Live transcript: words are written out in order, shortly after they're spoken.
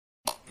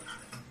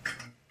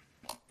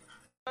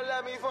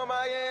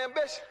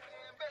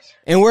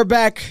And we're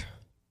back.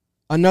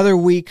 Another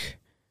week.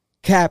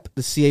 Cap,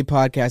 the CA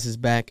podcast is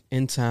back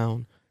in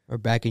town or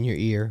back in your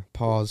ear.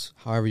 Pause,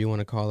 however you want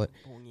to call it.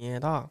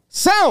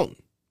 Sound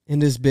in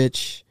this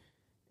bitch.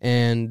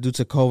 And due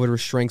to COVID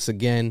restraints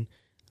again,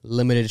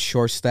 limited,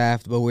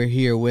 short-staffed, but we're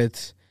here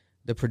with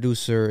the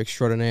producer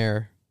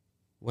extraordinaire,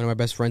 one of my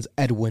best friends,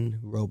 Edwin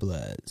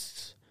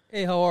Robles.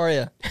 Hey, how are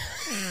you?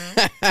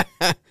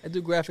 I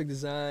do graphic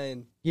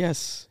design.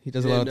 Yes, he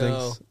does a lot of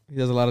things. He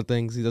does a lot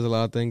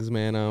of things,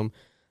 man.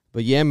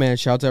 But yeah, man,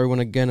 shout out to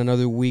everyone again.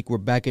 Another week. We're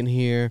back in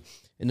here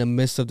in the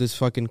midst of this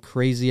fucking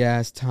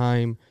crazy-ass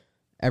time.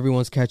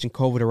 Everyone's catching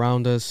COVID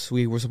around us.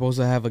 We were supposed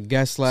to have a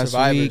guest last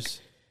week.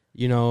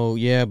 You know,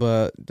 yeah,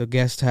 but the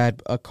guest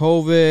had a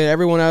COVID.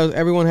 Everyone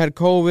had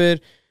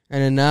COVID.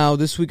 And then now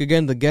this week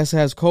again, the guest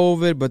has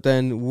COVID. But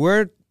then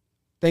we're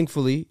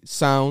thankfully,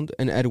 Sound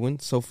and Edwin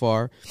so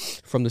far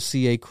from the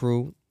CA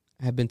crew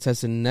have been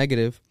testing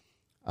negative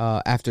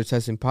after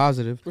testing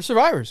positive. We're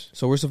survivors.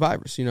 So we're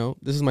survivors, you know.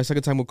 This is my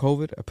second time with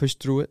COVID. I pushed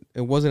through it.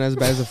 It wasn't as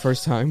bad as the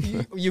first time.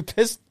 You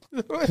pissed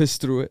through it?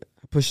 Pissed through it.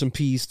 I pushed some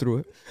peas through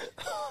it.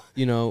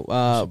 You know,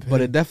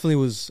 but it definitely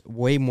was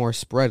way more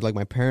spread. Like,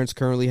 my parents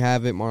currently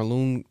have it.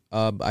 Marloon,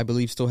 I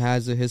believe, still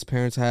has it. His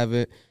parents have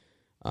it.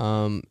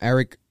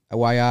 Eric,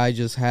 YI,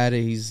 just had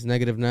it. He's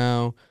negative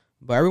now.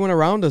 But everyone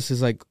around us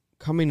is, like,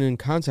 coming in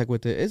contact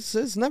with it.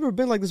 It's never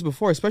been like this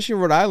before, especially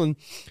in Rhode Island.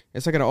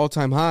 It's like at an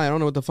all-time high. I don't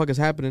know what the fuck is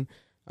happening.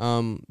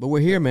 But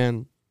we're here,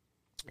 man.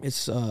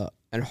 It's a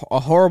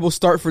horrible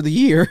start for the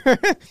year.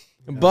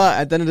 But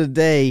at the end of the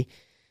day,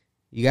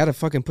 you got to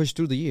fucking push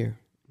through the year.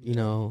 You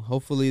know,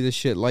 hopefully this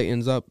shit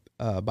lightens up.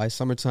 By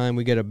summertime,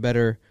 we get a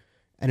better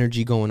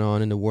energy going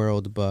on in the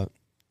world. But,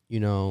 you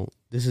know,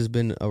 this has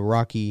been a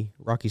rocky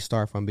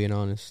start, if I'm being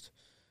honest.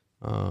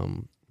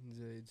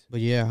 But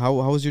yeah, how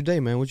was your day,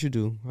 man? What'd you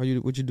do?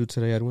 What'd you do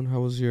today, Edwin?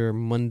 How was your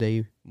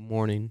Monday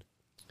morning?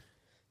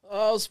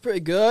 Oh, it was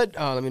pretty good.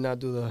 Oh, let me not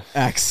do the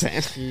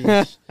accent.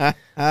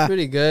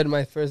 Pretty good.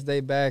 My first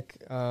day back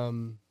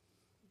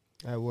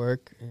at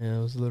work. Yeah,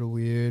 it was a little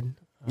weird.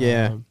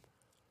 Yeah.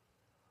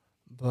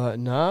 But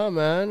nah,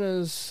 man,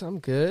 I'm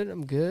good.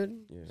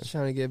 Yeah. Just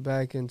trying to get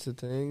back into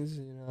things,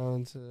 you know,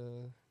 into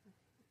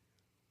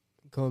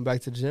going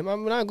back to the gym.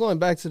 I'm not going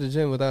back to the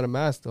gym without a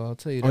mask, though. I'll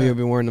tell you that. Oh, you've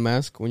been wearing the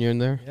mask when you're in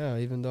there? Yeah,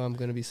 even though I'm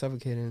going to be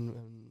suffocating.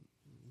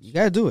 You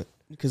got to do it.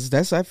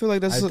 Because I feel like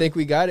that's... I think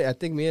we got it. I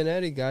think me and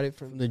Eddie got it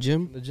from the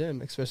gym? From the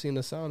gym, especially in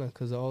the sauna,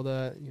 because all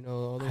that, you know,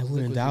 all those I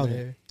wouldn't doubt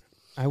it.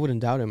 I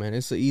wouldn't doubt it, man.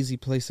 It's an easy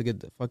place to get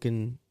the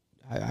fucking...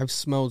 I've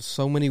smelled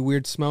so many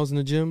weird smells in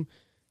the gym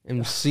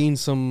and seen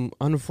some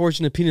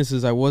unfortunate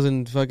penises I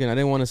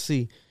didn't want to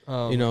see.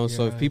 Oh, you know,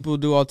 so if people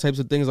do all types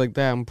of things like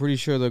that, I'm pretty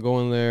sure they're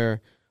going there...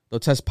 They'll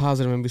test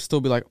positive and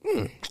still be like,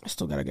 I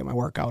still got to get my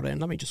workout in.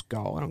 Let me just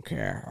go. I don't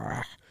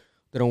care.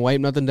 They don't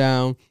wipe nothing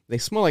down. They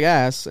smell like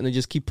ass, and they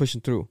just keep pushing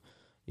through,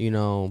 you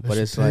know. But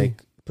it's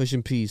like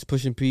pushing peas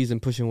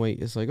and pushing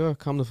weight. It's like, oh,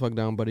 calm the fuck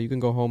down, buddy. You can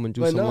go home and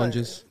do some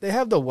lunges. They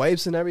have the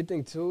wipes and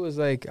everything, too. It's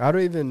like, I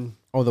don't even...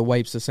 Oh, the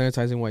wipes, the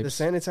sanitizing wipes.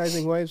 The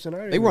sanitizing wipes.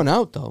 And they run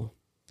out, though.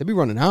 They be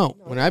running out.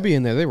 When I be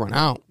in there, they run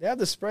out. They have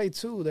the spray,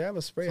 too. They have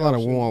a spray. It's a lot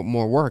of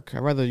more work.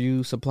 I'd rather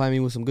you supply me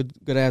with some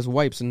good-ass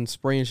wipes and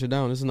spraying shit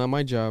down. This is not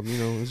my job. You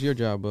know, it's your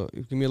job. But if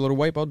you give me a little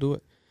wipe, I'll do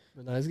it.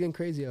 But no, it's getting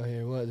crazy out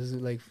here. What? This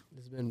is like,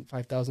 there's been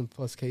 5,000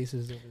 plus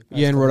cases.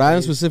 Yeah, in Rhode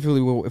Island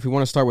specifically, if we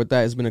want to start with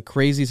that, it's been a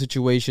crazy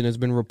situation. There's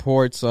been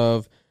reports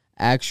of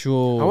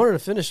actual... I wanted to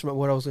finish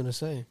what I was going to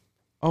say.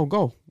 Oh,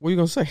 go. What are you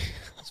going to say?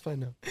 Let's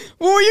find out.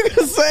 What were you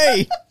going to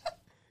say?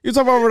 You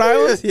talking about Rhode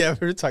Island? Yeah,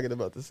 we were talking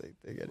about the same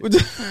thing. Anyway.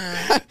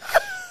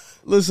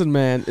 Listen,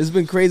 man, it's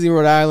been crazy in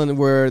Rhode Island.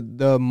 We're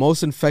the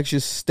most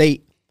infectious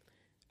state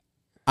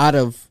out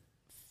of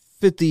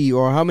 50,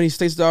 or how many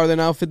states are there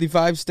now?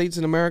 55 states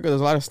in America? There's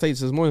a lot of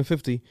states. There's more than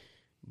 50.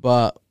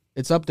 But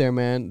it's up there,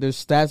 man.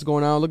 There's stats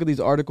going on. Look at these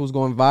articles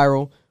going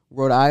viral.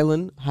 Rhode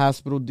Island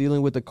hospital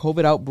dealing with a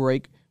COVID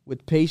outbreak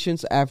with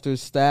patients after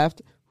staff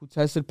who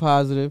tested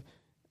positive.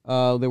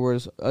 They were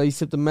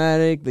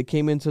asymptomatic.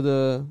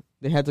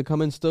 They had to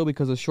come in still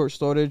because of staff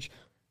shortage.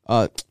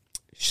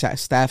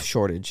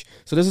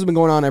 So this has been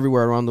going on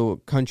everywhere around the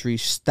country,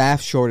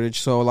 staff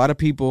shortage. So a lot of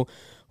people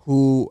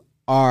who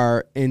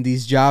are in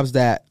these jobs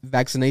that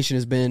vaccination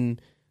has been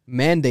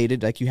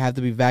mandated, like you have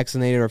to be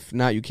vaccinated or if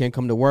not, you can't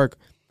come to work.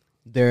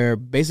 They're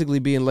basically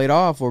being laid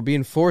off or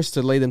being forced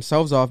to lay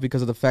themselves off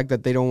because of the fact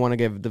that they don't want to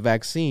get the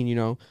vaccine, you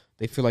know.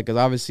 They feel like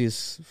obviously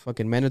it's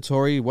fucking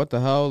mandatory. What the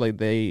hell? Like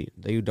they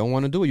don't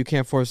want to do it. You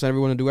can't force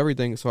everyone to do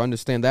everything. So I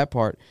understand that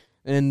part.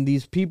 And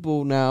these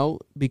people now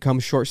become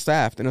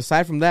short-staffed. And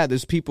aside from that,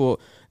 there's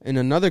people in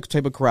another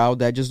type of crowd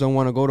that just don't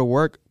want to go to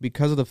work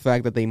because of the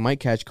fact that they might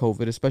catch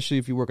COVID, especially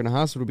if you work in a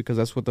hospital, because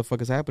that's what the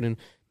fuck is happening.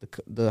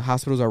 The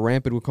hospitals are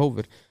rampant with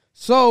COVID.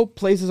 So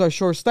places are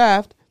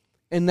short-staffed,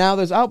 and now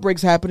there's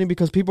outbreaks happening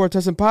because people are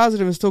testing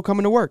positive and still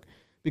coming to work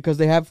because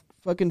they have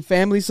fucking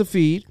families to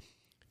feed.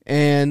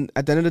 And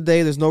at the end of the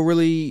day, there's no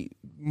really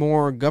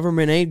more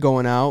government aid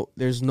going out.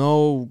 There's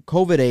no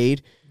COVID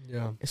aid.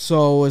 Yeah.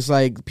 So it's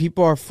like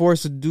people are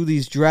forced to do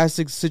these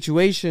drastic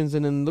situations,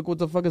 and then look what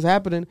the fuck is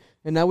happening.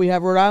 And now we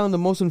have Rhode Island, the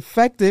most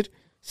infected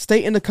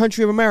state in the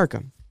country of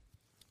America.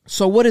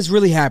 So what is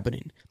really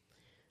happening?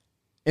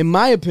 In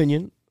my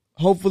opinion,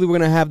 hopefully we're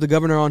going to have the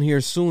governor on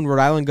here soon,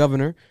 Rhode Island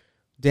Governor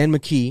Dan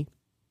McKee.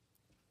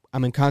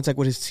 I'm in contact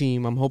with his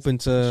team. I'm hoping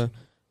to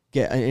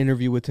get an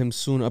interview with him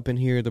soon up in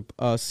here,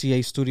 the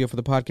CA studio for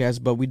the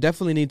podcast. But we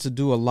definitely need to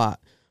do a lot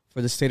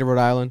for the state of Rhode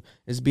Island.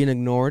 It's being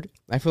ignored.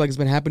 I feel like it's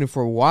been happening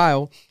for a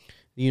while.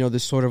 You know,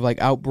 this sort of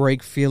like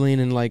outbreak feeling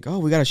and like, oh,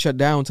 we got to shut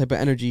down type of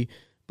energy.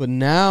 But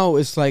now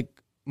it's like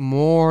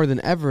more than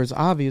ever. It's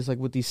obvious, like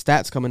with these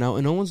stats coming out,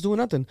 and no one's doing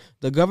nothing.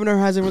 The governor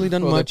hasn't really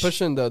done much. They're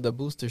pushing the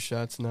booster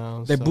shots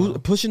now. They're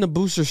pushing the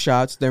booster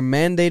shots. They're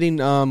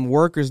mandating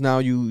workers now.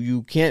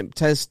 You can't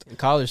test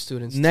college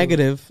students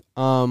negative.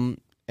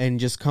 And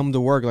just come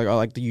to work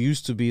like you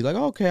used to be. Like,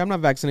 oh, okay, I'm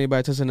not vaccinated, but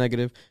I tested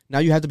negative. Now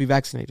you have to be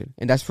vaccinated.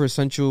 And that's for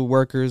essential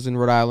workers in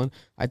Rhode Island,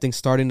 I think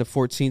starting the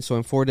 14th, so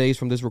in 4 days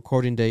from this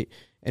recording date.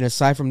 And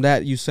aside from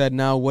that, you said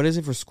now, what is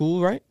it for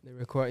school, right? They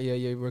require,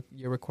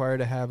 you're required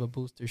to have a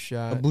booster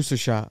shot. A booster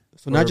shot.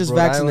 So not just Rhode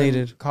vaccinated.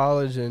 Island,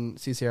 college, and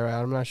CCRI.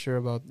 I'm not sure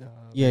about...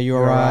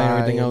 URI and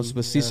everything else.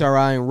 But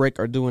CCRI and RIC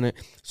are doing it.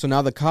 So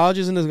now the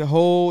colleges and the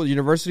whole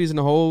universities in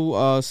the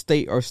whole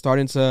state are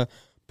starting to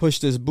push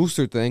this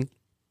booster thing,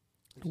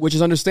 which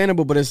is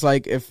understandable, but it's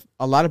like if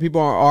a lot of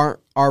people aren't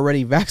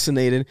already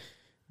vaccinated,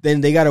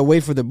 then they got to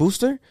wait for the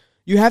booster.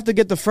 You have to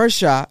get the first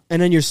shot,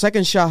 and then your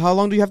second shot, how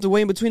long do you have to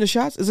wait in between the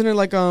shots? Isn't it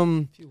like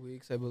a few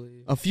weeks, I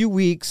believe. A few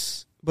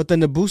weeks, but then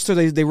the booster,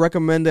 they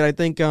recommended, I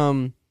think,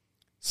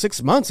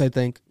 6 months, I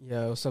think.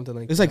 Yeah, it was something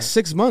like that. It's like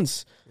 6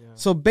 months. Yeah.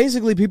 So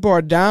basically people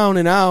are down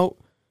and out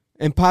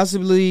and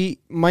possibly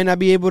might not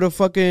be able to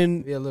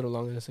fucking... Be a little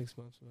longer than 6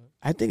 months. But.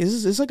 I think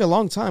it's like a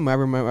long time. I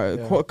remember.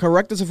 Yeah.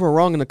 Correct us if we're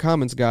wrong in the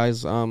comments,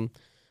 guys.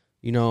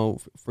 You know,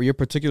 for your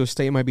particular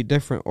state, it might be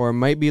different, or it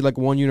might be like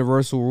one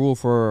universal rule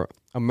for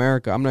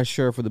America. I'm not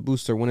sure for the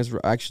booster when it's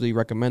actually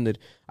recommended.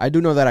 I do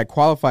know that I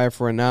qualify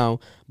for it now,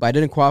 but I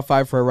didn't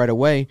qualify for it right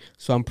away.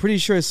 So I'm pretty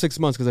sure it's 6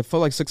 months because it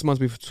felt like 6 months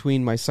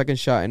between my second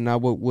shot and now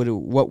what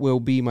will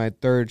be my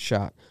third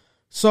shot.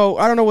 So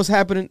I don't know what's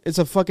happening. It's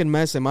a fucking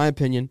mess in my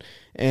opinion,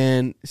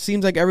 and it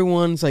seems like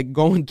everyone's like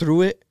going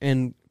through it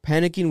and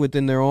panicking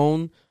within their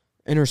own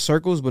inner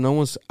circles, but no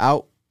one's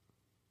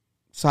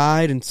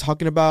outside and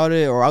talking about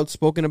it or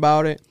outspoken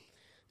about it.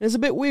 And it's a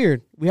bit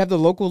weird. We have the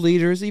local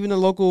leaders, even the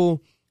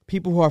local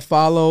people who are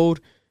followed,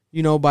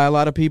 you know, by a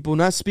lot of people,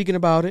 not speaking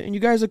about it. And you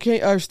guys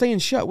are staying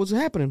shut. What's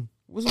happening?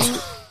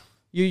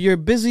 You're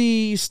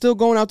busy still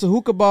going out to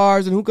hookah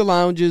bars and hookah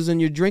lounges,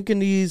 and you're drinking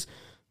these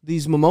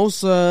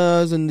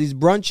mimosas and these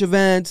brunch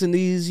events and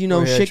these, you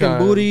know, shaking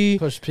booty,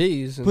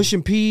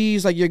 pushing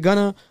peas like you're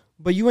gonna.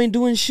 But you ain't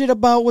doing shit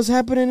about what's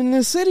happening in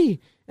the city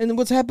and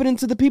what's happening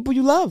to the people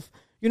you love.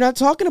 You're not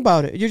talking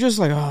about it. You're just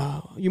like,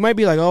 oh, you might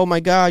be like, oh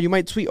my God. You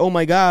might tweet, oh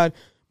my God,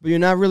 but you're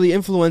not really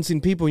influencing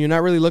people. You're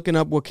not really looking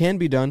up what can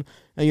be done.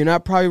 And you're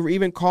not probably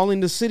even calling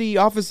the city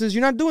offices.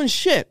 You're not doing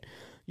shit,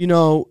 you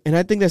know, and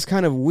I think that's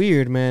kind of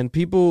weird, man.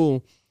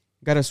 People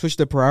got to switch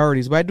their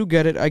priorities, but I do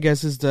get it. I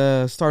guess it's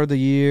the start of the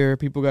year.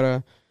 People got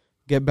to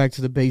get back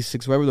to the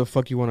basics, whatever the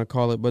fuck you want to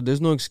call it. But there's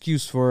no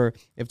excuse for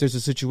if there's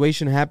a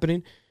situation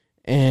happening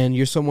and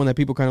you're someone that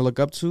people kind of look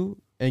up to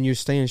and you're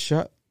staying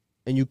shut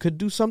and you could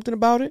do something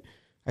about it,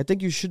 I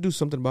think you should do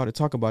something about it.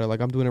 Talk about it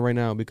like I'm doing it right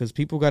now, because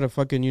people got to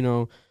fucking, you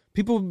know,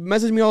 people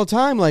message me all the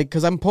time, like,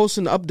 because I'm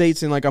posting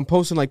updates and, like, I'm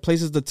posting, like,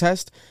 places to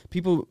test.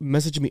 People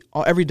message me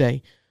every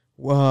day.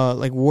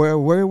 Like,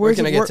 where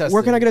can I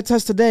get a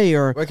test today?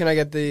 Or where can I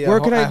get the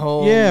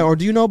home? Yeah, or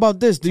do you know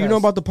about this? Do you know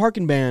about the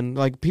parking ban?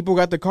 Like, people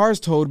got their cars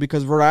towed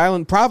because Rhode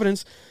Island,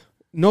 Providence,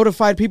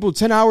 notified people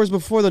 10 hours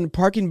before the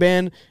parking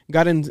ban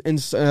got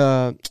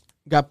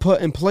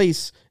put in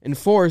place,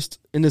 enforced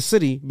in the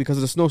city because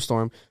of the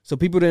snowstorm. So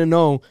people didn't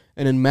know,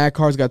 and then mad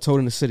cars got towed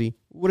in the city.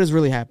 What is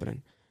really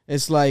happening?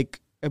 It's like,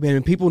 I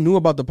mean, people knew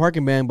about the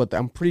parking ban, but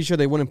I'm pretty sure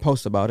they wouldn't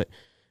post about it.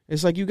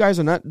 It's like you guys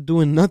are not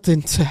doing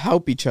nothing to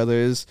help each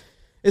other.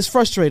 It's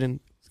frustrating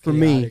for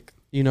me,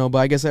 you know, but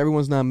I guess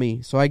everyone's not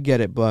me, so I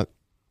get it. But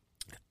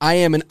I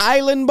am an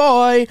island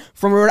boy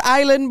from Rhode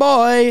Island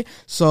boy,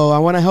 so I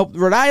want to help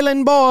Rhode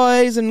Island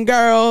boys and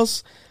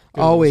girls.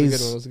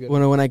 Always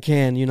when I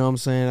can, you know what I'm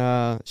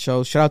saying?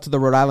 Shout out to the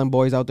Rhode Island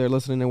boys out there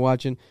listening and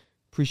watching.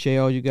 Appreciate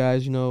all you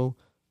guys, you know.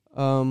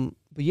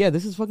 But yeah,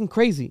 this is fucking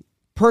crazy.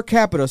 Per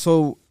capita,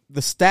 so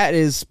the stat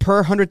is per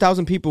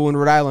 100,000 people in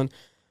Rhode Island,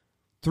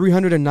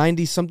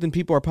 390 something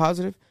people are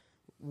positive,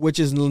 which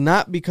is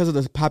not because of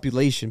the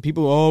population.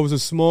 People, it's a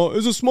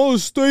smaller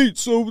state,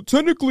 so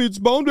technically it's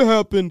bound to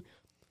happen.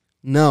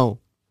 No,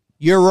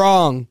 you're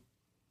wrong.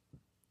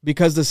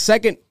 Because the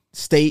second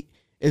state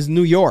is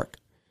New York.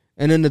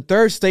 And then the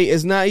third state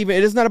is it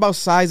is not about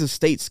size of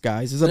states,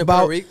 guys. It's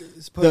about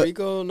is Puerto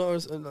Rico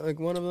like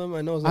one of them?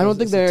 I know. I don't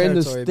think they're in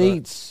the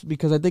states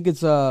because I think it's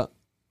they're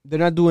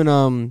not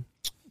doing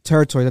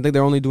territories. I think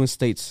they're only doing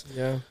states.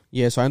 Yeah.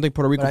 Yeah, so I don't think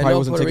Puerto Rico But I probably know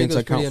wasn't Puerto taken into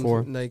Rico's account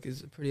for. like,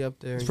 it's pretty up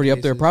there. It's in pretty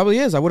up there. cases. Probably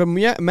is. I would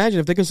imagine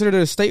if they consider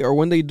it a state or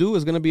when they do,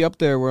 it's going to be up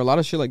there where a lot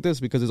of shit like this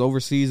because it's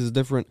overseas, it's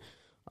different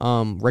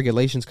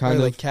regulations kind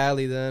Probably of. like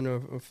Cali then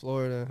or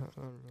Florida.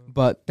 I don't know.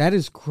 But that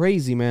is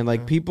crazy, man.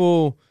 Like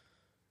people,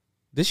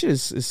 this shit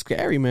is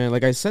scary, man.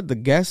 Like I said, the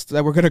guests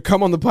that were going to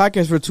come on the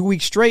podcast for 2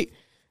 weeks straight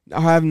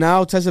have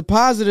now tested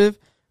positive.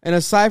 And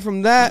aside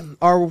from that,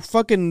 our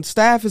fucking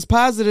staff is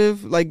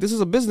positive. Like, this is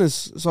a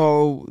business.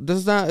 So, this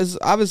is not, it's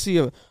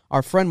obviously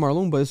our friend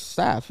Marlon, but it's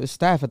staff. It's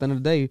staff at the end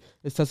of the day.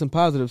 It's testing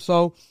positive.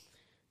 So,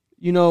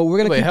 you know, we're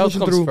going to keep health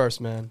pushing comes through.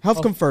 first, man.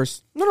 Health comes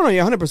first. No,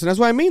 yeah, 100%. That's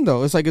what I mean,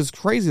 though. It's like, it's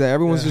crazy that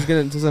everyone's just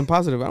getting testing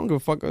positive. I don't give a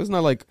fuck. It's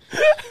not like,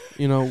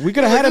 you know, we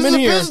could have had him in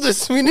here.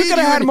 Business. We We could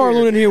have had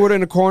Marlon in here with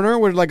in the corner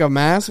with like a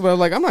mask, but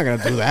like, I'm not going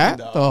to do that.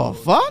 No, the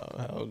fuck?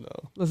 No, hell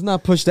no. Let's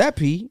not push that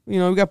P. You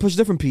know, we got to push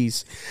different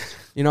P's.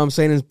 You know what I'm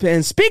saying?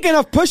 And speaking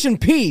of pushing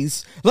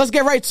P's, let's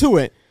get right to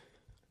it.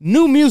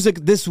 New music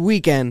this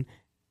weekend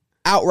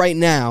out right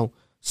now.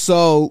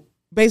 So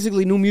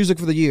basically new music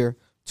for the year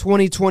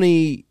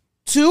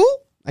 2022.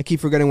 I keep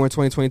forgetting we're in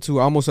 2022.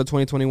 I almost said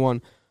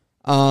 2021.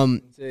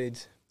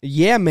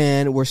 Yeah,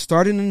 man, we're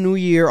starting the new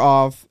year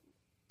off,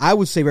 I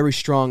would say, very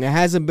strong. It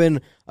hasn't been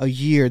a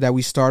year that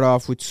we start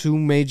off with two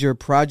major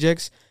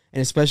projects.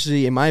 And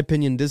especially, in my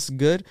opinion, this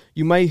good.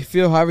 You might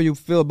feel however you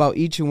feel about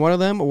each and one of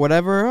them or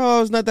whatever.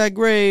 Oh, it's not that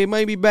great. It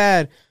might be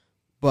bad.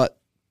 But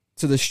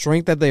to the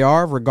strength that they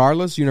are,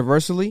 regardless,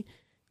 universally,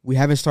 we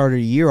haven't started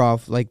a year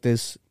off like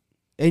this.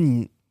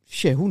 And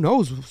shit, who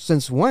knows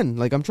since when?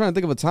 Like, I'm trying to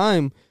think of a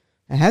time.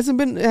 It hasn't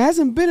been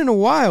in a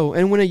while.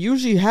 And when it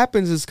usually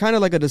happens, it's kind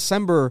of like a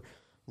December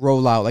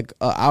rollout, like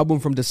an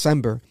album from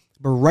December.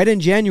 But right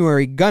in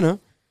January, Gunna,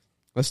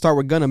 let's start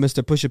with Gunna,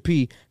 Mr. Pusha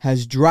P,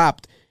 has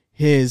dropped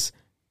his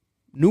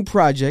new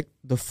project,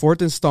 the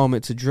fourth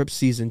installment to Drip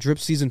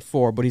Season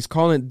 4, but he's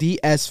calling it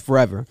DS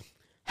Forever.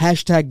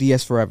 Hashtag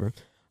DS Forever.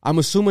 I'm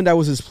assuming that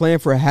was his plan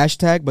for a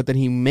hashtag, but then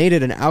he made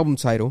it an album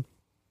title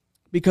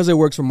because it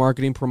works for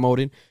marketing,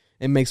 promoting.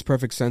 It makes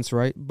perfect sense,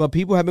 right? But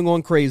people have been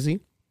going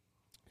crazy,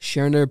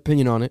 sharing their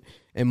opinion on it.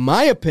 In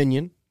my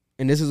opinion,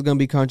 and this is going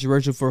to be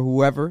controversial for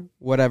whoever,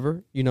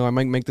 whatever, you know, I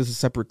might make this a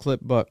separate clip,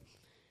 but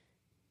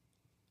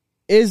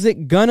is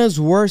it Gunna's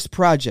worst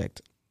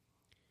project?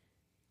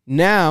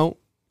 Now,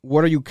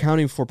 what are you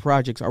counting for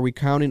projects? Are we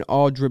counting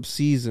all Drip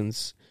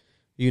seasons?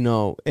 You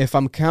know, if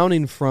I'm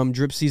counting from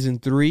Drip Season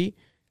 3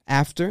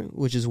 after,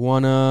 which is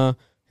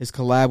his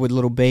collab with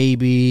Lil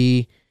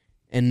Baby,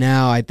 and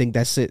now I think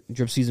that's it,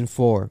 Drip Season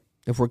 4.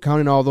 If we're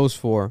counting all those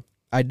four,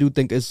 I do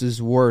think it's his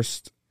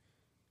worst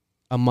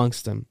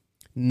amongst them.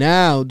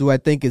 Now, do I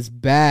think it's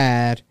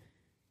bad?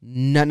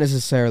 Not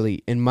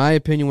necessarily. In my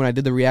opinion, when I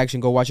did the reaction,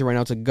 go watch it right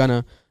now to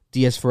Gunna,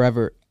 DS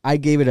Forever, I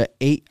gave it an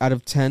 8 out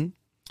of 10.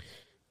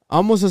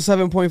 Almost a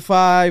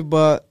 7.5,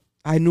 but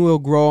I knew it'll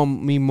grow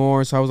on me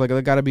more, so I was like, I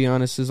gotta be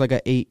honest, it's like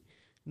an 8.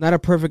 Not a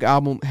perfect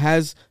album,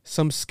 has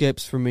some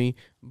skips for me,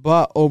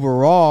 but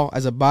overall,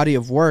 as a body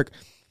of work,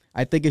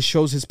 I think it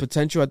shows his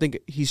potential. I think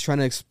he's trying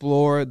to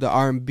explore the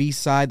R&B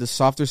side, the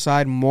softer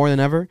side, more than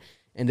ever,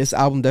 and this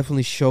album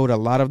definitely showed a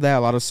lot of that,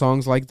 a lot of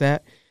songs like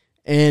that,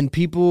 and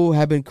people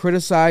have been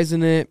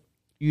criticizing it.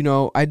 You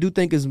know, I do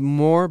think it's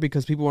more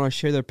because people want to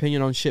share their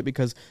opinion on shit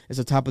because it's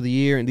the top of the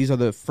year and these are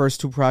the first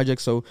two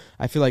projects. So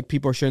I feel like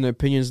people are sharing their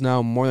opinions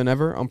now more than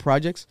ever on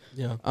projects.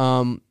 Yeah.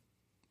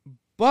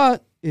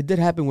 But it did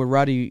happen with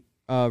Roddy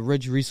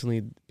Ricch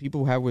recently.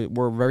 People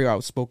were very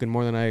outspoken,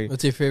 more than I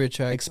What's your favorite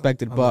track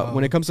expected. But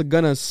when it comes to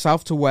Gunna,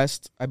 South to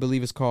West, I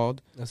believe it's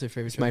called. That's your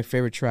favorite It's track? my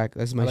favorite track.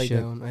 That's my I like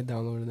shit. that one. I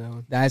downloaded that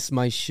one. That's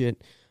my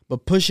shit.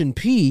 But Pushin'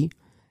 P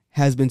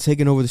has been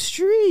taking over the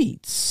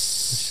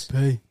streets.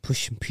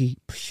 Pushin' P.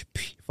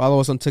 Follow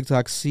us on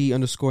TikTok,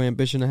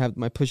 C_ambition. I have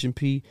my Pushin'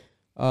 P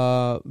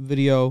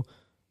video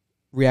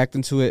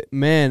reacting to it.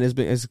 Man,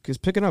 it's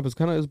picking up. It's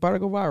about to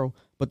go viral.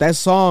 But that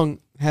song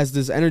has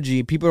this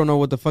energy. People don't know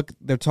what the fuck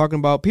they're talking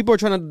about. People are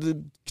trying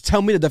to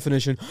tell me the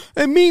definition.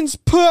 It means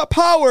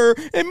power.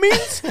 It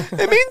means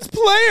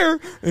player.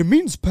 It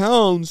means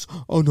pounds.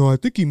 Oh no, I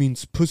think he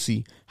means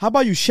pussy. How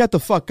about you shut the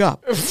fuck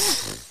up?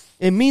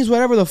 It means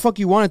whatever the fuck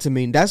you want it to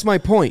mean. That's my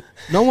point.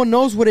 No one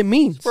knows what it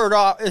means.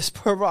 It's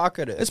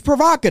provocative. It's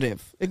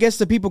provocative. It gets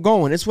the people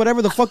going. It's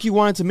whatever the fuck you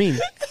want it to mean.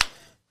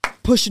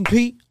 Pushin'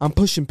 P. I'm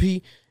Pushin'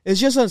 P.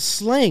 It's just a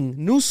slang.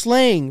 New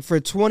slang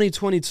for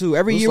 2022.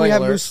 Every year we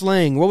have new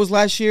slang. What was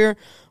last year?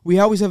 We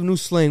always have new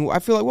slang. I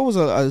feel like, what was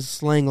a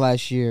slang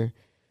last year?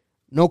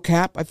 No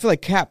cap. I feel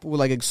like cap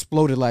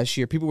exploded last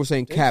year. People were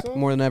saying cap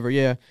more than ever.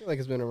 Yeah. I feel like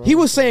it's been around. He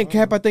was saying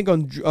cap, I think,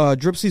 on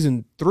Drip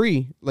Season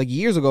 3, like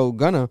years ago,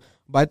 Gunna.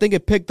 But I think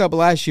it picked up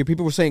last year.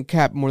 People were saying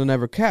cap more than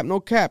ever. Cap, no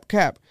cap,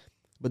 cap.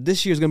 But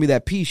this year's going to be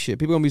that P shit.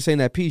 People going to be saying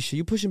that P shit.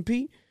 You pushing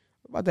P?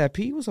 What about that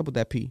P? What's up with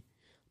that P?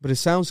 But it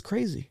sounds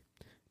crazy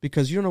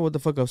because you don't know what the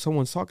fuck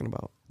someone's talking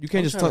about. You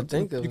can't just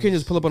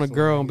pull up on a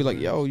girl and be like,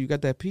 yo, you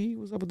got that P?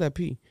 What's up with that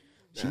P?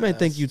 She might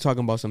think you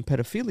talking about some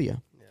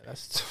pedophilia. Yeah,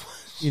 that's too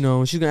much. You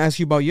know, she's going to ask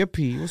you about your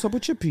P. What's up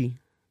with your P?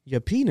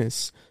 your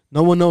penis.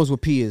 No one knows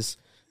what P is,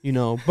 you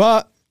know.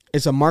 But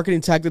it's a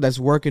marketing tactic that's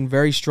working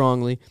very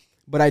strongly.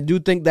 But I do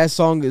think that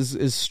song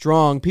is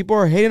strong. People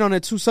are hating on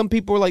it too. Some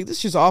people are like, this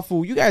is just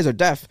awful. You guys are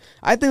deaf.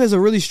 I think it's a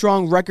really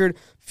strong record.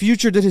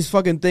 Future did his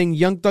fucking thing.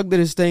 Young Thug did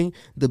his thing.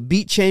 The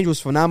beat change was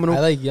phenomenal. I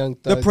like Young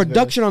Thug. The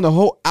production on the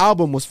whole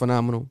album was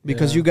phenomenal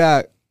because you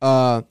got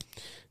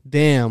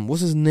damn,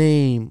 what's his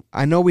name?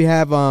 I know we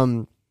have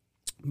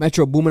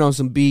Metro Boomin on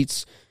some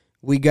beats.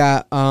 We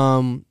got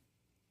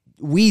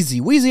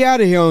Wheezy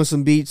out of here on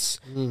some beats.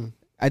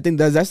 I think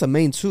that's the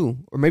main two,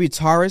 or maybe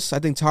Taurus. I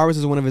think Taurus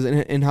is one of his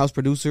in-house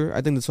producer.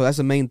 I think so. That's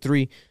the main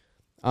three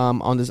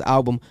on this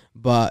album.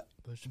 But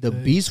the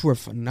beats were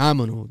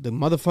phenomenal. The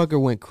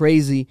motherfucker went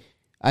crazy.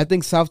 I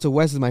think South to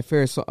West is my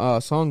favorite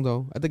song,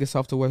 though. I think it's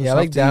South to West. Yeah, I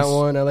like that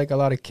one. I like A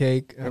Lot of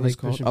Cake. I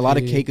like A Lot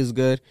of Cake is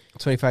good.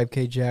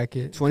 25K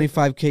Jacket.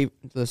 25K.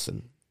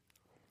 Listen,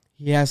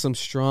 he has some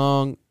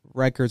strong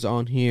records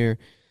on here.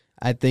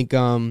 I think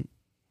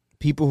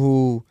people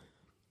who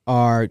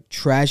are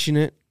trashing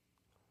it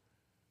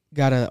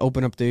gotta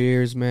open up their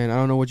ears, man. I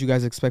don't know what you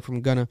guys expect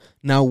from Gunna.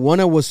 Now,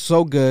 Wanna was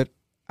so good.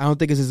 I don't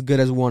think it's as good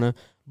as Wanna,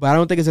 but I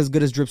don't think it's as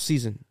good as Drip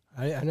Season.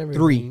 I never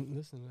 3. even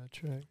listened to that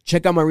track.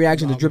 Check out my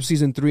reaction to Drip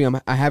Season 3.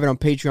 I have it on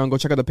Patreon. Go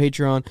check out the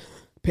Patreon.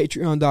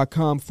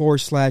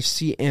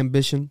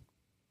 Patreon.com/CAmbition.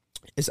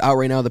 It's out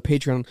right now. The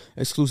Patreon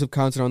exclusive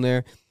content on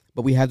there.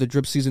 But we have the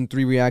Drip Season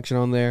 3 reaction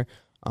on there.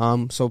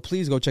 So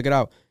please go check it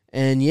out.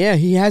 And yeah,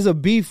 he has a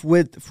beef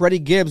with Freddie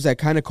Gibbs that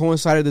kind of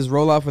coincided this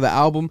rollout for the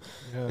album.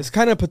 Yeah. It's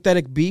kind of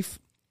pathetic beef.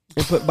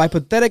 And by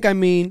pathetic, I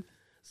mean...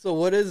 So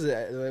what is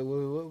it? Like,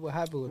 what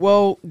happened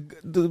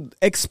with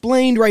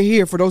explained right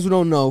here for those who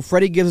don't know.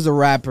 Freddie Gibbs is a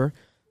rapper,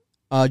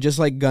 just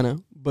like Gunna,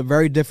 but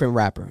very different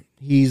rapper.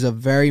 He's a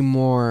very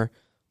more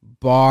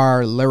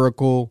bar,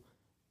 lyrical,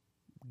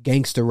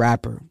 gangster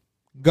rapper.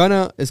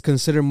 Gunna is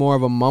considered more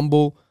of a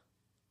mumble,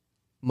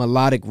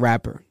 melodic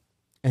rapper.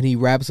 And he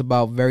raps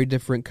about very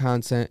different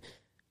content.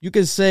 You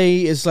could say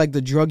it's like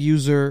the drug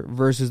user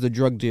versus the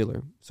drug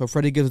dealer. So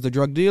Freddie Gibbs is the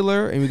drug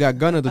dealer, and we got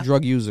Gunna, the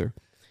drug user.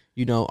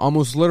 You know,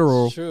 almost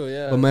literal, true,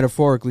 yeah. But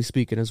metaphorically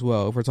speaking as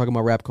well. If we're talking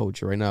about rap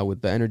culture right now,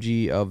 with the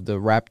energy of the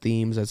rap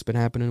themes that's been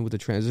happening with the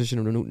transition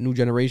of the new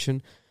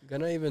generation.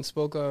 Gunna even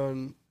spoke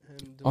on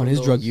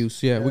his drug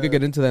use. Yeah, we could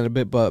get into that in a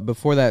bit. But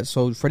before that,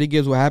 so Freddie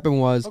Gibbs, what happened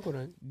was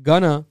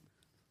Gunna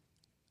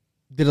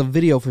did a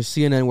video for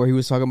CNN where he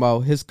was talking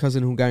about his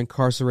cousin who got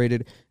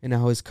incarcerated and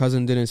how his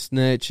cousin didn't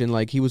snitch, and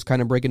like he was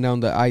kind of breaking down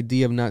the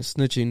idea of not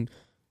snitching,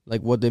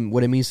 like what it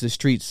means to the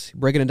streets,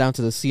 breaking it down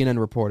to the CNN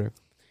reporter,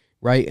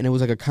 right? And it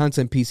was like a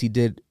content piece he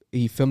did.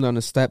 He filmed on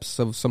the steps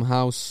of some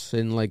house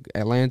in like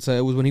Atlanta.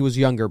 It was when he was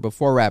younger,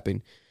 before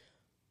rapping.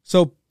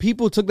 So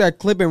people took that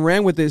clip and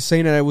ran with it,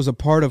 saying that it was a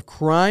part of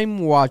Crime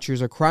Watchers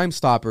or Crime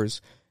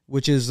Stoppers,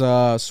 which is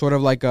sort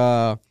of like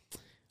a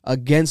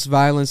against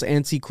violence,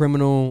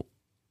 anti-criminal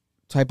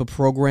type of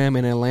program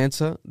in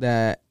Atlanta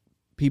that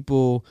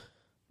people,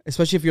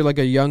 especially if you're like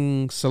a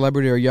young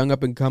celebrity or young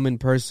up and coming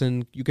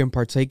person, you can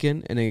partake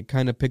in, and it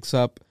kind of picks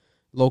up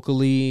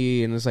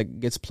locally and it's like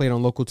gets played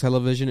on local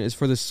television. It's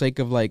for the sake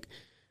of like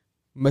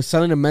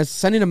sending a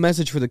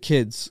message for the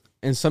kids.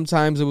 And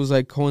sometimes it was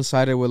like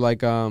coincided with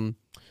like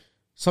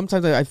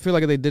sometimes I feel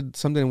like they did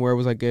something where it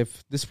was like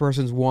if this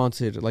person's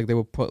wanted, like they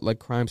would put like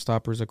Crime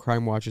Stoppers or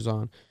Crime Watchers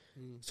on.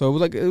 So it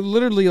was like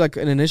literally like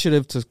an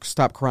initiative to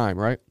stop crime,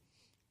 right?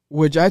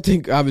 Which I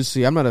think,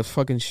 obviously, I'm not a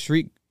fucking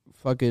street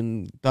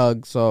fucking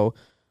thug, so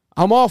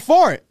I'm all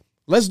for it.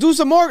 Let's do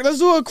some more. Let's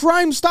do a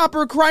Crime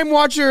Stopper, Crime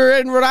Watcher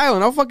in Rhode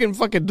Island. I'll fucking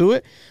do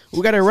it.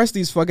 We got to arrest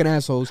these fucking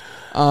assholes.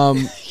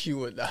 You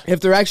would not. If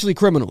they're actually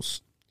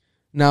criminals.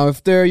 Now,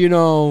 if they're,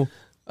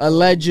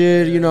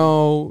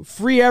 alleged,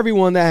 free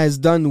everyone that has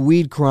done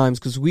weed crimes,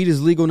 because weed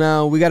is legal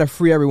now. We got to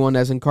free everyone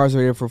that's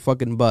incarcerated for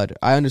fucking bud.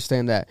 I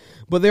understand that.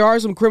 But there are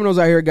some criminals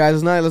out here, guys.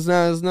 It's not.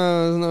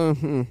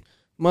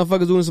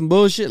 Motherfuckers doing some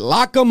bullshit,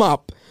 lock them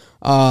up.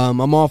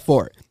 I'm all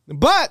for it.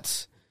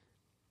 But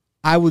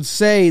I would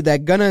say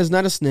that Gunna is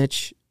not a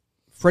snitch.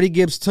 Freddie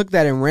Gibbs took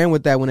that and ran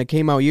with that when it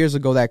came out years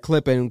ago, that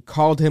clip, and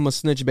called him a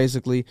snitch,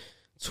 basically,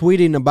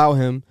 tweeting about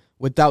him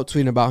without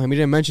tweeting about him. He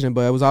didn't mention it,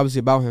 but it was obviously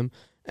about him.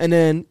 And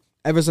then,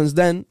 ever since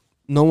then,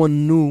 no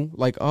one knew,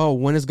 like, oh,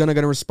 when is Gunna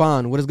going to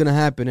respond? What is going to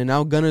happen? And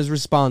now Gunna is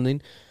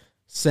responding,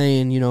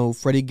 saying,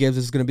 Freddie Gibbs,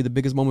 this is going to be the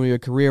biggest moment of your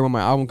career when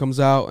my album comes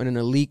out. And then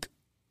a leak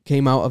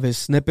came out of his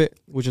snippet,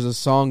 which is a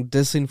song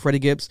dissing Freddie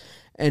Gibbs,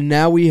 and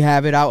now we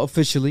have it out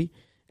officially,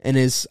 and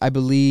is, I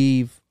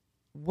believe,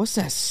 what's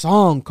that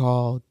song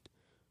called?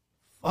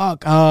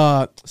 Fuck,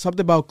 something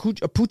about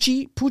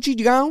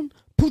Poochie gown.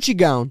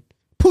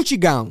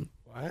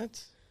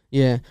 What?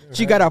 Yeah,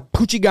 she got a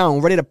Poochie gown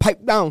ready to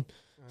pipe down.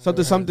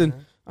 Something.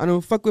 I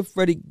don't fuck with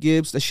Freddie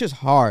Gibbs. That shit's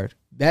hard.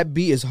 That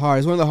beat is hard.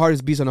 It's one of the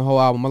hardest beats on the whole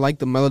album. I like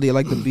the melody. I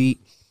like the beat.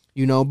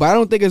 But I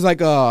don't think it's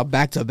like a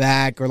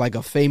back-to-back or like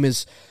a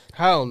famous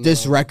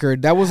this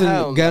record. That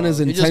wasn't Gunna's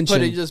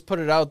intention. He just put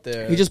it out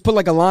there. He just put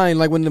like a line,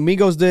 like when the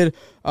Migos did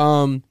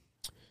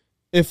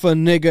If a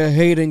nigga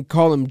hating,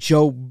 call him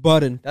Joe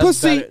Budden. That's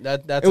Pussy. better.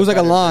 That's It was a like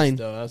a better line. diss,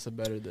 though. That's a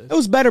better diss. It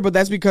was better, but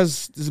that's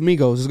because it's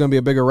Migos. It's gonna be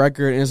a bigger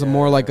record, and it's a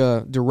more Yeah. like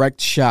a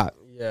direct shot,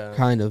 Yeah.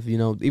 kind of. You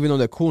know, even though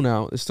they're cool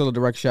now, it's still a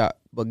direct shot.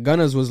 But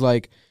Gunna's was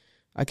like,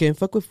 I can't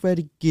fuck with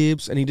Freddie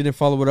Gibbs, and he didn't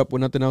follow it up with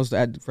nothing else to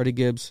add to Freddie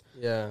Gibbs.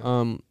 Yeah.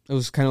 It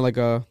was kind of like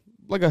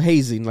a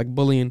hazing, like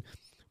bullying.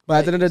 But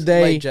at the end of the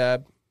day, Light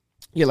jab.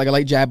 yeah, like a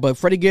light jab. But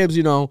Freddie Gibbs,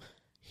 you know,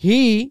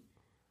 he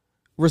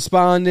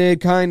responded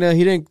kind of.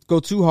 He didn't go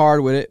too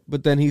hard with it,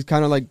 but then he's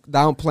kind of like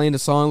downplaying the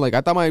song. Like,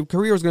 I thought my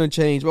career was gonna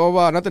change. Blah blah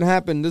blah. Nothing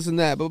happened. This and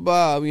that. Blah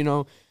blah. You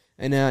know.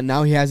 And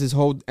now he has his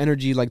whole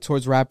energy like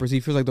towards rappers. He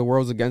feels like the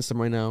world's against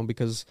him right now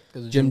because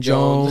Jim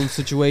Jones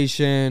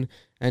situation,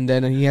 and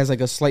then he has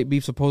like a slight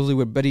beef supposedly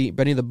with Benny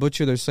the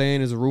Butcher. They're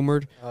saying is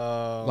rumored.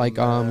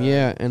 Man.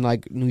 Yeah, and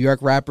like New York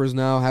rappers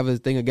now have a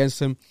thing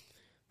against him.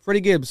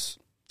 Freddie Gibbs,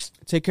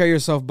 take care of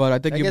yourself, bud. I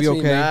think That you'll gets be me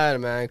okay. mad,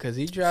 man, because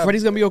he dropped.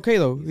 Freddie's gonna be okay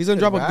though. He's gonna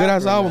drop a good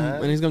ass rapper, album,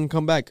 man. and he's gonna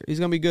come back. He's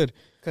gonna be good.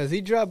 Because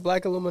he dropped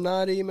Black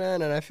Illuminati,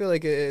 man, and I feel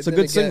like It's a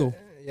didn't good single.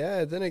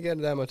 Yeah, it didn't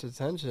get that much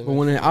attention. But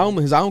when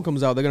his album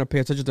comes out, they're gonna pay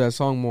attention to that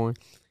song more.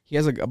 He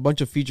has like a bunch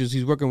of features.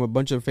 He's working with a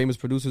bunch of famous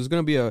producers. It's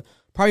gonna be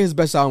probably his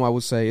best album, I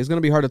would say. It's gonna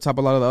be hard to top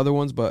a lot of the other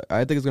ones, but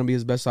I think it's gonna be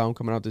his best album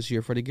coming out this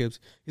year. Freddie Gibbs.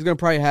 He's gonna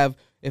probably have,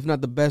 if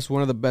not the best,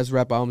 one of the best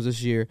rap albums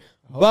this year.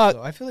 But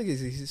I feel like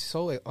he's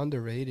so like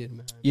underrated,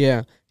 man.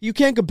 yeah, you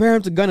can't compare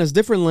him to Gunna. It's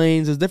different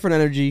lanes. It's different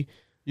energy.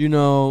 You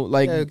know,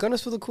 like Yeah,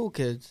 Gunna's for the cool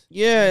kids.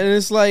 yeah, and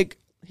it's like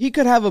he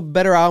could have a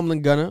better album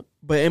than Gunna,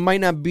 but it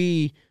might not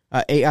be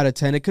 8 out of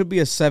 10. It could be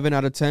a 7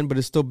 out of 10, but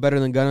it's still better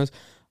than Gunna's.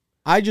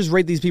 I just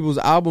rate these people's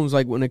albums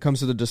like when it comes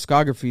to the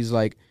discographies,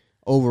 like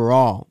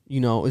overall, you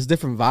know, it's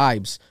different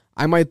vibes.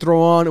 I might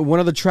throw on one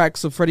of the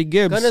tracks of Freddie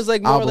Gibbs. Gunna's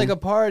like more album. like a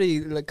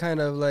party, like kind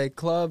of like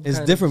club. It's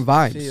kind different of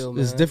vibes. feel,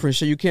 It's man. different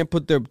shit. You can't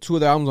put their two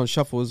of their albums on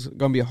shuffle. It's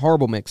gonna be a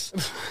horrible mix.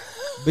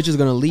 Bitches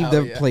gonna leave Oh,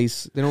 their yeah.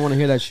 place. They don't want to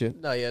hear that shit.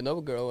 No, yeah,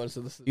 no girl wants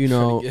to listen. You to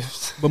know, Freddie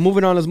Gibbs. But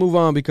moving on, let's move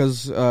on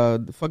because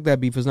fuck that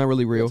beef. It's not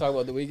really real. Talk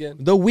about the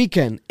weekend. The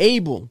Weeknd,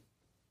 Abel,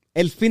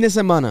 El Fin de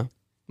Semana.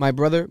 My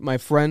brother, my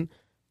friend,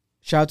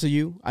 shout out to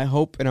you. I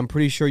hope, and I'm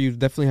pretty sure you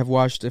definitely have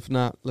watched. If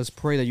not, let's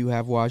pray that you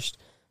have watched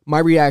my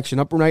reaction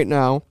up right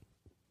now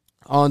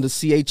on the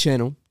CA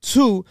channel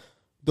to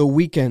The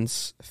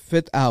Weeknd's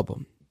 5th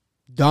album,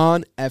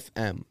 Dawn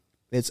FM.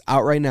 It's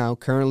out right now,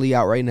 currently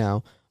out right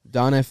now.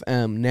 Dawn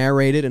FM,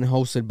 narrated and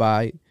hosted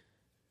by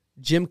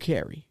Jim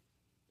Carrey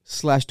 /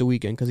 The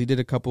Weeknd, because he did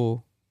a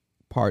couple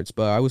parts,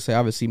 but I would say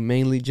obviously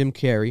mainly Jim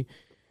Carrey.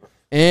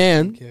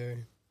 And Okay.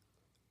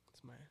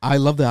 I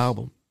love the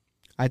album.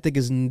 I think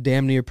it's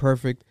damn near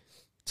perfect.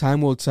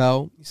 Time will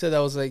tell. You said that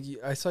was like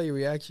I saw your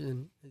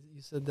reaction.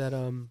 You said that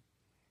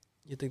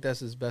you think that's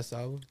his best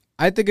album.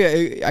 I think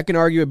I can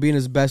argue it being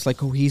his best, like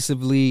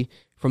cohesively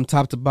from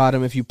top to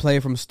bottom. If you play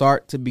it from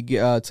start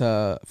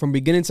to from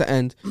beginning to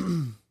end,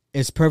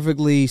 it's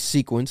perfectly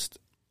sequenced.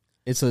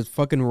 It's a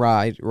fucking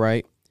ride,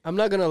 right? I'm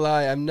not gonna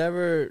lie. I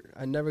never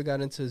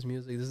got into his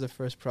music. This is the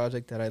first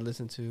project that I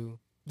listened to.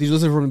 Did you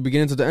listen from the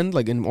beginning to the end,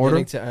 like in order?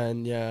 Beginning to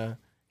end, yeah.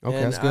 Okay,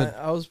 And that's good.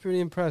 I was pretty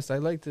impressed. I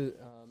liked it.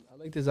 I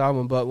liked his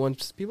album, but when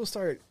people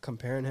start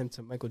comparing him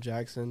to Michael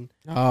Jackson,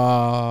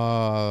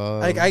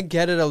 like I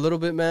get it a little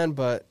bit, man.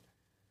 But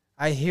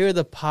I hear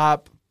the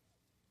pop,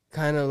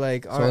 kind of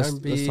like so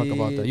R&B. let's talk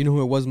about that. You know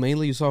who it was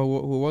mainly? You saw who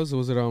it was?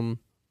 Was it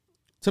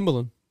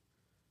Timbaland?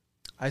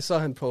 I saw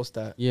him post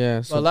that.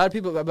 Yeah. But a lot of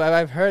people, but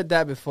I've heard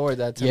that before.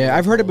 That Yeah, Timbaland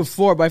I've heard it post.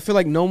 before, but I feel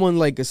like no one,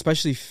 like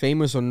especially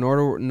famous or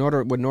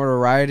with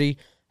notoriety,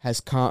 has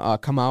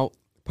come out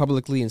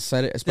publicly and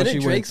said it, especially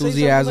Didn't with Drake say something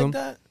enthusiasm. like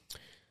that?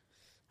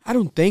 I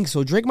don't think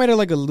so. Drake might have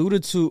like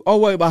alluded to. Oh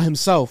wait, about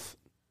himself.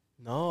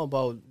 No,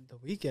 about the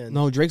weekend.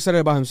 No, Drake said it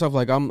about himself.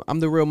 Like I'm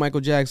the real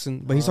Michael Jackson,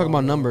 but he's talking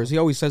about numbers. He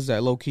always says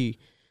that low key,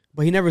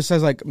 but he never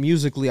says like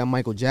musically I'm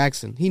Michael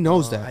Jackson. He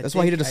knows that. That's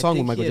why he did a song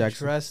with Michael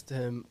Jackson. Addressed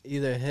him,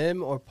 either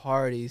him or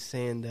Party,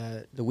 saying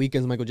that. The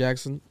Weeknd's Michael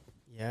Jackson.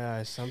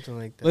 Yeah, something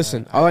like that.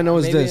 Listen, all I know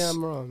is maybe this.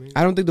 I'm wrong. Maybe.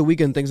 I don't think The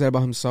Weeknd thinks that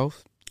about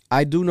himself.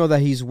 I do know that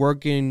he's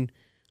working.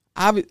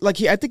 I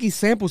think he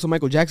sampled some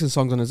Michael Jackson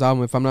songs on his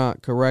album. If I'm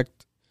not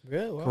correct.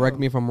 Really? Wow. Correct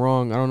me if I'm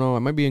wrong. I don't know. I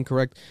might be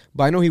incorrect.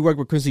 But I know he worked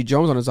with Quincy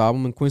Jones on his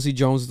album, and Quincy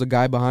Jones is the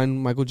guy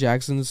behind Michael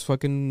Jackson's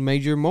fucking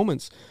major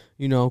moments.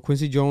 You know,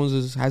 Quincy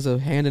Jones has a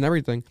hand in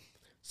everything.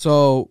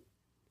 So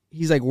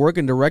he's like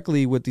working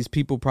directly with these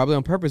people probably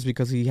on purpose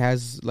because he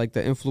has like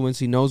the influence.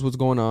 He knows what's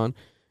going on.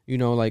 You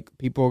know, like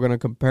people are going to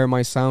compare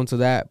my sound to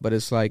that. But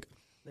it's like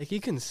he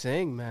can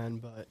sing, man,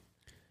 but.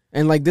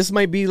 And like this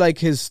might be like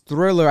his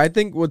Thriller. I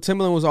think what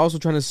Timbaland was also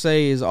trying to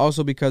say is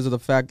also because of the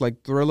fact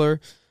like Thriller.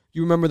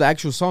 You remember the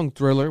actual song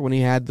Thriller when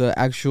he had the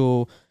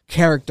actual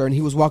character and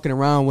he was walking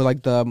around with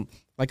like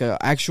a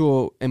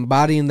actual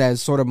embodying that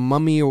sort of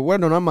mummy or what?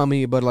 No, not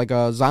mummy, but like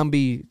a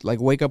zombie, like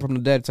wake up from the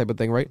dead type of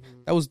thing, right?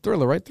 Mm-hmm. That was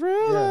Thriller, right?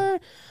 Thriller. Yeah.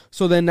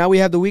 So then now we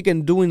have The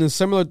Weeknd doing a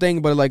similar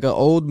thing, but like an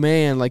old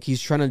man, like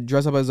he's trying to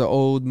dress up as an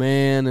old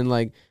man and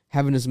like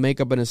having his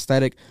makeup and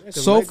aesthetic. Yeah,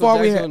 'cause So Michael far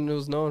we Jackson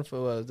was known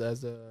for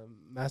as a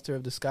Master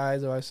of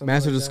Disguise or something.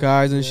 Master of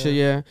Disguise and shit,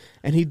 yeah.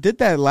 And he did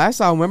that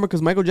last album, remember?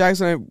 Because Michael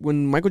Jackson,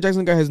 when Michael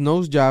Jackson got his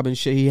nose job and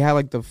shit, he had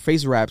like the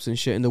face wraps and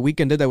shit. And The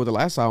Weeknd did that with the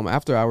last album,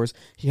 After Hours.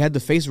 He had the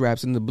face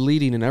wraps and the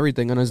bleeding and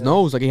everything on his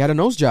nose, like he had a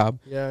nose job.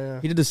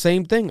 Yeah. He did the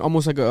same thing,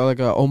 almost like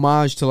a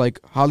homage to like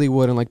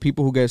Hollywood and like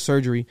people who get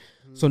surgery.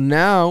 Mm-hmm. So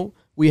now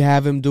we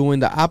have him doing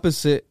the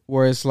opposite,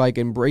 where it's like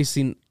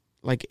embracing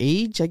like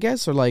age, I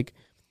guess, or like,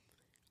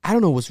 I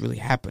don't know what's really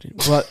happening.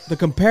 But the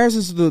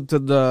comparisons to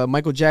the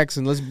Michael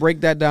Jackson, let's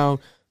break that down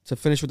to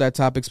finish with that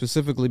topic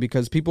specifically,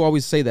 because people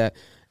always say that.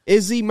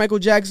 Is he Michael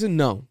Jackson?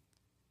 No.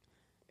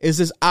 Is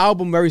this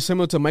album very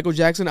similar to Michael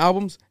Jackson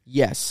albums?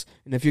 Yes.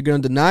 And if you're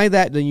going to deny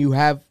that, then you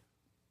have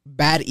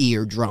bad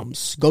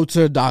eardrums. Go to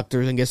the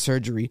doctors and get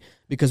surgery.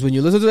 Because when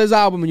you listen to this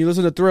album and you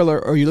listen to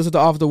Thriller or you listen to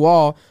Off the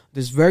Wall,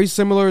 there's very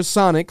similar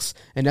sonics,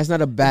 and that's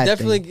not a bad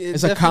thing.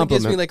 It's a compliment.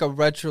 It gives me like a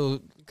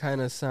retro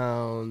kind of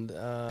sound.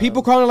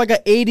 People call it like an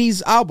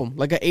 80s album,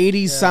 like an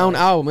 80s sound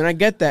album, and I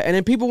get that. And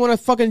then people want to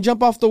fucking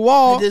jump off the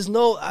wall, there's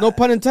no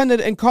pun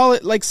intended, and call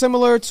it like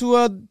similar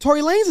to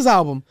Tory Lanez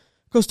album.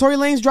 Because Tory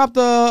Lanez dropped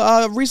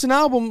a recent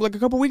album like a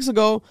couple weeks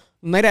ago,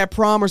 Night at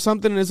Prom or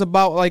something, and it's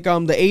about like the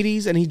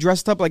 80s, and he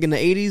dressed up like in the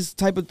 80s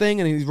type of thing,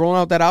 and he's rolling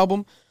out that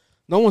album.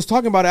 No one's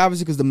talking about it,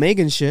 obviously, because the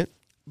Megan shit,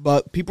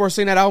 but people are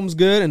saying that album's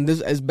good, and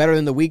this is better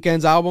than The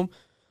Weeknd's album.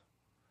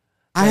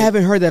 I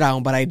haven't heard that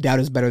album, but I doubt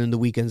it's better than The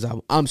Weeknd's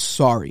album. I'm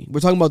sorry.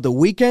 We're talking about The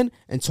Weeknd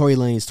and Tory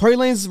Lanez. Tory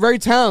Lanez is very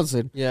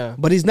talented,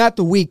 but he's not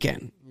The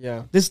Weeknd.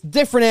 Yeah. This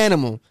different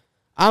animal.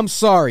 I'm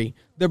sorry.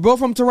 They're both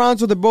from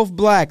Toronto. They're both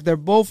black. They're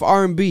both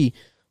R&B,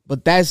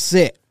 but that's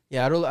it.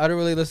 Yeah, I don't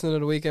really listen to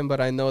The Weeknd, but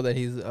I know that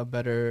he's a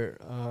better...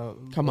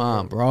 Come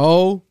on,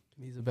 bro.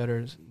 He's a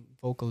better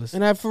vocalist.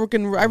 And I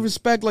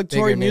respect like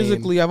Tory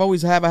musically. I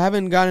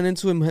haven't gotten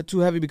into him too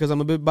heavy because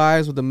I'm a bit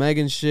biased with the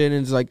Megan shit,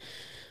 and it's like...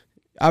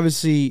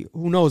 Obviously,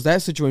 who knows?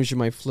 That situation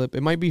might flip.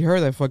 It might be her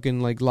that fucking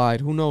like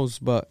lied. Who knows?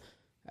 But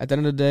at the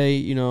end of the day,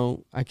 you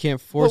know, I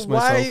can't force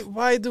myself.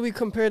 Why do we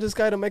compare this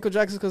guy to Michael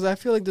Jackson? Because I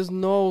feel like there's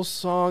no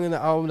song in the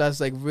album that's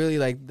like really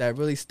like that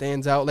really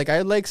stands out. Like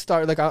I like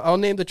I'll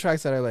name the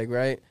tracks that I like.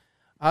 Right,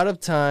 Out of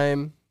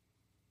Time.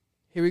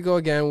 Here we go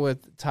again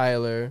with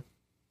Tyler.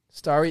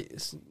 Starry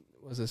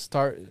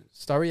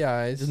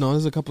Eyes. No,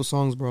 there's a couple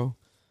songs, bro.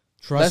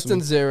 Less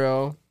Than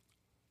Zero.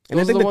 And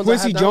I think the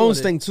Quincy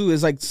Jones thing, too,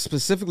 is like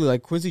specifically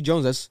like Quincy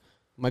Jones. That's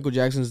Michael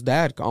Jackson's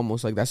dad,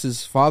 almost. Like, that's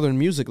his father in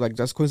music. Like,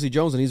 that's Quincy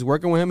Jones, and he's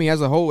working with him. He has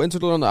a whole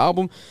interlude on the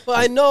album. Well,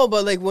 I know,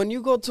 but like when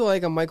you go to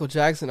like a Michael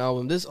Jackson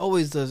album, there's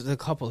always a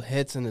couple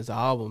hits in his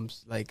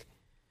albums. Like,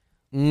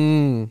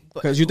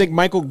 because you think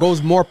Michael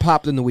goes more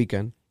pop than The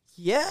Weeknd.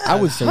 Yeah, I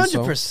would say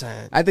 100%. So.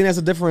 I think that's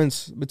a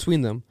difference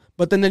between them.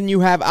 But then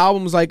you have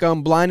albums like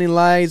Blinding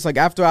Lights, like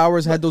After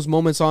Hours had those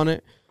moments on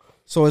it.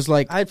 So it's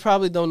like I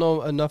probably don't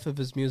know enough of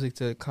his music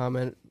to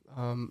comment.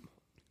 I'm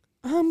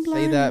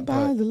say that,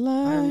 by but the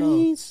lights. I don't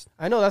know.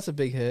 I know that's a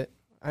big hit.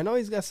 I know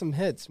he's got some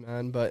hits,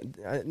 man. But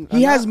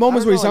he has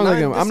moments where he sounds like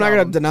him. I'm not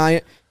gonna deny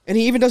it. And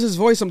he even does his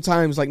voice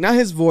sometimes, like not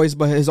his voice,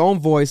 but his own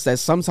voice that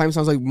sometimes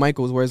sounds like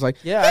Michael's. Where it's like,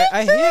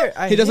 I hear.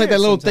 He does like that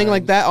little thing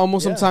like that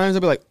almost sometimes.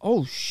 I'll be like,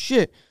 oh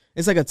shit,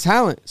 it's like a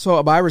talent.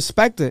 So, but I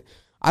respect it.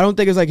 I don't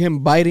think it's like him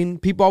biting.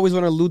 People always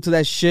want to allude to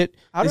that shit.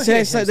 They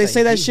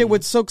say that shit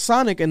with Silk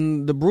Sonic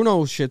and the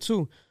Bruno shit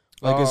too.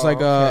 Like it's like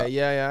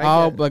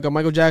like a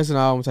Michael Jackson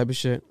album type of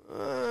shit.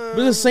 But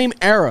it's the same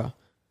era.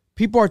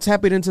 People are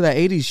tapping into that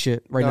 80s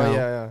shit right now.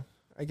 Yeah.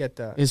 I get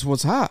that. It's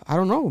what's hot. I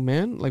don't know,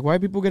 man. Like why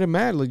people getting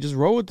mad? Like just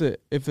roll with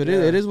it. If it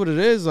is what it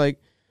is.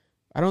 Like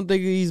I don't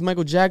think he's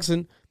Michael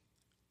Jackson.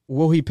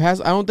 Will he pass?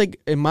 I don't think,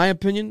 in my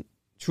opinion,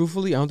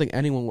 truthfully, I don't think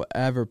anyone will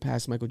ever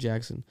pass Michael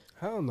Jackson.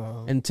 Hell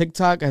no. And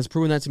TikTok has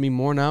proven that to me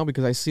more now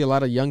because I see a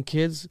lot of young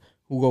kids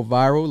who go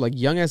viral, like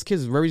young ass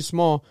kids, very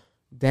small,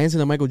 dancing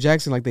to Michael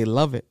Jackson like they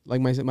love it. Like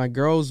my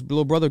girl's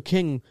little brother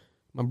King,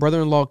 my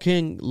brother-in-law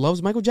King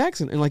loves Michael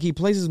Jackson, and like he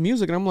plays his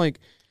music, and I'm like,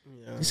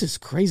 this is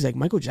crazy. Like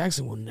Michael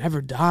Jackson will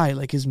never die.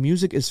 Like his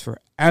music is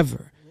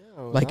forever.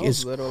 Yeah, like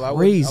it's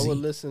crazy. I would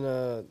listen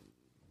to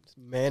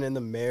Man in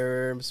the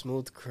Mirror,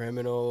 Smooth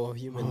Criminal,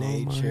 Human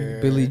Nature,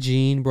 Billie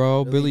Jean,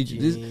 bro. Billie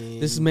Jean.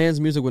 This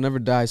man's music will never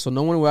die, so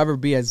no one will ever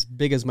be as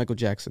big as Michael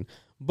Jackson.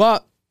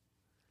 But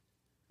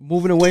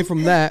moving away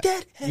from that,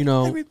 you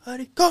know,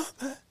 everybody go.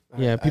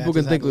 Yeah, people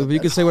can think, you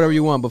can say whatever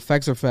you want, but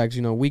facts are facts.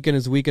 You know, Weeknd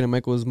is Weeknd and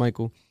Michael is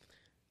Michael.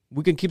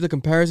 We can keep the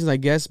comparisons, I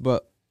guess,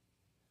 but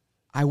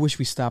I wish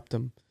we stopped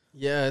them.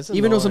 Yeah, it's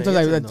even though sometimes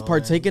I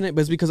partake in it, but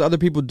it's because other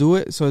people do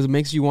it, so it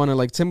makes you want to,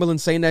 like, Timbaland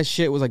saying that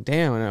shit was like,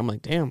 damn, and I'm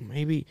like, damn,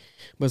 maybe,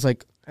 but it's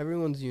like,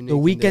 everyone's unique. The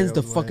Weeknd's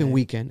the fucking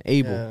Weeknd,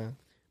 Abel. Yeah.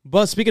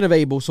 But speaking of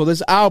Abel, so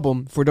this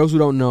album, for those who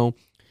don't know,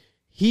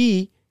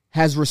 he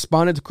has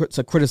responded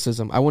to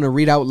criticism. I want to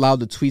read out loud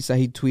the tweets that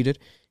he tweeted.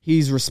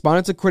 He's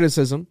responded to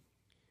criticism,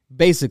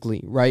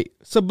 basically, right?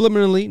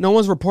 Subliminally. No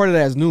one's reported it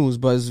as news,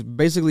 but it's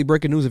basically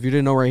breaking news if you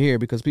didn't know right here,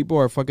 because people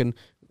are fucking,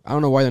 I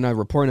don't know why they're not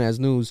reporting it as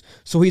news.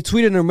 So he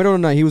tweeted in the middle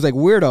of the night, he was like,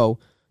 weirdo.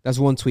 That's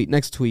one tweet.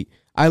 Next tweet,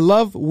 I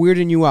love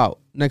weirding you out.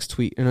 Next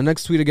tweet. And the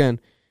next tweet again,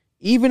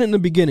 even in the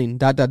beginning, ...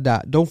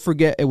 Don't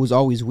forget it was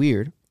always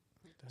weird.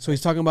 So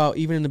he's talking about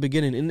even in the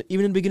beginning,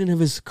 even in the beginning of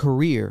his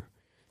career.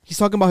 He's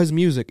talking about his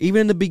music.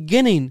 Even in the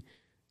beginning,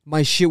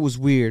 my shit was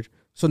weird.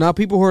 So now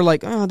people who are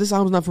like, this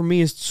album's not for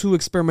me. It's too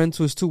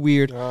experimental. It's too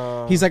weird.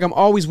 He's like, I'm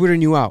always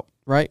weirding you out,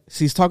 right? So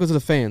he's talking to the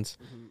fans.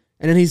 Mm-hmm.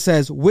 And then he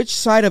says, which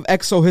side of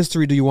EXO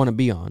history do you want to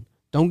be on?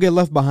 Don't get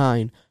left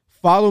behind.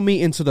 Follow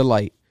me into the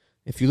light.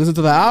 If you listen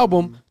to the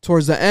album,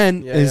 towards the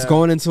end, it's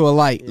going into a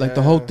light. Like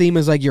the whole theme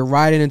is like you're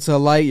riding into a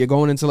light. You're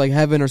going into like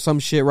heaven or some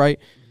shit, right?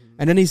 Mm-hmm.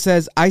 And then he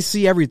says, I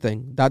see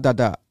everything, ...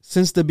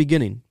 Since the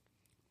beginning.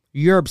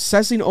 You're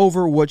obsessing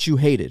over what you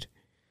hated.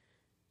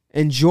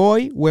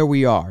 Enjoy where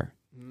we are.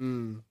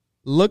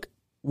 Look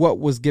what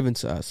was given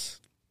to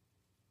us.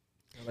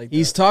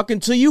 He's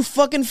talking to you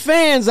fucking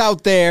fans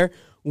out there,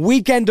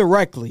 Weeknd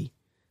directly.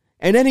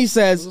 And then he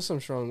says, those are some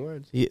strong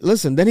words.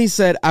 Listen, then he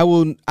said, I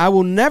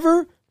will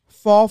never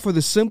fall for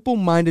the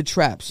simple-minded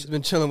traps. He's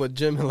been chilling with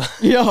Jim a lot.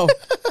 Yo,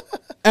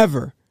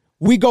 ever.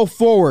 We go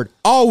forward,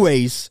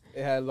 always.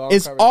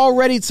 It's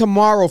already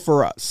tomorrow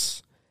for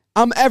us.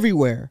 I'm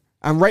everywhere.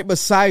 I'm right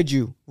beside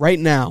you right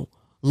now.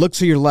 Look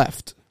to your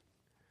left.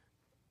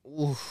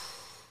 Oof.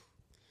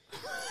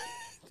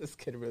 This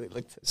kid really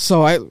looked at.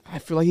 So I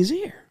feel like he's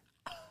here.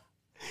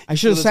 I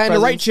should have sat in the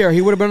right chair.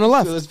 He would have been on the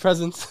left. Feel his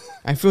presence.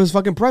 I feel his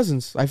fucking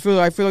presence. I feel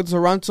like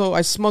Toronto.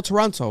 I smell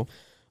Toronto.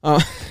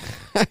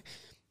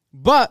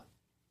 But,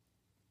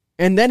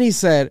 and then he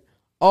said,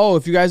 "Oh,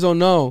 if you guys don't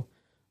know,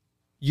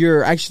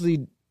 you're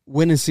actually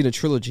witnessing a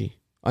trilogy,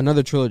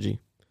 another trilogy.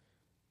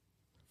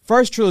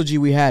 First trilogy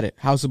we had it,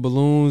 House of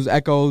Balloons,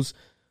 Echoes.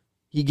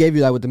 He gave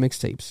you that with the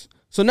mixtapes.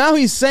 So now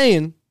he's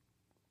saying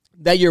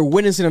that you're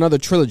witnessing another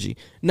trilogy.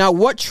 Now,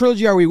 what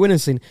trilogy are we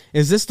witnessing?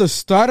 Is this the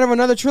start of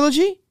another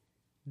trilogy,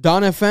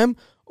 Dawn FM,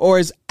 or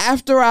is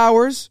After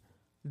Hours,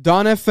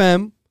 Dawn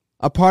FM,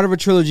 a part of a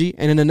trilogy,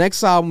 and then the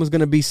next album is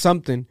going to be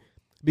something?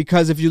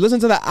 Because if you listen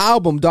to the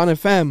album, Dawn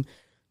FM,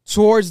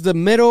 towards the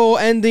middle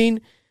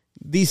ending,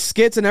 these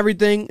skits and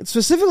everything,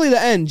 specifically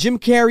the end, Jim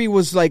Carrey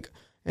was like,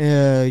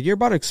 you're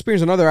about to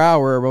experience another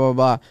hour, blah,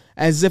 blah, blah,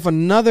 as if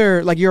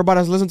another, like you're about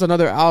to listen to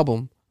another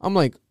album. I'm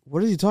like,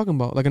 what is he talking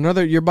about? Like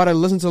you're about to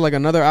listen to like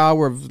another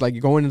hour of like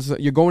you're going into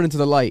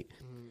the light.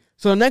 Mm-hmm.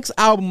 So the next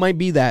album might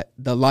be the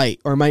light,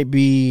 or it might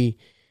be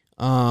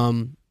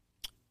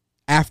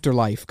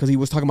Afterlife, because he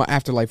was talking about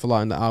Afterlife a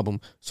lot in the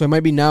album. So it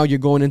might be now you're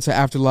going into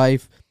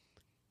Afterlife.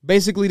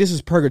 Basically, this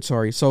is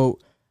purgatory. So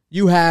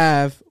you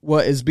have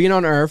what is being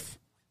on Earth,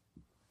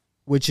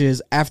 which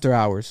is After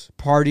Hours,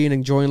 partying,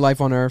 enjoying life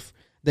on Earth.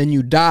 Then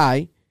you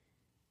die,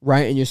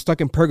 right, and you're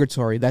stuck in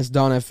purgatory. That's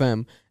Dawn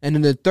FM. And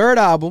then the third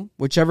album,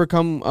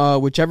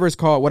 whatever it's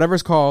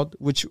called,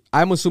 which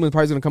I'm assuming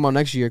probably is going to come out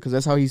next year, because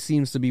that's how he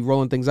seems to be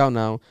rolling things out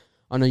now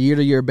on a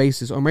year-to-year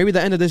basis, or maybe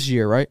the end of this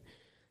year, right?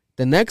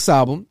 The next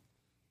album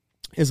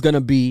is going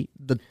to be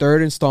the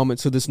third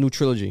installment to this new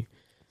trilogy.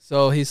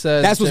 So he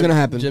says that's what's going to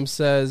happen. Jim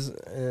says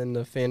in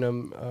the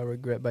Phantom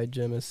Regret by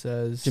Jim, it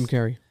says Jim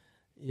Carrey.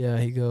 Yeah,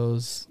 he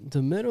goes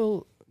the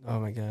middle. Oh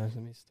my gosh,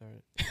 let me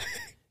start.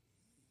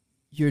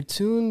 You're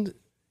tuned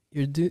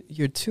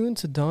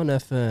to Dawn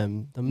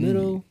FM, the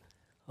middle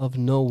of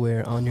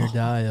nowhere on your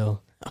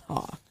dial.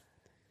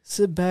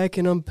 Sit back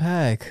and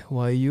unpack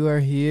while you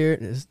are here.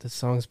 The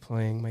song's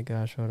playing. My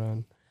gosh, hold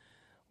on.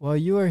 While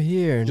you are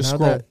here,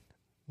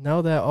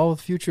 now that all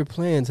future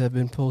plans have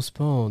been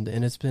postponed,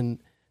 and it's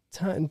been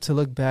time to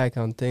look back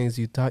on things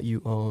you thought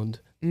you owned.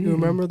 You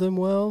remember them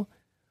well?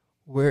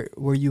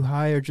 Were you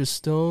high or just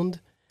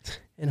stoned?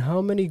 And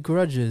how many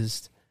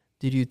grudges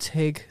did you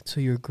take to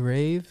your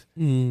grave?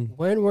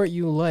 When weren't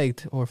you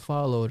liked or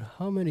followed?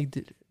 How many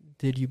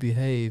did you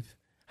behave?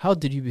 How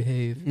did you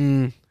behave?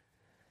 And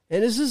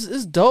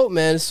it's dope,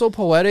 man. It's so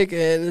poetic,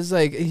 and it's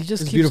like he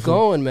just keeps beautiful.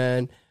 Going,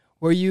 man.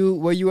 Were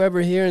you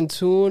ever here in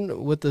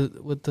tune with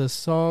the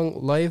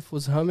song "Life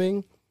Was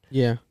Humming"?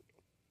 Yeah.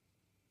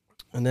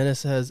 And then it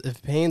says,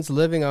 "If pain's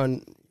living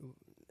on,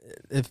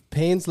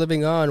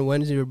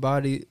 when your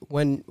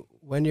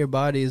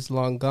body is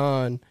long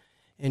gone,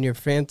 and your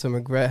phantom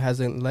regret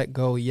hasn't let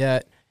go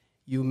yet,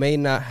 you may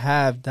not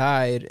have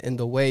died in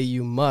the way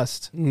you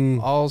must.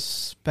 All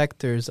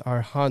specters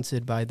are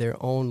haunted by their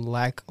own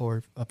lack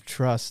of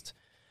trust.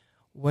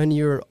 When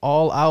you're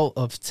all out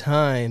of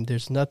time,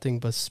 there's nothing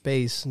but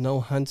space, no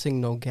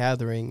hunting, no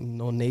gathering,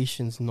 no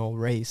nations, no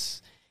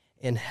race.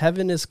 And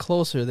heaven is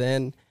closer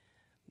than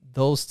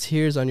those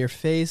tears on your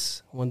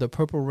face. When the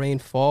purple rain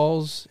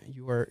falls,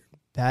 you are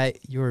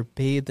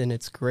bathed in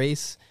its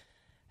grace.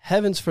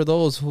 Heaven's for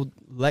those who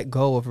let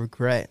go of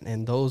regret,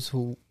 and those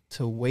who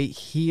to wait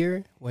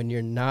here when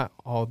you're not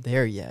all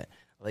there yet."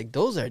 Like,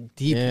 those are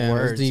deep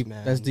words, that's deep.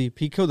 Man. That's deep.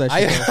 He killed that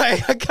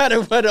shit. I kind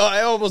of went.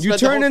 I almost. You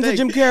turned into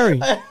Jim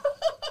Carrey.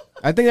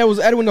 I think that was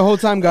Edwin the whole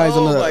time, guys.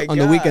 On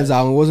the Weeknd's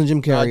album, it wasn't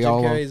Jim Carrey. Jim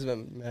Carrey's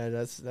man.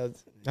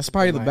 That's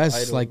probably the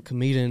best idol. Like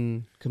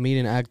comedian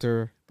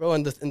actor. Bro,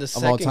 in the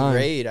second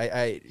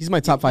grade, he's my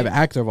top 5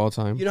 actor of all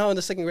time. You know how in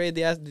the second grade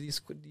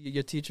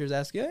your teachers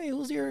ask you, "Hey,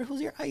 who's your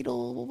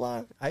idol?"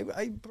 Blah,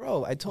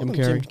 blah. I told him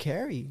Jim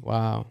Carrey.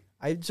 Wow.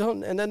 I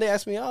don't. And then they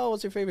asked me, "Oh,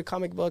 what's your favorite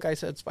comic book?" I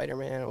said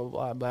Spider-Man.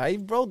 Blah, blah.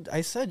 But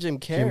I said Jim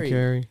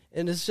Carrey.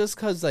 And it's just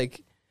because,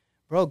 like,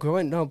 bro,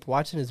 growing up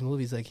watching his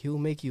movies, like, he will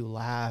make you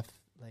laugh.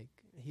 Like,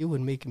 he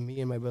would make me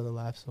and my brother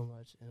laugh so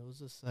much, and it was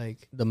just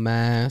like The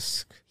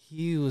Mask.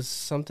 He was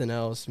something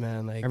else,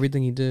 man. Like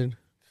everything he did.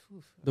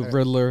 The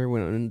Riddler,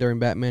 during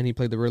Batman, he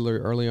played the Riddler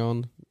early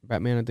on.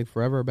 Batman, I think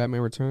Forever,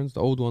 Batman Returns, the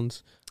old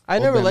ones. I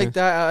never liked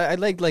that. I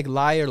liked like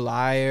Liar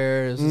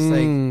Liar. It's just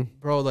like,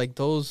 bro, like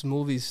those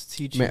movies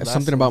teach you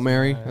something about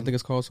Mary. Man. I think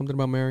it's called Something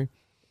About Mary.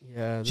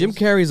 Yeah, Jim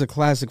Carrey is a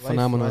classic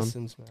phenomenon.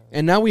 Lessons,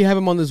 and now we have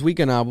him on this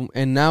Weekend album,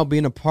 and now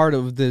being a part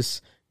of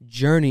this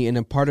journey and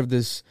a part of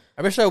this,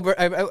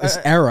 this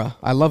era.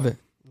 I love it.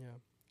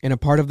 And a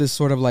part of this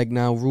sort of like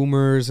now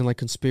rumors and like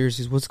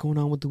conspiracies. What's going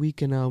on with the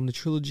Weekend album, the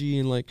trilogy,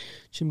 and like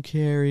Jim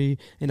Carrey,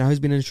 and now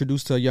he's been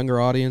introduced to a younger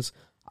audience.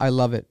 I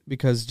love it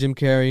because Jim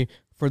Carrey,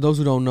 for those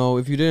who don't know,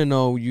 if you didn't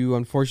know, you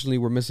unfortunately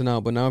were missing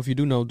out. But now if you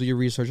do know, do your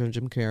research on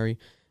Jim Carrey.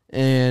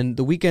 And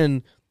the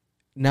Weekend,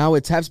 now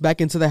it taps back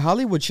into the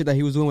Hollywood shit that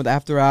he was doing with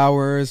After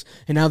Hours.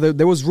 And now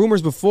there was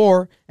rumors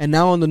before, and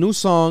now on the new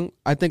song,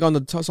 I think on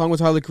the song with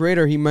Tyler, the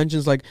Creator, he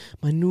mentions like,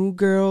 my new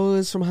girl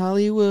is from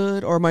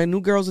Hollywood, or my new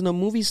girl's a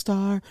movie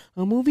star.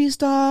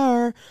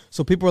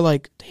 So people are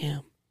like,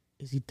 damn,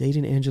 is he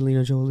dating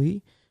Angelina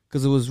Jolie?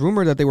 Because it was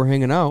rumored that they were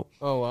hanging out.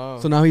 Oh, wow.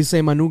 So now he's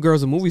saying my new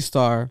girl's a movie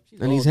star.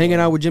 And he's hanging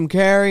out with Jim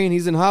Carrey, and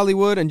he's in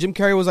Hollywood. And Jim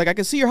Carrey was like, I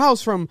can see your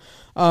house from...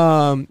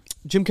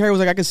 Jim Carrey was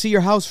like, I can see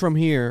your house from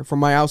here,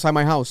 from outside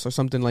my house, or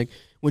something. Like,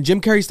 when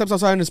Jim Carrey steps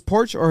outside on his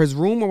porch or his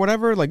room or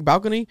whatever, like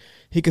balcony,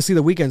 he could see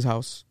the Weeknd's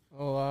house.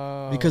 Oh,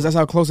 wow. Because that's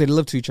how close they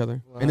lived to each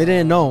other. Wow. And they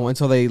didn't know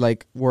until they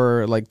like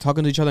were like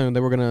talking to each other and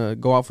they were going to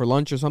go out for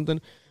lunch or something.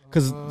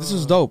 Because this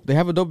is dope. They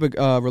have a dope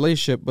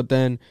relationship. But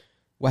then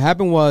what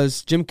happened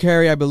was Jim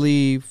Carrey, I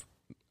believe,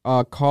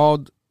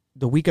 called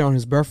the Weeknd on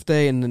his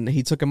birthday, and then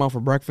he took him out for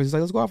breakfast. He's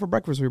like, let's go out for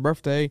breakfast for your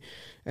birthday.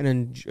 And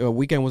then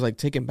Weeknd was like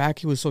taken back.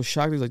 He was so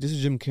shocked. He was like, this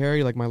is Jim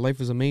Carrey. Like, my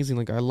life is amazing.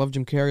 Like, I love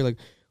Jim Carrey. Like,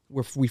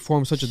 we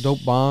formed such a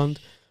dope bond.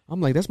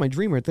 I'm like, that's my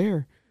dream right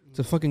there.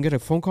 To fucking get a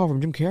phone call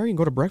from Jim Carrey and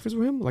go to breakfast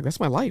with him. Like, that's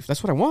my life.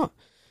 That's what I want.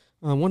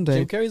 One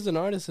day. Jim Carrey's an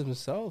artist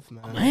himself,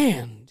 man.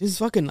 Man, just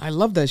fucking, I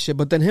love that shit.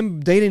 But then him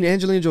dating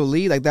Angelina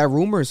Jolie, like, that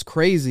rumor is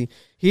crazy.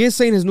 He is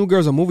saying his new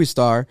girl's a movie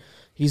star.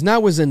 He's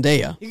not with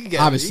Zendaya,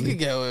 obviously. You could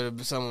get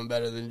with someone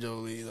better than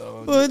Jolie,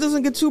 though. Well, it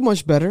doesn't get too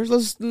much better.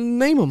 Let's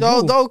name him.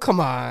 No, come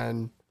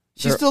on.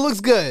 She still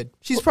looks good.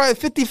 She's probably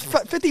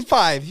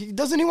 55.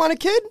 Doesn't he want a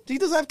kid? He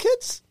doesn't have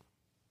kids?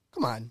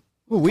 Come on.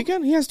 Well,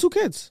 Weeknd? He has 2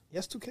 kids. He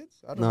has 2 kids?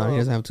 I don't know. No, he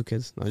doesn't have 2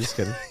 kids. No, just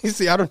kidding. You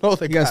see, I don't know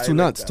the guy. He has 2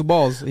 nuts, 2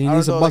 balls. He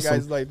needs to bust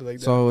him. Like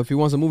so if he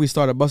wants a movie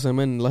star to bust him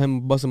in, let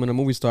him bust him in a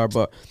movie star.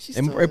 But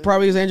it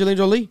probably is Angelina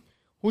Jolie.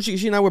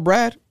 She not with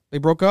Brad. They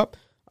broke up.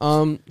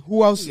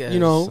 Who else?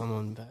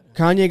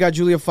 Kanye got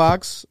Julia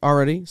Fox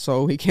already,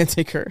 so he can't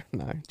take her.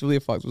 Nah,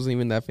 Julia Fox wasn't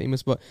even that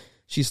famous, but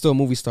she's still a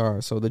movie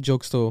star, so the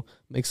joke still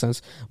makes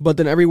sense. But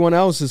then everyone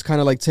else is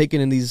kind of like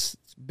taking in these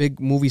big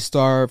movie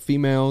star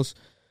females.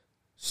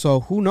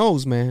 So who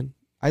knows, man?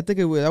 I think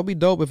that'll be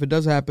dope if it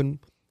does happen.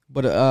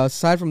 But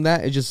aside from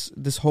that, it's just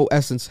this whole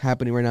essence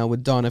happening right now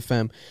with Dawn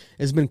FM.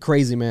 It's been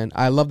crazy, man.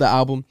 I love the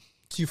album.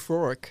 It's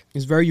euphoric.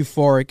 It's very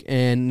euphoric.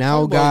 And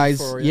now,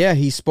 guys, yeah,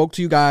 he spoke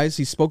to you guys.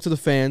 He spoke to the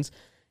fans.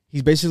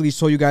 He basically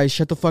told you guys,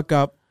 shut the fuck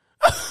up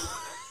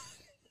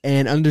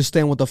and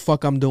understand what the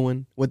fuck I'm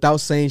doing without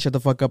saying shut the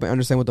fuck up and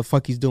understand what the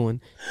fuck he's doing.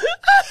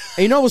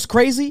 And you know what's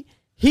crazy?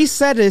 He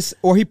said this,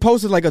 or he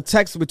posted like a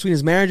text between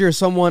his manager or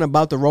someone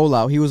about the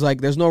rollout. He was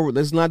like, let's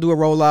not do a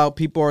rollout.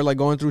 People are like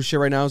going through shit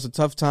right now. It's a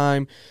tough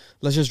time.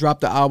 Let's just drop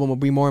the album. It'll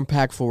be more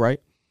impactful,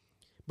 right?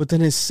 But then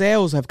his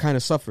sales have kind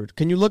of suffered.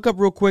 Can you look up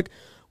real quick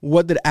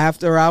what did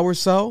After Hours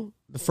sell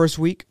the first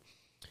week?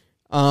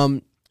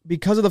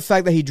 Because of the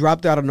fact that he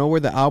dropped out of nowhere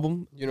the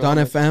album, Dawn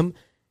FM,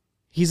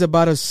 he's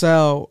about to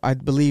sell, I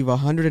believe,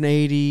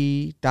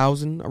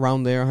 180,000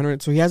 around there.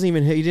 100. So he didn't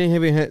even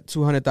hit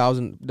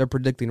 200,000. They're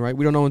predicting, right?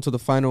 We don't know until the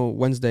final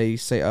Wednesday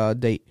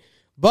date.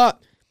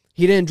 But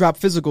he didn't drop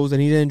physicals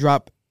and he didn't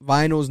drop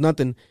vinyls,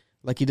 nothing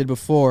like he did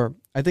before.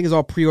 I think it's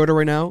all pre-order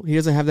right now. He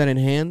doesn't have that in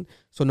hand,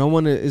 so no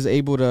one is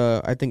able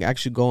to, I think,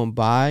 actually go and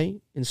buy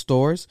in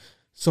stores.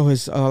 So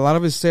a lot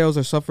of his sales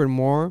are suffering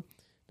more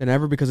than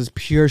ever because it's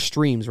pure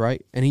streams,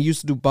 right? And he used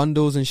to do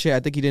bundles and shit.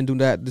 I think he didn't do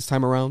that this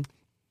time around,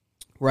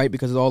 right?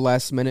 Because it's all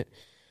last minute.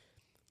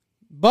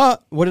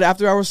 But what did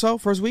After Hours sell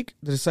first week?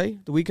 Did it say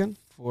the Weeknd?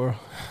 Oh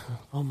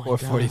my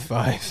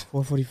 445.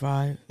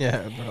 445.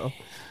 Yeah, bro.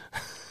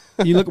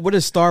 You look. What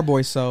does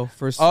Starboy sell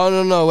first?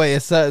 Oh no! Wait,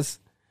 it says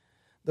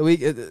the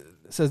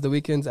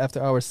Weeknd's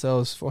After Hours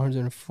sells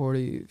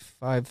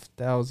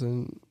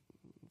 445,000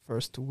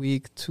 first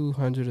week,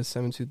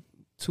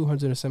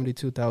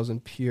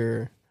 272,000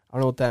 pure. I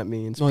don't know what that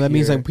means. No, that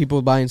means like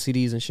people buying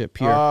CDs and shit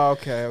pure. Oh,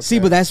 okay. See,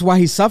 but that's why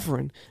he's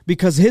suffering.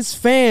 Because his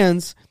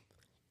fans,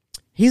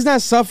 he's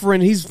not suffering.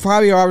 He's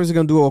probably always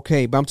going to do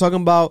okay. But I'm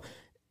talking about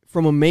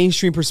from a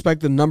mainstream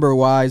perspective,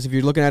 number-wise, if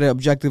you're looking at it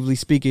objectively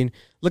speaking,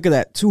 look at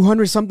that.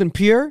 200-something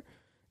pure,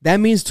 that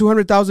means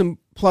 200,000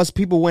 plus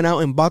people went out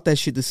and bought that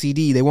shit, the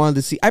CD. They wanted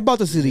to see. I bought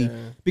the CD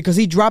because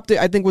he dropped it,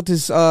 I think, with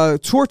his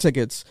tour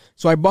tickets.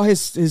 So I bought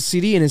his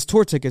CD and his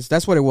tour tickets.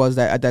 That's what it was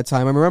at that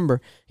time. I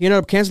remember. He ended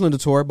up canceling the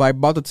tour, but I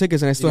bought the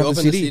tickets and I still have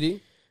the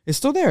CD. It's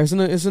still there. It's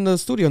in the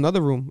studio, in the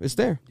other room. It's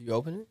there. Did you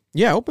open it?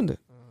 Yeah, I opened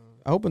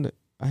it.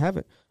 I have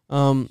it.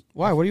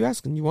 Why? What are you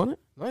asking? You want it?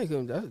 No,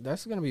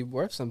 that's gonna be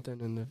worth something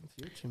in the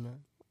future, man.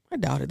 I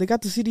doubt it. They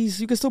got the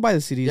CDs. You can still buy the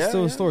CDs. It's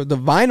still in store. The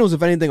vinyls,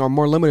 if anything, are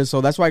more limited. So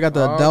that's why I got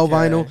the Adele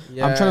vinyl.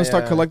 I'm trying to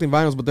start collecting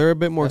vinyls, but they're a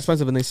bit more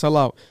expensive and they sell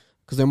out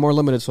because they're more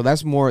limited. So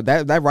that's more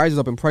that rises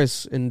up in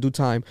price in due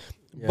time.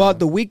 Yeah. But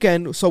the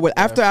Weeknd, so with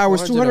After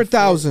Hours,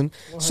 200,000.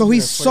 So he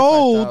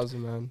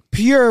sold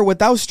pure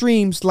without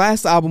streams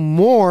last album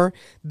more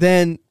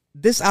than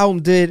this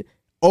album did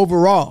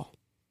overall.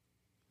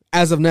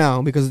 As of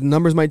now, because the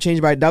numbers might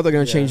change, but I doubt they're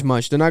gonna change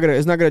much. They're not gonna.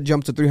 It's not gonna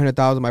jump to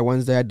 300,000 by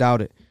Wednesday. I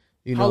doubt it.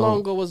 How long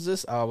ago was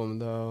this album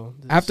though?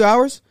 After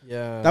Hours?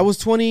 Yeah, that was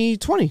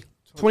 2020.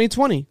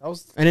 2020.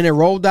 And then it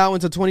rolled out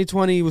into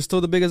 2020. It was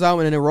still the biggest album,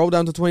 and then it rolled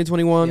down to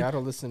 2021. Yeah, I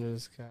don't listen to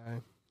this guy.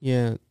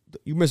 Yeah,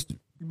 you missed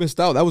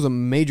out. That was a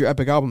major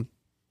epic album.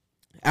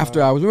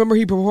 After Hours. Remember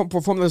he performed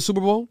at the Super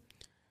Bowl?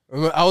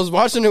 I was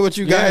watching it with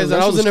you guys,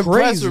 and I was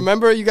impressed.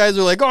 Remember, you guys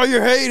were like, "Oh,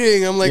 you're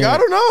hating." I'm like, I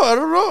don't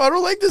know. I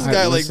don't like this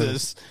guy like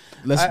this.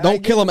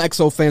 Don't kill him,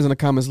 EXO fans in the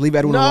comments. Leave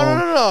Edwin alone.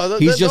 No.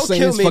 He's just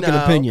saying his fucking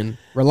opinion.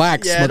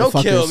 Relax, motherfuckers.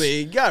 Don't kill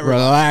me.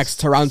 Relax,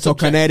 Toronto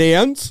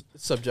Canadians.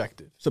 It's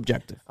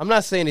subjective. I'm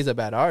not saying he's a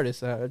bad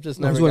artist. I've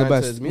just never one of the gotten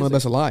best, to his music. one of the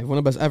best alive, one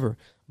of the best ever.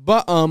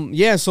 But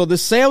so the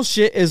sales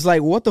shit is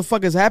like, what the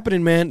fuck is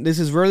happening, man? This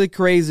is really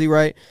crazy,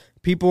 right?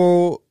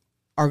 People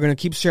are gonna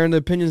keep sharing their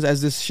opinions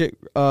as this shit,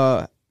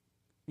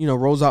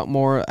 rolls out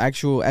more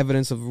actual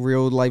evidence of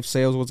real life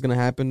sales. What's gonna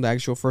happen the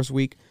actual first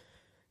week?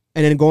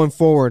 And then going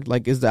forward,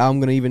 like, is the album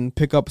going to even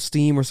pick up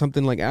steam or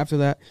something like after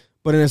that?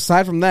 But then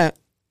aside from that,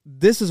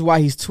 this is why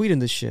he's tweeting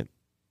this shit.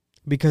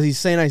 Because he's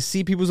saying, I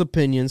see people's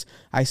opinions.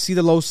 I see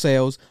the low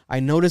sales.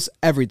 I notice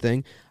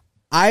everything.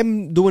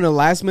 I'm doing a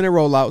last minute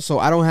rollout, so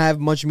I don't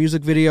have much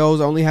music videos.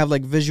 I only have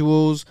like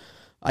visuals,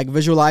 like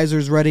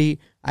visualizers ready.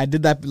 I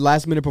did that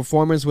last minute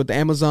performance with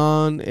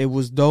Amazon. It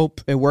was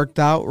dope. It worked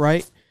out,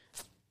 right?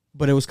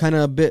 But it was kind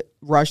of a bit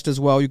rushed as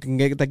well. You can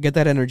get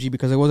that energy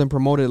because it wasn't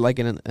promoted like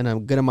in a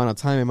good amount of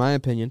time, in my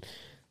opinion.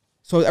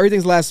 So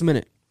everything's last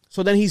minute.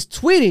 So then he's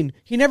tweeting.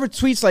 He never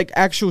tweets like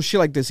actual shit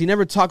like this. He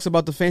never talks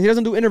about the fans. He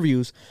doesn't do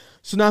interviews.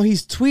 So now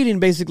he's tweeting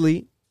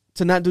basically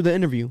to not do the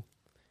interview.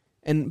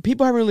 And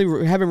people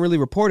haven't really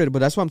reported, but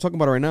that's what I'm talking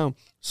about right now.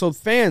 So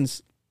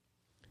fans,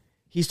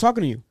 he's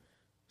talking to you.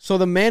 So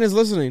the man is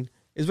listening.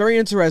 It's very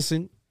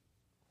interesting.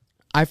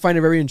 I find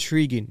it very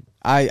intriguing.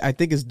 I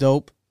think it's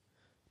dope.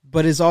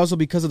 But it's also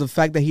because of the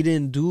fact that he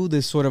didn't do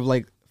this sort of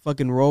like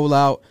fucking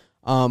rollout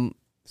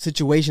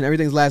situation.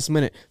 Everything's last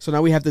minute. So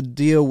now we have to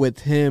deal with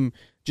him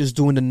just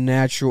doing the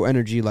natural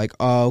energy. Like,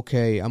 oh,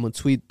 okay, I'm going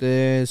to tweet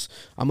this.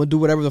 I'm going to do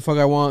whatever the fuck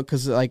I want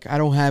because like I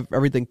don't have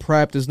everything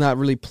prepped. It's not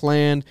really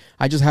planned.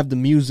 I just have the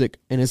music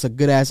and it's a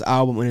good-ass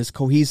album and it's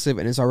cohesive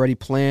and it's already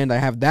planned. I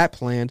have that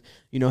planned.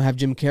 Have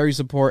Jim Carrey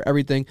support,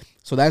 everything.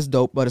 So that's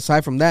dope. But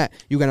aside from that,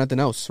 you got nothing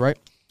else, right?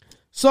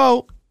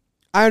 So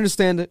I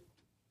understand it.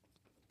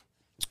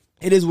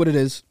 It is what it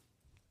is.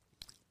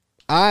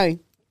 I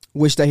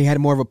wish that he had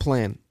more of a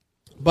plan.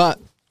 But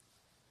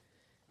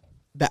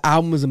the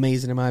album is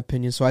amazing in my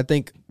opinion. So I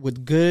think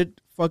with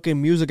good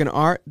fucking music and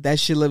art, that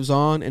shit lives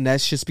on and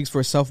that shit speaks for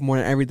itself more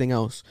than everything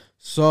else.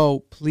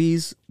 So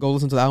please go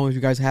listen to the album if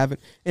you guys haven't.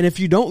 And if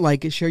you don't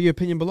like it, share your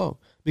opinion below.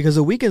 Because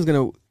The Weeknd's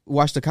going to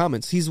watch the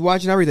comments. He's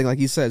watching everything like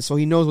he said. So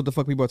he knows what the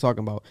fuck people are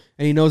talking about.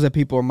 And he knows that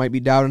people might be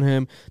doubting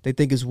him. They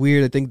think it's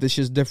weird. They think this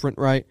shit's different,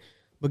 right?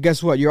 But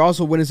guess what? You're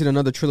also witnessing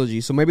another trilogy.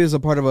 So maybe it's a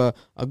part of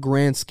a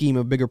grand scheme,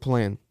 a bigger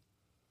plan.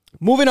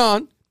 Moving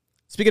on.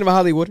 Speaking of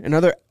Hollywood,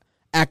 another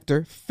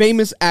actor,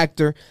 famous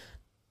actor,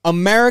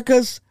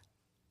 America's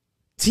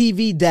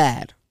TV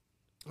dad.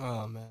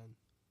 Oh, man.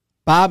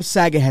 Bob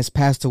Saget has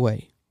passed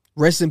away.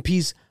 Rest in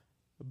peace,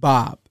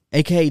 Bob,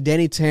 a.k.a.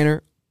 Danny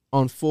Tanner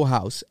on Full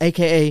House,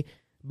 a.k.a.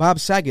 Bob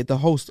Saget, the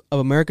host of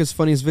America's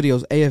Funniest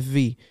Videos,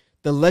 AFV,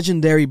 the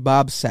legendary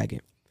Bob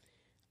Saget.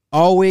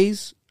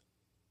 Always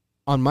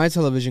on my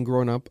television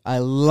growing up, I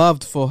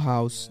loved Full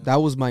House. Yeah.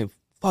 That was my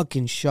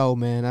fucking show,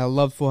 man. I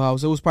loved Full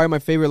House. It was probably my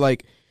favorite,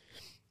 like,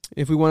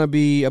 if we want to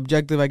be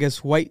objective, I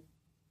guess, white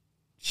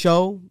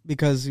show.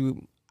 Because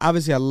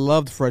obviously I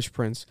loved Fresh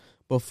Prince,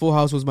 but Full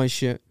House was my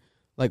shit.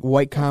 Like,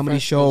 white comedy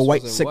show,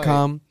 white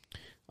sitcom.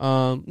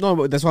 No,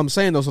 but that's what I'm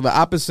saying, though. So the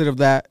opposite of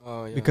that,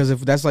 because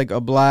if that's like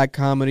a black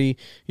comedy,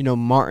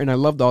 Martin, I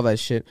loved all that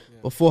shit. Yeah.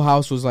 But Full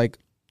House was like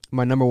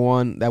my number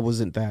one. That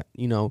wasn't that,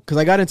 because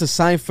I got into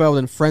Seinfeld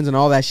and Friends and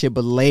all that shit,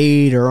 but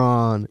later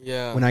on,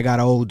 when I got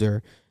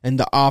older, and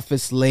The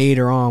Office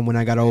later on when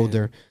I got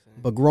older.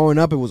 But growing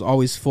up, it was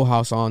always Full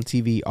House on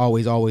TV,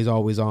 always, always,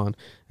 always on.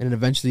 And then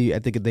eventually, I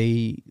think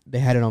they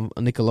had it on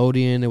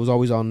Nickelodeon. It was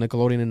always on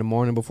Nickelodeon in the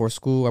morning before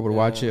school. I would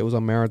watch it. It was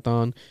on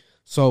Marathon.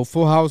 So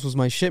Full House was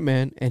my shit,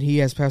 man, and he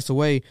has passed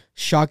away.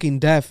 Shocking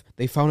death.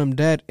 They found him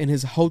dead in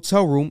his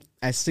hotel room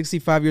at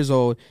 65 years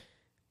old,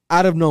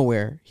 out of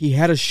nowhere. He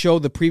had a show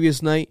the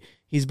previous night.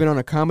 He's been on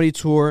a comedy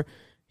tour.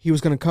 He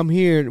was going to come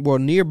here, well,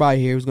 nearby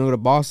here. He was going to go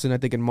to Boston, I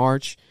think, in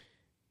March.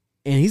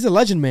 And he's a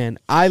legend, man.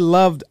 I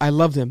loved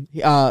him.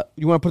 You want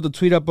to put the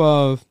tweet up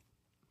of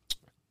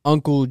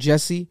Uncle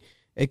Jesse,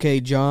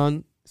 a.k.a.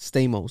 John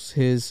Stamos,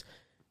 his,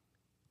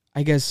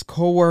 I guess,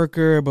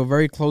 co-worker, but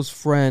very close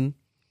friend,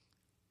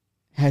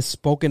 has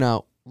spoken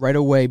out right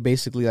away,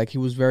 basically. Like, he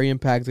was very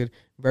impacted,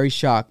 very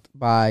shocked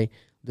by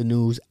the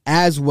news,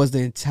 as was the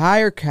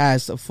entire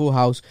cast of Full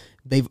House.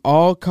 They've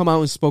all come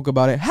out and spoke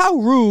about it. How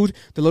rude.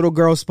 The little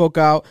girl spoke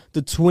out.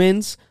 The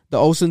twins, the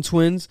Olsen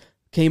twins,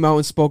 came out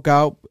and spoke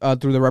out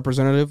through the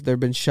representative. They've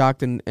been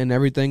shocked and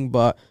everything.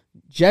 But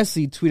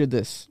Jesse tweeted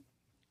this,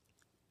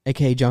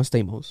 a.k.a. John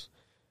Stamos.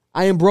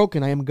 I am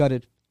broken. I am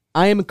gutted.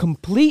 I am in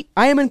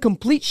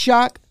complete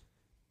shock.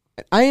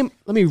 Let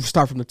me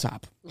start from the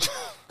top,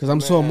 because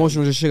I'm so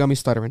emotional. This shit got me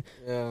stuttering.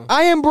 Yeah.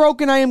 I am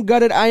broken. I am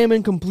gutted. I am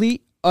in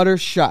complete, utter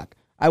shock.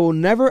 I will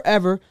never,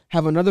 ever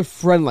have another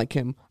friend like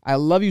him. I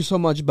love you so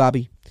much,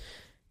 Bobby.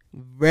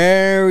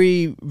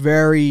 Very,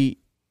 very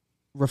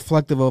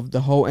reflective of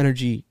the whole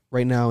energy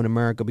right now in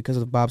America because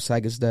of Bob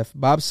Saget's death.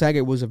 Bob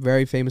Saget was a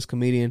very famous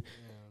comedian.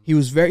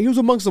 Yeah. He was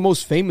amongst the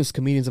most famous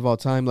comedians of all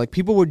time. Like,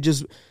 people would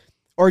just,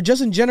 or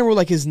just in general,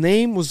 like, his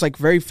name was like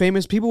very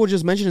famous. People would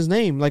just mention his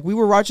name. Like, we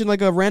were watching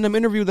like a random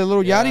interview that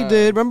Lil Yachty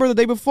did, remember, the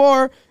day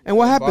before, and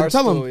what happened? Barstool,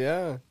 Tell him.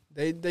 Yeah,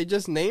 they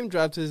just name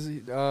dropped his.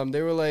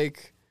 They were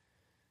like,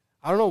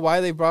 I don't know why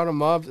they brought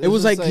him up. It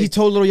was like he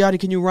told Lil Yachty,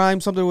 "Can you rhyme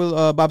something with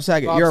Bob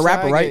Saget? You're a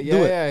rapper, right? Yeah,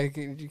 do it."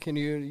 Yeah, can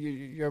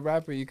you're a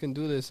rapper. You can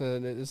do this.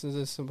 This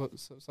is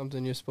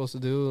something you're supposed to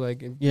do. Like,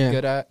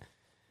 good at.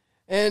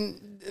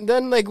 And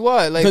then, like,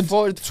 what? Like,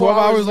 12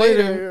 hours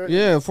later.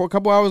 Yeah, for a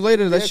couple hours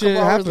later, that shit happened. A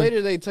couple hours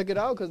later, they took it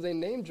out because they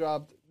name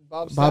dropped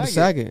Bob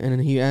Saget, and then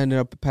he ended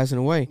up passing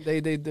away.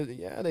 They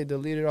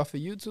deleted off of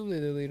YouTube.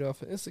 They deleted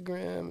off of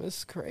Instagram.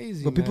 It's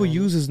crazy. But people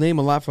use his name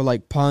a lot for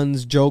like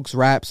puns, jokes,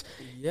 raps.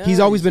 Yeah, he's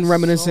always been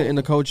reminiscent in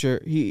the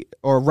culture.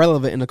 Or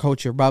relevant in the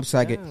culture. Bob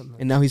Saget,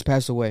 and now he's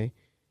passed away.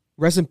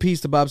 Rest in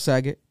peace to Bob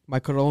Saget. My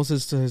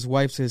condolences to his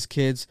wife, to his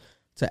kids,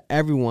 to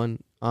everyone.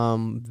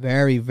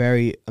 Very,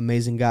 very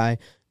amazing guy.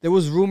 There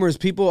was rumors.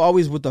 People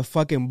always with the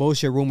fucking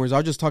bullshit rumors.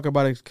 I'll just talk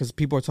about it because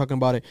people are talking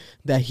about it,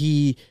 that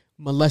he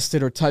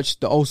molested or touched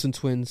the Olsen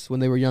twins when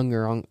they were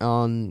younger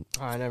on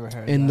I never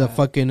heard in that. the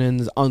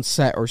fucking on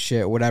set or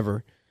shit,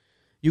 whatever.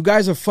 You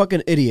guys are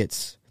fucking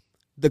idiots.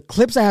 The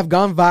clips that have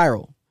gone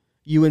viral,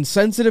 you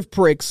insensitive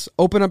pricks,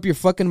 open up your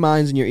fucking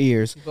minds and your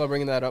ears. People are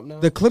bringing that up now.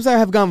 The clips that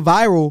have gone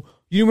viral.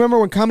 You remember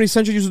when Comedy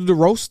Central used to do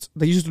roast?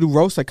 They used to do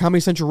roast, like Comedy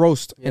Central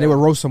roast, and they would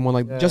roast someone,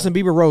 like Justin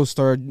Bieber roast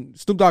or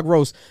Snoop Dogg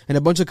roast, and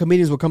a bunch of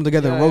comedians would come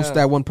together and roast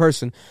that one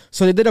person.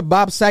 So they did a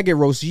Bob Saget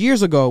roast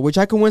years ago, which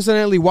I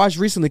coincidentally watched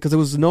recently because it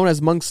was known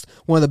as amongst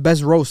one of the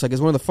best roasts, like it's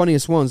one of the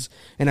funniest ones.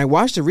 And I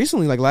watched it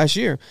recently, like last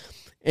year,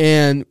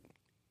 and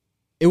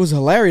it was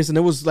hilarious. And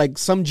it was like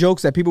some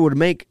jokes that people would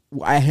make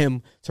at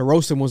him to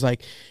roast him was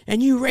like,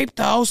 "And you raped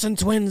the Olsen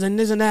twins and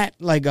this and that."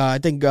 Like I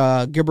think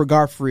Gilbert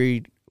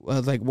Gottfried.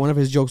 Like one of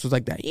his jokes was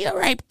like that. You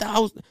raped the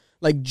house,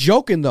 like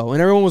joking though,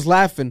 and everyone was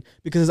laughing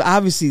because it's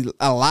obviously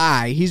a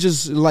lie. He's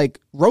just like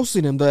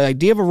roasting him. The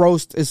idea of a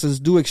roast is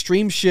to do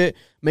extreme shit,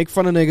 make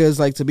fun of niggas,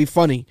 like to be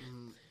funny.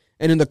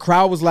 And then the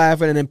crowd was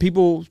laughing, and then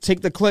people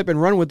take the clip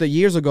and run with it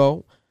years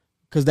ago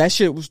because that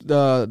shit was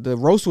the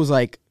roast was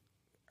like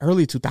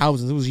early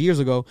 2000s. It was years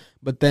ago,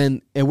 but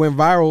then it went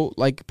viral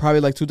like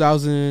probably like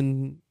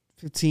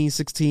 2015,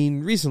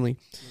 16 recently,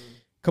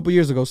 a couple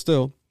years ago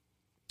still.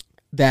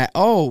 That,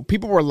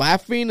 people were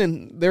laughing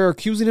and they're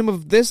accusing him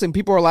of this and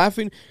people are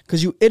laughing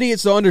because you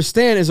idiots don't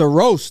understand it's a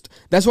roast.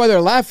 That's why they're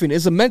laughing.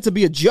 It's meant to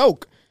be a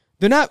joke.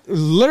 They're not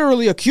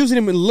literally accusing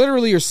him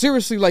literally or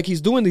seriously like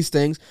he's doing these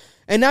things.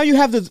 And now you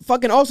have the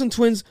fucking Olsen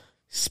twins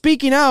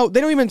speaking out.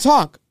 They don't even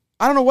talk.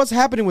 I don't know what's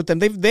happening with them.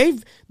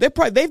 They've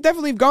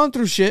definitely gone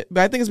through shit,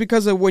 but I think it's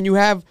because of when you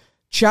have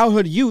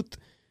childhood youth,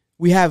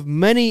 we have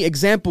many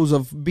examples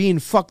of being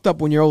fucked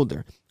up when you're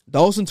older. The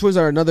Olsen twins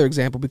are another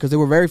example because they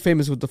were very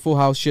famous with the Full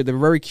House shit. They were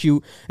very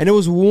cute. And it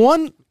was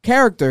one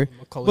character,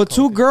 but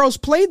two girls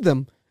played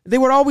them. They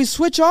would always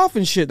switch off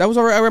and shit. That was,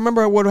 I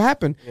remember what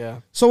happened.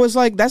 Yeah. So it's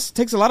like, that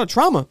takes a lot of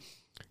trauma.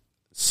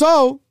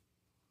 So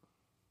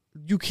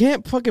you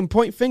can't fucking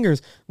point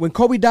fingers. When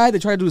Kobe died, they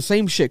tried to do the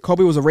same shit.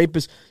 Kobe was a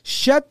rapist.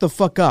 Shut the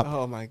fuck up.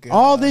 Oh my God.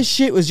 All this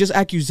shit was just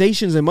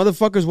accusations, and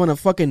motherfuckers want to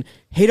fucking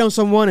hate on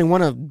someone and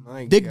want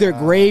to dig their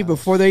grave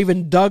before they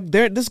even dug.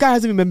 This guy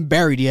hasn't even been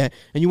buried yet,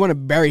 and you want to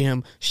bury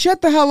him.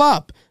 Shut the hell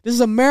up. This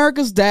is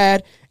America's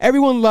dad.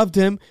 Everyone loved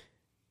him.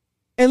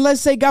 And let's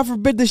say, God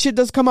forbid, this shit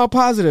does come out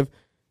positive.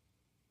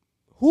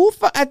 Who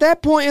at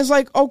that point is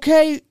like,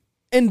 okay,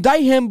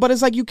 indict him, but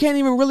it's like you can't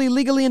even really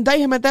legally indict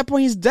him. At that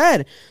point, he's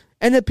dead.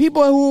 And the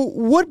people who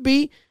would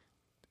be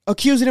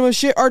accusing him of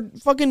shit are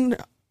fucking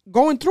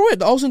going through it.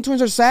 The Olsen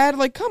twins are sad.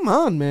 Like, come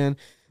on, man.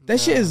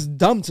 That shit is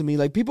dumb to me.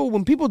 Like,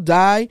 when people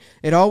die,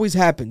 it always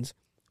happens.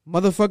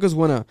 Motherfuckers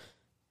want to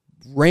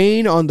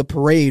rain on the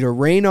parade or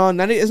rain on,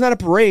 it's not a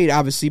parade,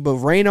 obviously, but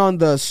rain on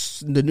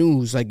the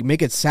news, like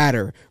make it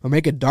sadder or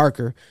make it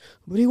darker.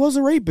 But he was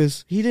a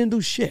rapist. He didn't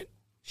do shit.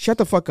 Shut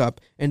the fuck up.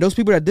 And those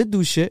people that did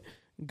do shit,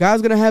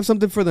 God's going to have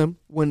something for them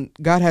when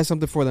God has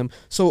something for them.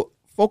 So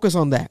focus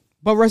on that.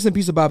 But rest in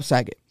peace to Bob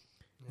Saget.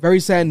 Very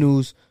sad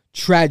news.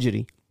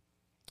 Tragedy.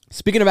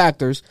 Speaking of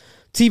actors,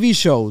 TV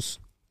shows.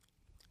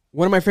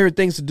 One of my favorite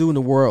things to do in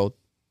the world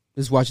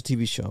is watch a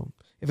TV show.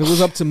 If it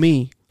was up to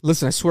me,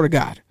 listen, I swear to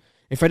God,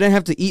 if I didn't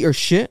have to eat or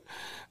shit,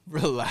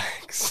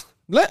 relax.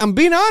 I'm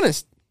being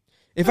honest.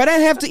 If I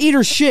didn't have to eat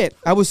or shit,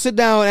 I would sit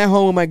down at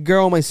home with my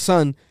girl and my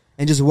son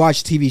and just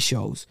watch TV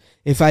shows.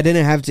 If I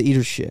didn't have to eat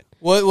or shit.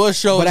 What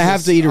show but is I have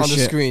this to eat or on shit.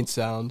 the screen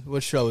sound?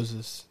 What show is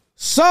this?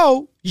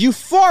 So,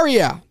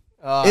 Euphoria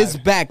is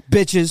back,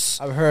 bitches.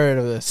 I've heard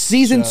of this.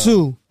 Season show.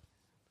 2.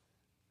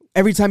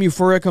 Every time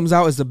Euphoria comes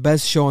out, it's the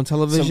best show on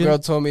television. Some girl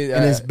told me,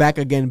 and it's back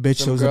again, bitch.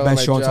 So it's the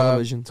best show on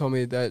television. Told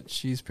me that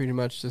she's pretty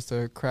much just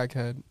a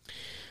crackhead.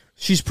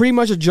 She's pretty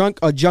much a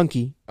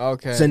junkie.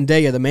 Okay.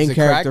 Zendaya, the main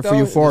character for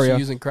Euphoria. Is she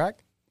using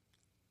crack?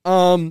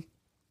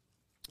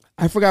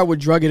 I forgot what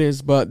drug it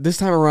is, but this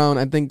time around,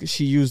 I think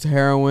she used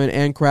heroin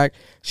and crack.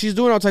 She's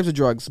doing all types of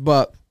drugs,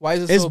 but why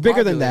is it it's so bigger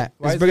popular? than that.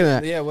 Why it's bigger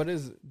than that. Yeah, what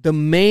is it? The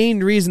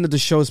main reason that the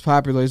show is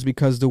popular is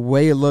because the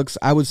way it looks,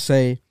 I would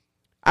say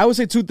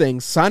two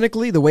things.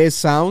 Sonically, the way it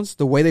sounds,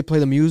 the way they play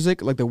the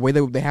music, like the way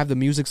they have the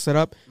music set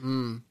up,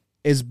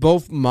 is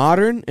both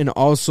modern and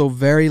also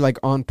very like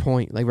on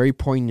point, like very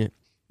poignant.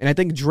 And I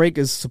think Drake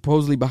is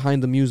supposedly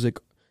behind the music.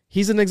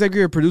 He's an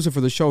executive producer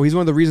for the show. He's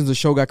one of the reasons the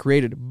show got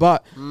created.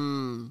 But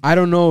I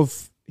don't know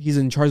if he's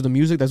in charge of the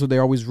music. That's what they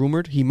always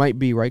rumored. He might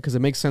be, right? Because it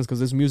makes sense because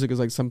this music is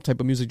like some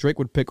type of music Drake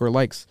would pick or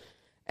likes.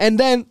 And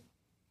then,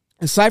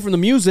 aside from the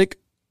music,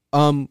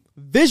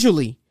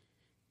 visually,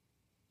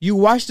 you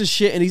watch the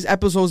shit and these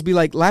episodes be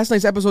like, last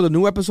night's episode, the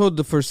new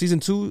episode for season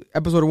 2,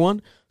 episode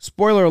 1,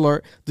 spoiler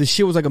alert, the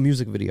shit was like a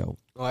music video.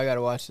 Oh, I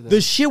gotta watch it then. The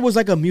shit was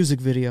like a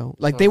music video.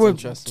 Like they were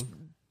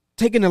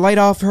taking the light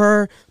off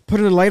her,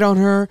 putting the light on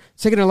her,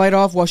 taking the light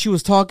off while she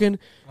was talking,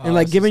 and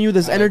like giving you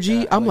this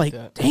energy. I'm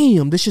like,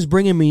 damn, this is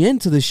bringing me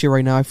into this shit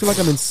right now. I feel like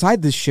I'm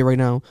inside this shit right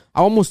now.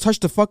 I almost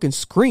touched the fucking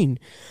screen.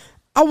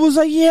 I was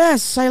like,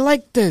 yes, I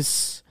like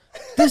this.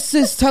 This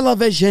is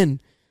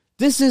television.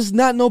 This is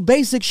not no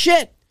basic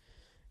shit.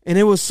 And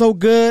it was so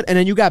good. And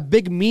then you got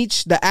Big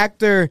Meech, the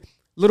actor,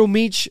 Little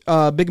Meech,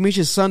 Big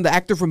Meech's son, the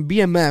actor from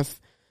BMF.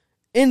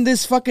 In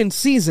this fucking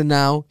season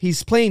now,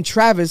 he's playing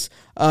Travis,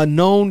 a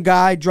known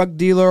guy, drug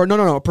dealer.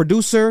 No, a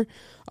producer.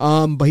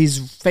 But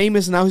he's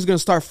famous now. He's going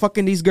to start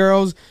fucking these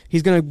girls.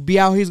 He's going to be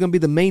out here. He's going to be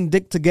the main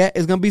dick to get.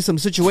 It's going to be some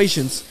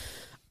situations.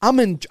 I'm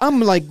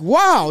like,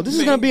 wow, this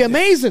is going to be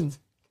amazing.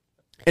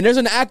 And there's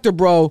an actor,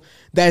 bro,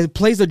 that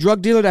plays the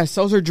drug dealer that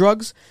sells her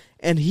drugs.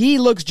 And he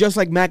looks just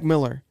like Mac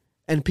Miller.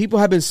 And people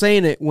have been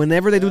saying it.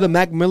 Whenever they do the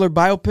Mac Miller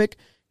biopic,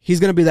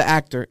 he's going to be the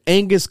actor.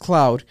 Angus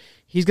Cloud.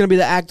 He's going to be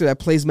the actor that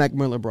plays Mac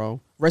Miller,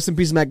 bro. Rest in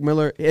peace, Mac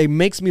Miller. It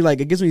makes me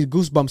like, it gives me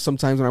goosebumps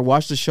sometimes when I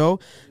watch the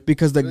show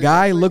because the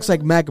guy looks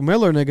like Mac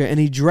Miller, nigga, and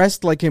he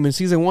dressed like him in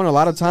season 1 a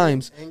lot of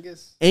times.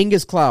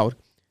 Angus Cloud.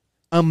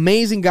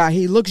 Amazing guy.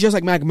 He looks just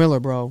like Mac Miller,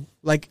 bro.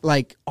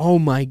 Like, oh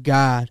my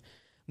God.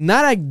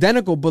 Not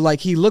identical, but like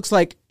he looks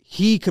like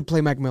he could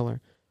play Mac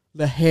Miller.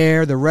 The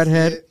hair, the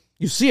redhead.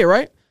 You see it,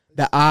 right?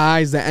 The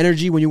eyes, the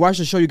energy. When you watch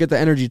the show, you get the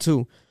energy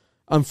too.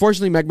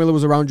 Unfortunately, Mac Miller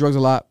was around drugs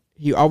a lot.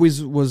 He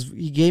always was,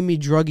 he gave me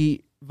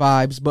druggy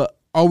vibes, but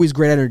always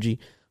great energy.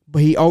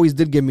 But he always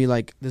did give me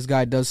like, this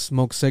guy does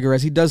smoke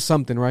cigarettes. He does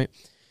something, right?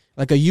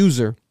 Like a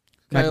user.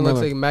 Kind of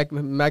looks like Mac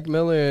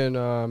Miller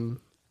and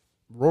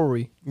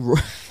Rory.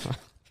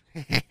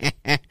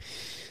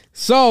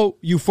 So,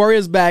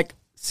 Euphoria's back.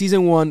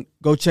 Season 2,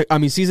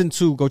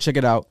 go check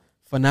it out.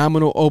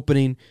 Phenomenal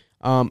opening.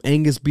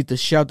 Angus beat the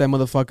shit out that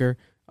motherfucker.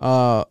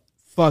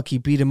 Fuck, he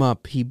beat him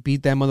up. He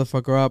beat that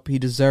motherfucker up. He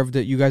deserved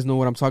it. You guys know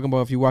what I'm talking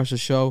about if you watch the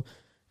show.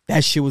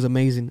 That shit was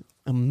amazing.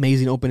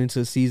 Amazing opening to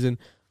the season.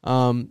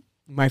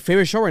 My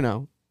favorite show right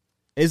now.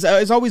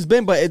 It's always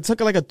been, but it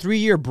took like a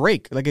 3-year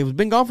break. Like it was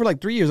been gone for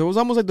like 3 years. It was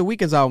almost like the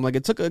Weeknd's album. Like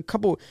it took a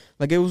couple,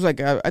 like it was like,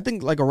 I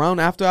think like around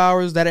After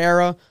Hours, that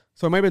era.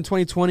 So it might have been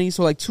 2020.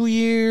 So like 2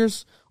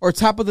 years or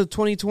top of the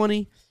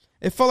 2020.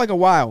 It felt like a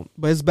while,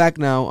 but it's back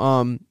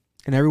now. And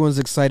everyone's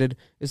excited.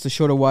 It's the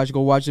show to watch.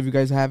 Go watch it if you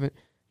guys haven't.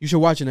 You should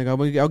watch it,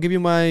 nigga. I'll give you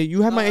my.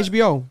 You have my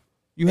HBO.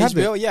 You have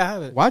HBO? it. Yeah, I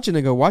have it. Watch it,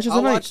 nigga. Watch it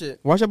tonight. I'll watch it.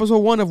 Watch episode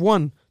 1 of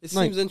 1. It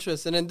seems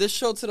interesting. And this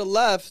show to the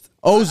left,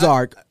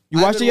 Ozark.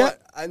 You watched it yet?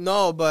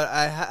 No, but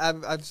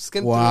I've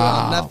skimmed through it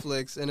on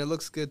Netflix, and it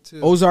looks good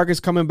too. Ozark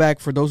is coming back.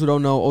 For those who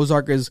don't know,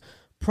 Ozark is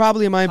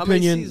probably, in my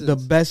opinion, the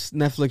best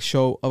Netflix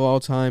show of all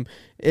time.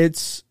 I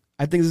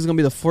think this is gonna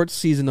be the 4th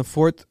season, the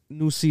 4th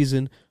new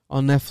season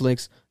on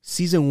Netflix.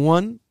 Season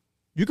 1,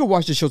 you could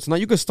watch the show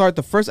tonight. You could start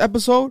the first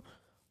episode.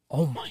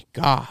 Oh my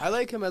God, I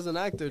like him as an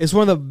actor. It's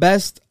one of the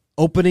best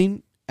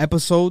opening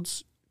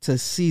episodes to a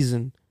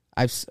season.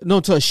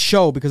 To a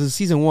show, because it's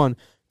season 1.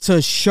 To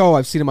a show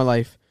I've seen in my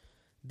life.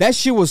 That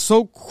shit was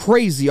so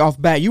crazy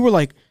off bat. You were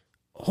like,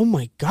 oh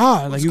my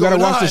God, like you gotta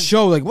watch the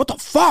show. Like, what the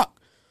fuck?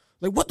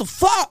 Like, what the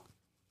fuck?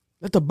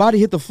 Let the body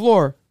hit the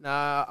floor.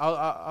 Nah,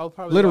 I'll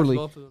probably literally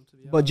watch both of them. To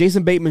be honest. But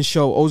Jason Bateman's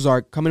show,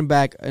 Ozark, coming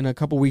back in a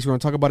couple weeks. We're gonna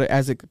talk about it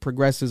as it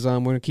progresses. We're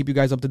gonna keep you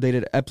guys up to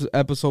date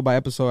episode by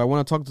episode. I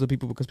want to talk to the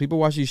people because people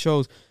watch these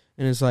shows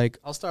and it's like,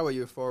 I'll start with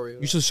Euphoria.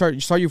 You should start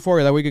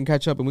Euphoria. That way we can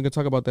catch up and we can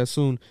talk about that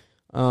soon.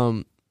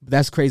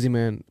 That's crazy,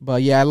 man.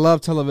 But yeah, I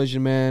love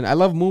television, man. I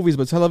love movies,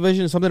 but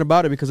television is something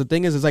about it because the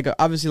thing is, it's like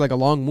obviously like a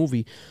long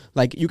movie.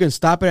 Like you can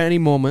stop it at any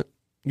moment.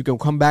 You can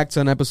come back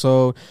to an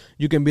episode.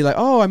 You can be like,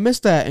 oh, I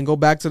missed that, and go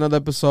back to another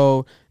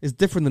episode. It's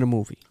different than a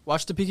movie.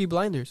 Watch the Peaky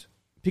Blinders.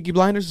 Peaky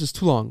Blinders is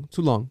too long.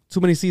 Too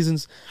many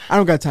seasons. I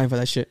don't got time for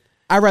that shit.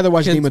 I'd rather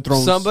watch Game of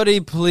Thrones.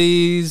 Somebody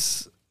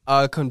please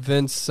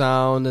convince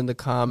Sound in the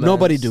comments.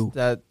 Nobody do.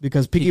 That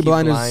because Peaky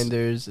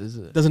Blinders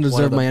doesn't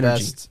deserve my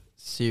energy.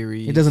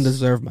 Series. It doesn't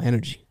deserve my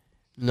energy.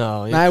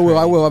 No. I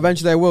will.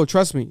 Eventually I will.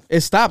 Trust me.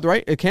 It stopped,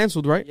 right? It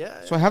canceled, right?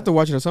 Yeah. So I have to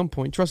watch it at some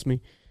point. Trust me.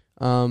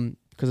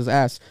 Because it's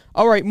ass.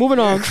 All right, moving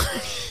on.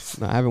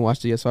 No, I haven't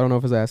watched it yet, so I don't know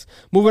if it's ass.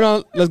 Moving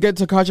on, let's get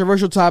to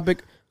controversial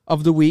topic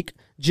of the week.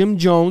 Jim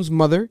Jones'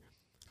 mother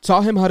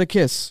taught him how to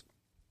kiss.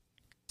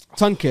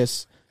 Tongue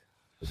kiss.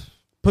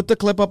 Put the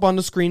clip up on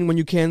the screen when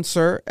you can,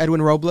 sir,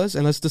 Edwin Robles,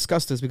 and let's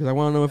discuss this because I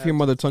want to know if your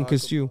mother tongue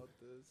kissed you.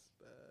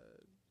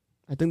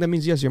 I think that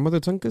means yes. Your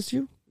mother tongue kissed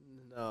you?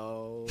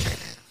 No.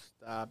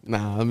 Stop.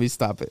 Nah, let me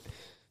stop it.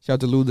 Shout out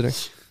to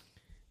Ludre.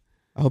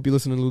 I hope you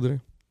listen to Ludre.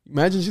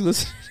 Imagine she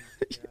listens.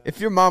 If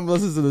your mom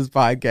listens to this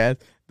podcast,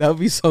 that would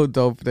be so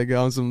dope. They get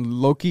on some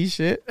low-key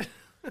shit.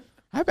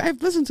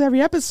 I've listened to every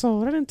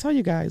episode. I didn't tell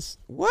you guys.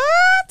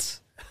 What?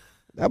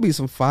 That would be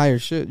some fire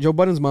shit. Joe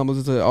Budden's mom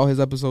listens to all his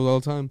episodes all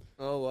the time.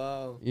 Oh,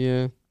 wow.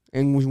 Yeah.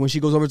 And when she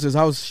goes over to his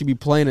house, she be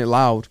playing it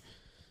loud.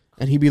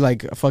 And he be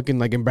like fucking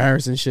like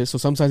embarrassed and shit. So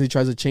sometimes he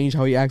tries to change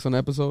how he acts on the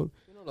episode.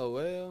 No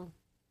way.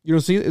 You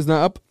don't see it? It's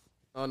not up?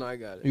 Oh, no, I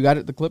got it. You got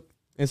it, the clip?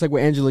 It's like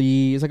with Angela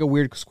Yee. It's like a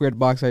weird squared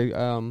box I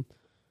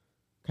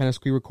kind of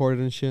screen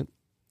recorded and shit.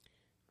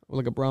 Or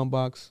like a brown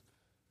box.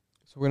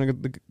 So we're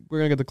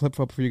gonna get the clip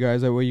up for you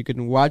guys. That way you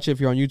can watch it if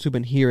you're on YouTube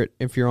and hear it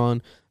if you're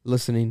on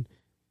listening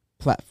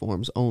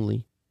platforms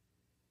only.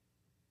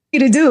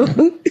 To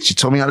do. She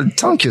told me how to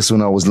tongue kiss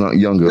when I was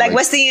younger. Like,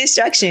 what's the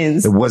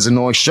instructions? There wasn't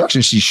no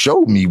instructions. She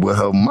showed me with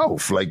her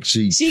mouth. Like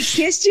she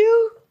kissed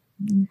you?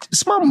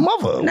 It's my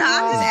mother. No,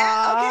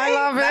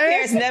 I'm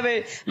just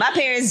okay. My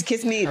parents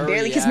kissed me,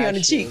 barely kissed me on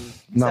the cheek.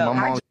 No, so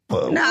my mom.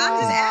 Okay.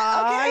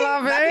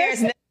 My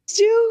parents never kissed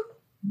you?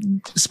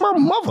 It's my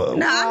mother.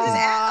 No, I'm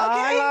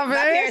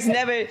just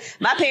okay.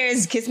 My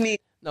parents kissed me.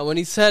 No, when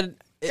he said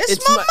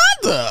it's my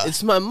mother.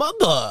 It's my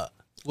mother.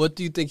 What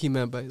do you think he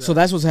meant by that? So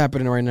that's what's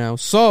happening right now.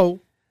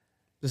 So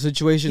the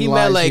situation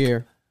lies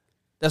here.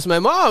 That's my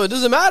mom. It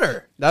doesn't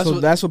matter.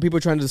 That's what people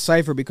are trying to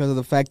decipher because of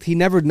the fact he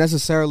never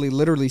necessarily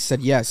literally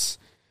said yes,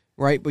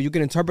 right? But you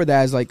can interpret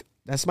that as like,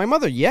 that's my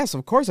mother. Yes,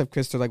 of course I've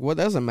kissed her. Like, what?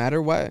 That doesn't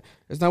matter. Why?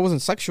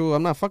 Wasn't sexual.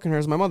 I'm not fucking her.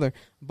 It's my mother.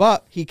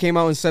 But he came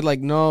out and said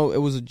like, no, it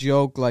was a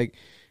joke. Like,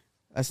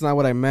 that's not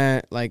what I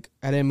meant. Like,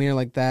 I didn't mean it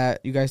like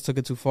that. You guys took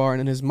it too far. And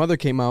then his mother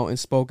came out and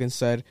spoke and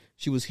said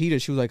she was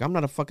heated. She was like, I'm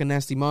not a fucking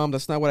nasty mom.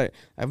 That's not what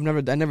I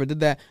never did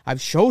that.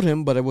 I've showed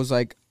him, but it was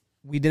like,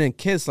 we didn't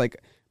kiss. Like,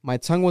 my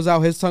tongue was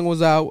out, his tongue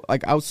was out,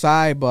 like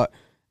outside, but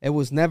it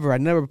was never, I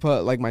never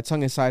put like my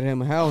tongue inside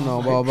him. Hell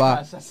no, blah, blah.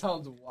 Gosh, that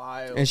sounds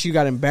wild. And she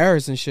got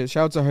embarrassed and shit.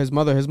 Shout out to his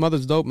mother. His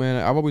mother's dope, man.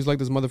 I've always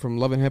liked his mother from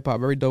Love and Hip Hop.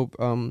 Very dope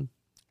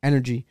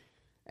energy.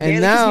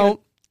 And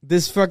now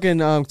this fucking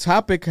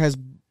topic has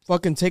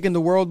fucking taken the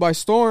world by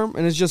storm,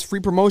 and it's just free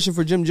promotion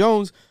for Jim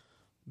Jones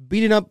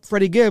beating up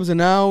Freddie Gibbs and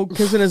now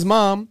kissing his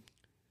mom.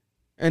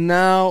 And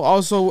now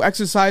also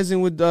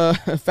exercising with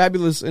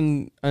fabulous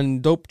and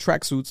dope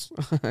tracksuits,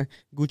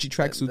 Gucci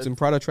tracksuits and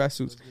Prada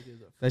tracksuits.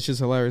 That's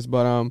just hilarious.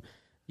 But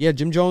yeah,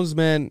 Jim Jones,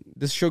 man,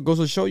 this show goes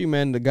to show you,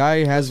 man, the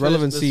guy has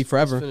relevancy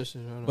forever.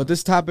 But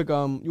this topic, you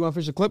want to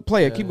finish the clip?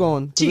 Play it. Keep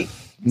going.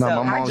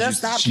 No, my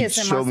mom she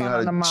showed me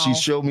how to. She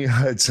showed me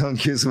how to tongue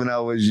kiss when I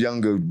was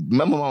younger.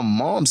 Remember, my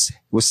mom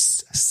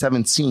was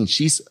 17.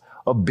 She's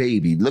a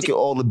baby. Look at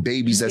all the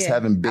babies that's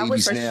having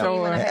babies now.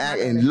 Sure.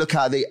 And look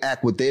how they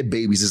act with their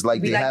babies. It's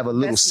like they have a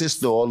little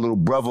sister or a little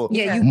brother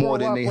more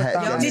than they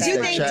had. Did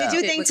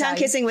you think tongue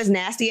kissing was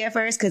nasty at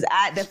first? Because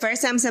the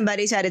first time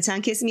somebody tried to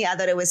tongue kiss me, I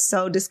thought it was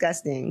so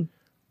disgusting.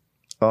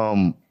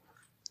 The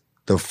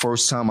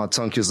first time I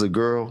tongue kissed a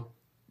girl,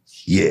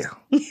 yeah.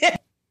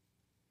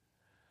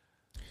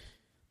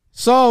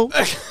 So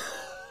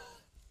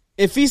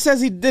if he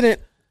says he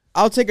didn't,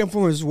 I'll take him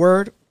for his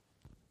word.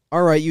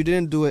 All right, you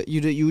didn't do it.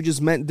 You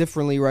just meant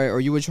differently, right? Or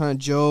you were trying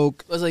to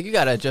joke. I was like, you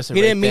gotta adjust it.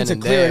 He didn't mean to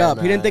clear it up.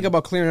 Man. He didn't think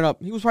about clearing it up.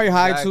 He was probably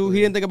high too.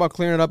 He didn't think about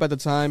clearing it up at the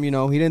time. You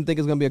know, he didn't think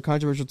it's gonna be a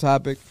controversial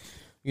topic.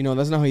 You know,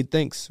 that's not how he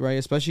thinks, right?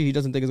 Especially he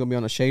doesn't think it's gonna be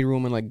on a shade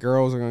room and like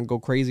girls are gonna go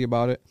crazy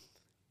about it.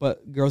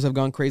 But girls have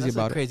gone crazy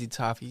about it. Crazy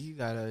topic. You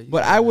gotta.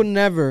 But I would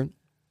never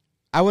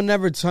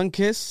tongue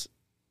kiss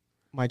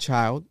my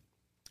child.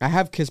 I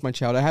have kissed my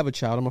child. I have a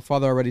child. I'm a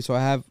father already, so I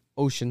have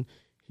Ocean.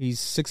 He's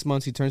 6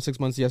 months. He turned 6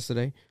 months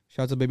yesterday.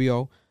 Shout out to Baby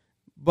O.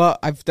 But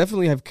I've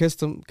definitely have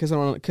kissed him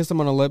on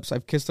the lips.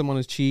 I've kissed him on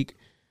his cheek,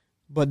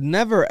 but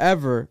never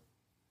ever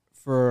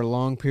for a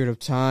long period of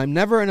time.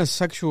 Never in a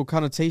sexual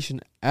connotation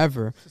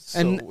ever. So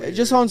and weird.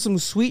 Just on some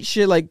sweet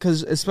shit, like,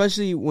 because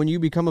especially when you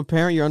become a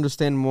parent, you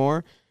understand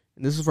more.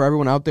 And this is for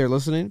everyone out there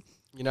listening.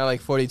 You're not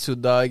like 42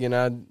 Doug. You're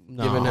not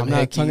giving him I'm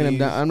not tonguing him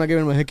down. I'm not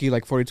giving him a hickey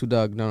like 42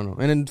 Doug. No.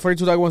 And then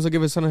 42 Doug wants to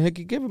give his son a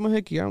hickey. Give him a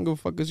hickey. I don't give a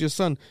fuck. It's your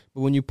son.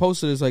 But when you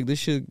post it, it's like this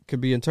shit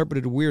could be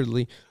interpreted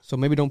weirdly. So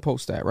maybe don't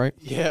post that, right?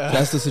 Yeah. So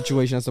that's the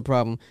situation. That's the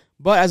problem.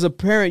 But as a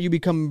parent, you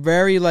become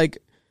very like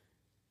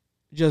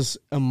just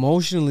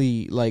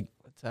emotionally like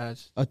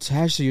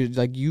attached to you.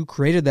 Like you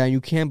created that and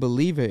you can't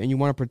believe it. And you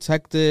want to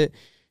protect it.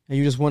 And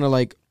you just want to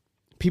like.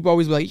 People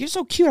always be like, you're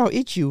so cute, I'll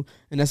eat you.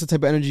 And that's the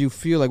type of energy you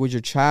feel like with your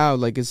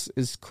child. Like,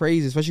 it's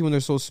crazy, especially when they're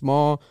so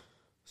small.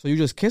 So you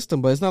just kiss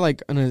them. But it's not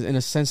like in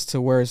a sense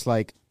to where it's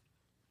like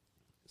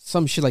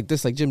some shit like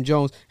this, like Jim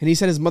Jones. And he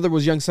said his mother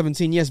was young,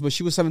 17. Yes, but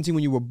she was 17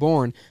 when you were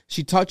born.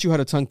 She taught you how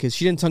to tongue kiss.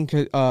 She didn't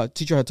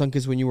teach you how to tongue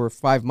kiss when you were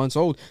 5 months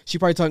old. She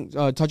probably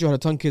taught you how to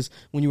tongue kiss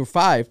when you were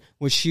 5,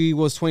 when she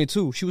was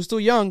 22. She was still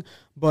young,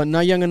 but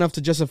not young enough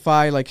to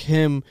justify like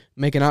him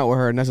making out with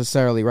her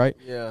necessarily, right?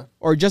 Yeah.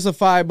 Or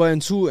justify,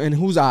 but in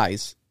whose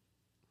eyes?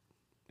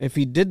 If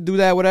he did do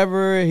that,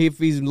 whatever, if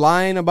he's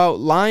lying about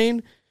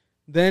lying,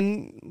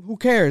 then who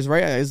cares,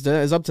 right? It's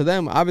up to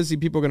them. Obviously,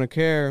 people are going to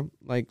care.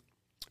 Like,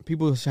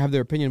 people have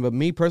their opinion. But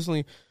me,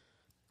 personally,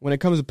 when it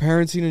comes to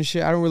parenting and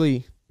shit, I don't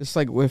really... It's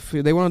like, if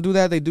they want to do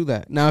that, they do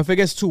that. Now, if it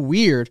gets too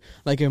weird,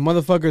 like if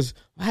motherfuckers,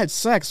 I had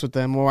sex with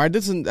them, or I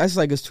did some... That's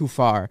like, it's too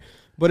far.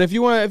 But if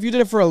you did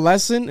it for a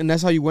lesson, and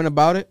that's how you went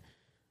about it,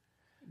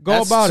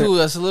 go about it.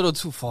 That's a little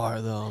too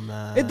far, though,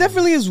 man. It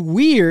definitely is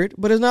weird,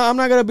 but it's not... I'm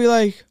not going to be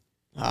like...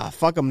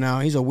 fuck him now.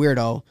 He's a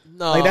weirdo.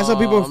 No, like that's what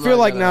people feel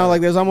like now.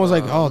 Like there's almost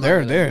like, oh,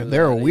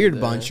 they're a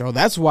weird bunch. Or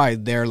that's why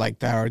they're like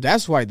that. Or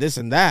that's why this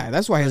and that.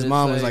 That's why his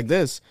mom was like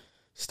this.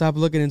 Stop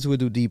looking into it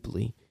too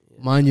deeply.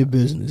 Mind your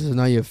business. It's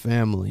not your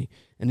family.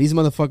 And these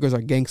motherfuckers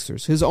are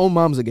gangsters. His own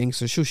mom's a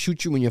gangster. She'll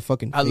shoot you in your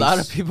fucking face. A lot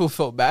of people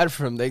felt bad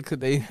for him. A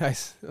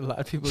lot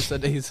of people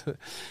said that he's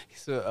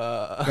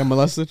got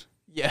molested.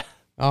 Yeah.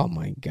 Oh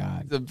my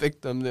God. He's a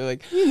victim. They're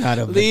like,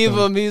 leave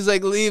him. He's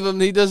like, leave him.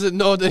 He doesn't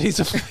know that he's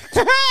a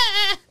victim.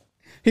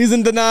 He's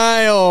in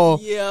denial.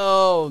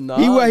 Yo, no.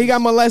 He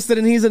got molested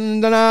and he's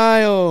in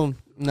denial.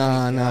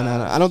 Nah.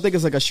 I don't think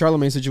it's like a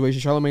Charlemagne situation.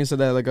 Charlemagne said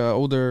that like an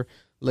older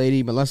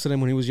lady molested him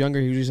when he was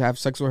younger. He would just have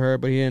sex with her,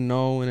 but he didn't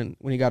know. And then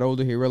when he got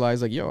older, he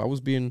realized like, yo, I was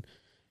being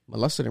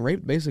molested and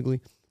raped,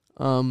 basically.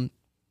 I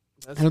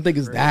don't think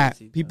it's that.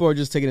 People are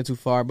just taking it too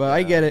far, but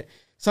I get it.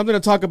 Something to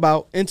talk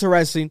about.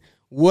 Interesting.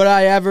 Would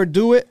I ever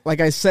do it?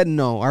 Like I said,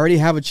 no. I already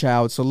have a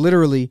child, so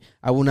literally,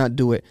 I will not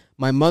do it.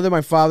 My mother,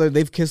 my father,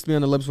 they've kissed me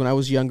on the lips when I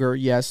was younger.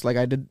 Yes, like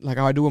I did, like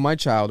how I do with my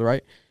child,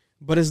 right?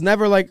 But it's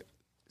never like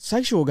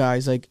sexual,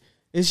 guys. Like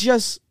it's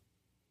just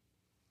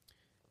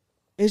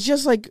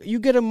like you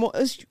get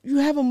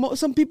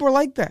some people are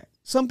like that.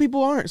 Some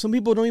people aren't. Some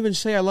people don't even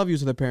say I love you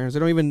to their parents. They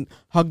don't even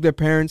hug their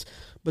parents.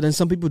 But then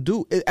some people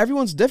do.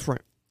 Everyone's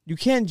different. You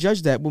can't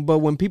judge that. But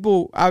when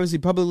people obviously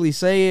publicly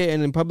say it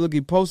and then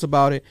publicly post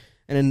about it,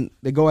 and then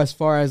they go as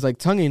far as like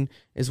tonguing,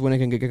 is when it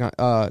can get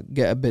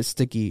a bit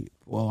sticky.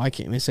 Well, I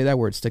can't even say that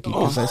word, sticky,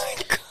 because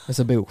that's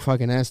a bit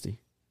fucking nasty.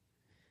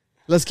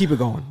 Let's keep it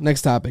going.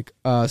 Next topic.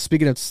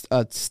 Speaking of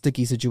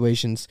sticky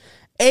situations,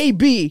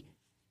 AB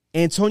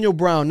Antonio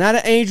Brown, not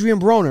an Adrian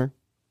Broner,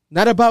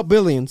 not about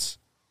billions,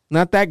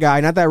 not that guy,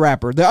 not that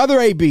rapper. The other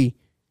AB,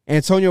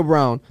 Antonio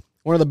Brown,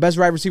 one of the best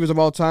wide receivers of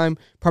all time,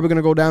 probably going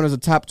to go down as a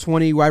top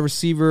 20 wide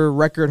receiver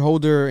record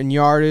holder in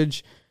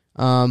yardage.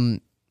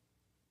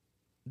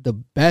 The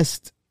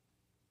best,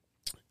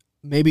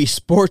 maybe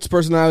sports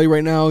personality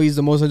right now. He's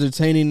the most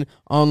entertaining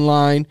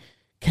online,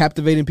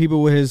 captivating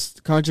people with his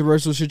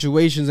controversial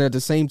situations, and at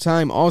the same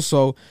time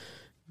also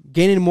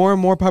gaining more and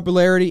more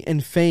popularity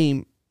and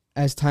fame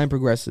as time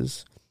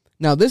progresses.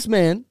 Now, this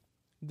man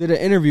did an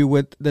interview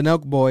with the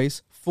Nelk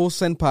Boys, Full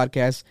Send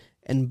Podcast,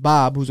 and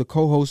Bob, who's a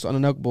co-host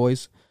on the Nelk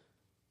Boys,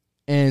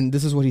 and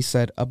this is what he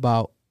said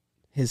about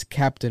his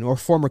captain, or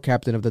former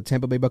captain of the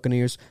Tampa Bay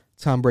Buccaneers,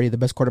 Tom Brady, the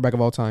best quarterback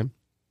of all time.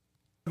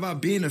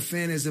 About being a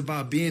fan is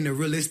about being a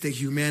realistic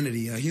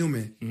humanity, a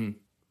human. Mm-hmm.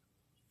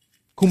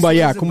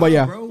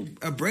 Kumbaya. Bro,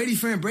 a Brady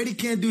fan, Brady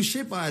can't do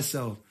shit by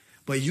himself.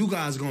 But you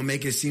guys gonna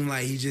make it seem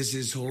like he's just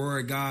this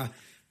horror guy.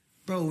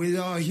 Bro,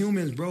 we're all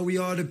humans, bro. We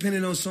all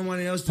dependent on someone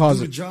else to do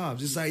the job.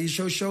 Just like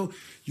your show,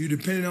 you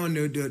dependent on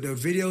the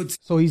video.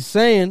 So he's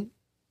saying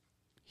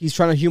he's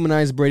trying to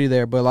humanize Brady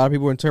there, but a lot of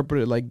people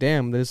interpret it like,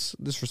 damn, this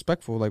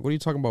disrespectful. Like, what are you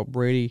talking about,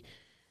 Brady?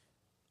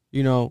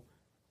 You know,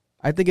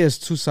 I think it has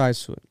two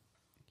sides to it.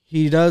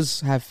 He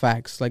does have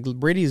facts. Like,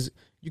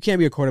 you can't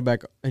be a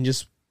quarterback and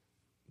just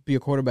be a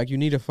quarterback. You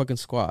need a fucking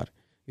squad.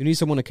 You need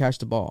someone to catch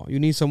the ball. You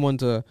need someone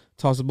to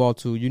toss the ball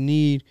to. You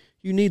need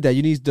that.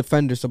 You need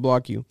defenders to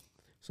block you.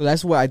 So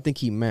that's what I think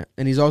he meant.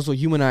 And he's also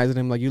humanizing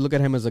him. Like, you look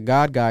at him as a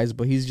god, guys,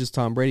 but he's just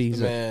Tom Brady.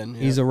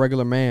 He's a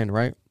regular man,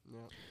 right? Yeah.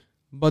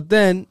 But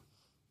then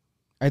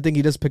I think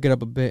he does pick it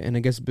up a bit, and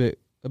it gets a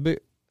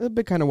bit a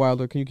bit kind of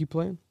wilder. Can you keep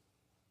playing?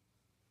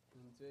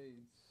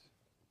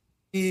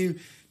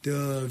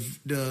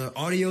 The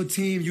audio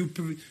team,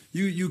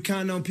 you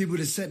count on people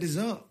to set this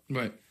up.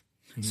 Right.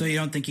 Mm-hmm. So you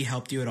don't think he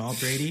helped you at all,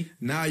 Brady?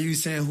 Now you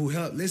saying who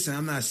helped? Listen,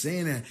 I'm not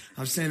saying that.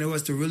 I'm saying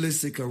what's the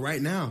realistic of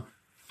right now.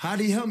 How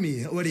did he help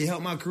me? Would he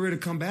help my career to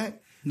come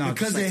back? No,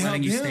 because they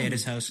letting you stay at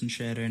his house and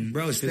shit. And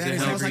bro, stay at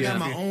his house. I got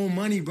my own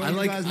money, bro.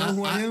 You guys know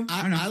who I am?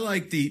 I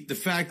like the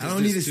fact. I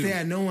don't need to stay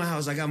at no one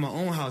house. I got my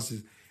own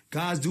houses.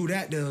 Guys do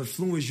that to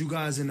influence you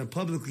guys in the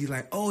publicly.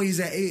 Like, oh, he's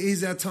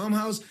at Tom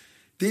house.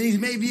 Then he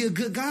may be a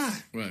good guy.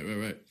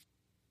 Right.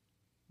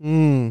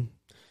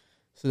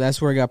 So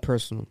that's where it got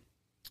personal.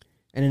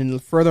 And then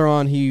further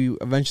on, he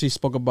eventually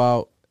spoke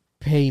about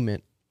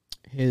payment,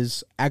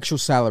 his actual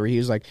salary. He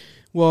was like,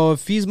 well,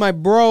 if he's my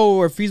bro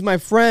or if he's my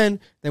friend,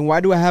 then why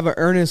do I have an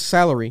earnest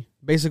salary?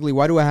 Basically,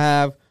 why do I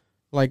have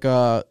like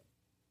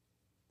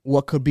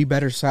what could be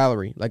better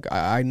salary? Like,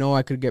 I know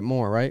I could get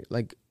more, right?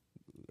 Like,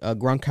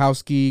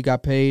 Gronkowski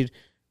got paid.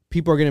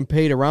 People are getting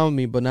paid around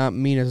me, but not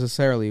me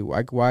necessarily.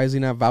 Like, why is he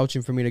not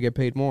vouching for me to get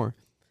paid more?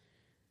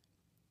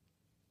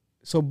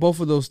 So both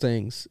of those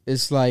things,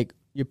 it's like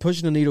you're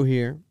pushing the needle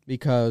here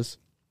because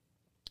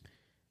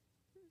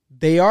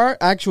they are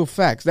actual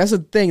facts. That's the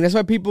thing. That's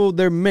why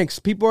they're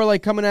mixed. People are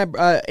like coming at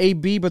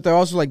AB, but they're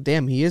also like,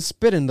 damn, he is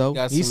spitting though.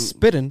 He's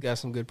spitting. Got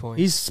some good points.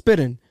 He's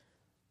spitting.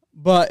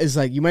 But it's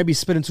like, you might be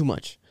spitting too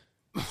much.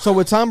 So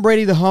with Tom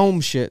Brady, the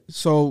home shit.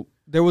 So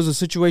there was a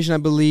situation, I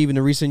believe, in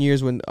the recent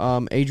years when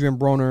Adrian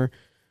Broner,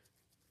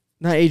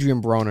 not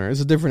Adrian Broner,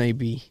 it's a different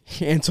AB.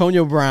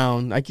 Antonio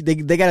Brown. Like they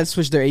got to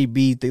switch their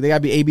AB. They got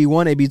to be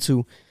AB1,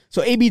 AB2.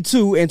 So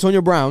AB2,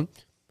 Antonio Brown,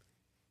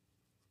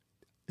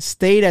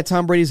 stayed at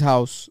Tom Brady's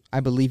house.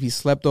 I believe he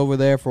slept over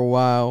there for a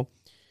while.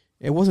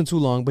 It wasn't too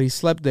long, but he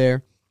slept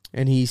there,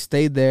 and he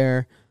stayed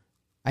there.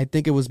 I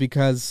think it was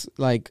because,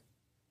 like,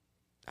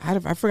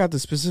 I forgot the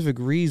specific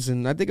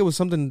reason. I think it was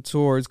something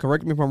towards,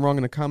 correct me if I'm wrong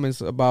in the comments,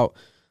 about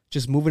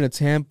just moving to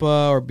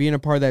Tampa or being a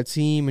part of that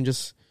team and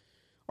just,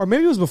 or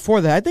maybe it was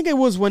before that. I think it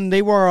was when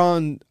they were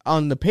on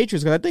the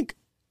Patriots, because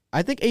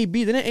I think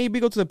didn't AB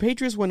go to the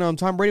Patriots when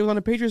Tom Brady was on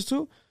the Patriots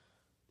too?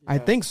 Yeah. I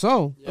think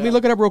so. Yeah. Let me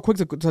look it up real quick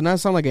to not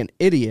sound like an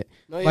idiot.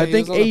 No, yeah, but I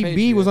think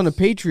AB was on the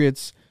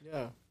Patriots.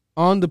 Yeah.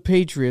 On the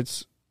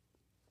Patriots.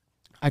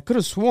 I could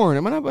have sworn.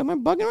 Am I bugging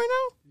right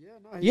now? Yeah,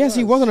 no. Yes,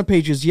 he was on the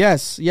Patriots.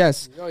 Yes.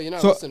 No, you're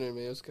not listening to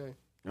me. It's okay.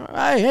 Hey,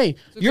 okay.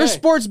 You're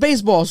sports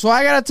baseball, so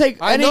I gotta take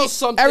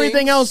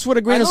everything else with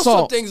a grain of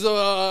salt. Some things,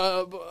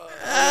 football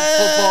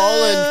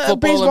and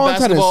baseball and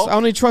basketball. Tennis. I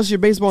only trust your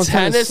baseball and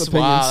tennis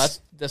opinions. Wow,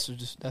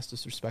 that's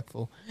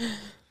disrespectful.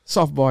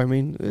 Softball, I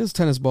mean, it's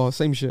tennis ball,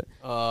 same shit.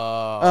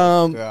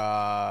 Oh,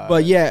 God.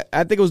 But yeah,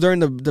 I think it was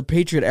during the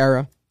Patriot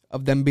era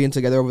of them being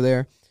together over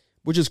there,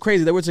 which is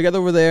crazy. They were together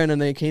over there, and then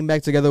they came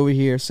back together over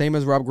here. Same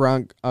as Rob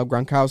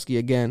Gronkowski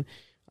again,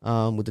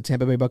 with the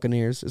Tampa Bay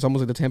Buccaneers. It's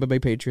almost like the Tampa Bay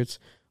Patriots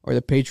or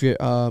the Patriot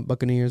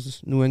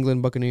Buccaneers, New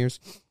England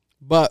Buccaneers.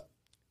 But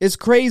it's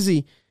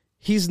crazy.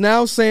 He's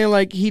now saying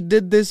like he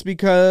did this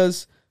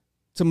because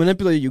to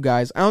manipulate you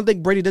guys. I don't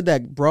think Brady did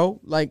that,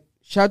 bro. Like,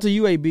 shout out to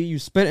you, AB. You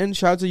spitting.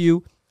 Shout out to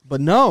you. But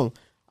no,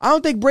 I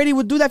don't think Brady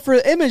would do that for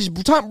the image.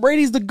 Tom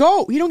Brady's the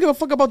GOAT. He don't give a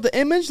fuck about the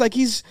image. Like,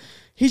 he's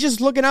just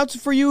looking out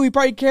for you. He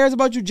probably cares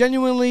about you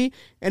genuinely,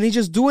 and he's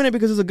just doing it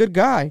because he's a good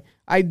guy.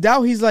 I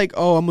doubt he's like,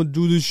 oh, I'm going to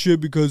do this shit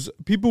because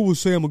people will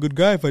say I'm a good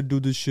guy if I do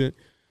this shit.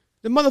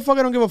 The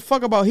motherfucker don't give a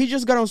fuck about. He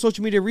just got on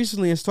social media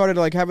recently and started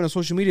like having a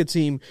social media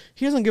team.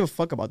 He doesn't give a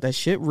fuck about that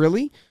shit,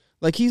 really.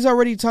 Like, he's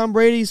already Tom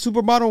Brady's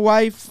supermodel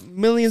wife,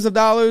 millions of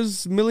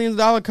dollars, $1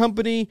 million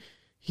company.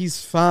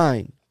 He's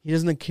fine. He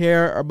doesn't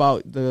care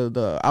about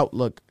the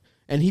outlook.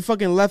 And he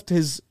fucking left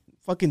his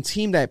fucking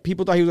team that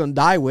people thought he was going to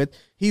die with.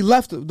 He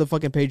left the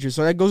fucking Patriots.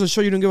 So that goes to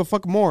show you don't give a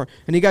fuck more.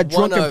 And he got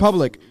drunk in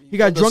public. He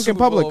got drunk in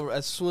public.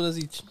 As soon as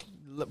he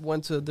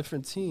went to a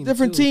different team.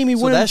 He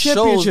won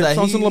championships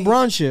on some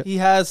LeBron shit. He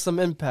has some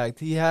impact.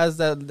 He has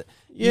that.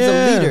 He's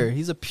a leader.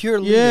 He's a pure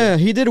leader. Yeah,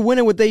 he did win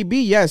it with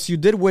AB. Yes, you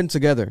did win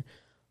together.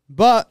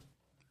 But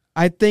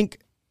I think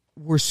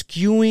we're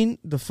skewing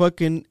the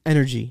fucking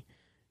energy.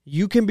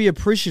 You can be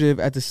appreciative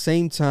at the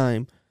same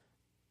time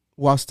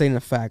while stating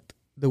a fact.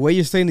 The way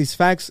you're stating these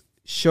facts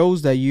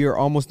shows that you're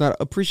almost not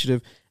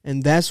appreciative,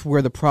 and that's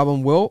where the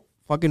problem will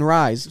fucking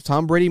rise.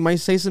 Tom Brady might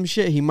say some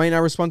shit. He might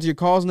not respond to your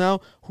calls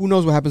now. Who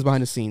knows what happens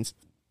behind the scenes?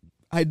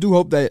 I do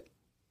hope that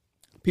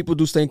people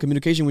do stay in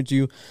communication with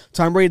you.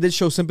 Tom Brady did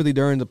show sympathy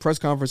during the press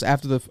conference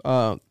after the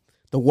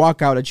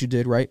walkout that you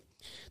did, right?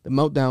 The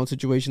meltdown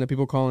situation that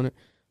people are calling it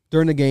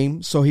during the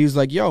game. So he was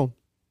like, yo,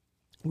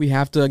 we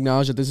have to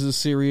acknowledge that this is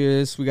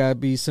serious. We got to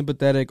be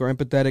sympathetic or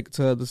empathetic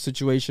to the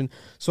situation.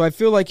 So I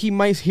feel like he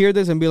might hear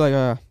this and be like,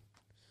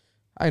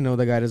 I know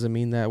the guy doesn't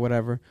mean that,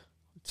 whatever.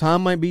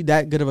 Tom might be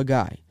that good of a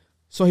guy.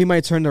 So he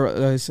might turn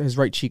his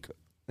right cheek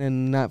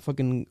and not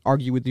fucking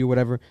argue with you,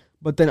 whatever.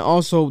 But then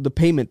also the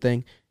payment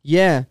thing.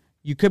 Yeah,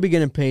 you could be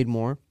getting paid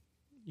more.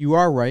 You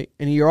are right.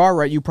 And you are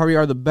right. You probably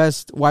are the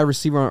best wide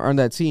receiver on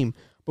that team.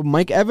 But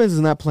Mike Evans is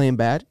not playing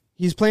bad.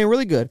 He's playing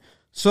really good.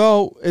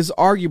 So it's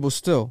arguable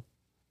still.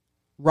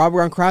 Rob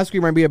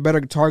Gronkowski might be a better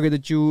target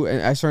than you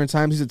at certain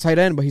times. He's a tight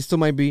end, but he still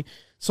might be.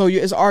 So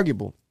it's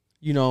arguable.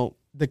 You know,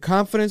 the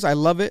confidence, I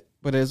love it,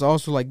 but it's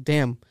also like,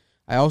 damn.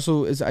 I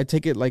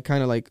take it like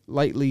kind of like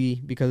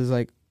lightly because it's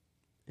like,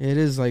 it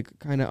is like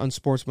kind of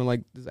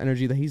unsportsmanlike, this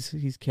energy that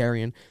he's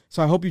carrying.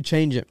 So I hope you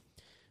change it.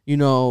 You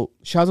know,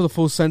 shout out to the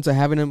Full Sense for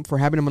having him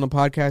on the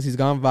podcast. He's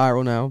gone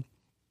viral now.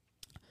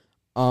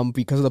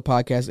 Because of the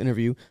podcast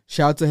interview.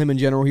 Shout out to him in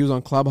general. He was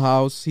on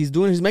Clubhouse. He's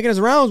making his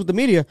rounds with the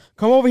media.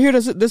 Come over here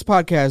to this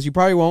podcast. You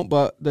probably won't,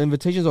 but the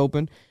invitation's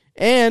open.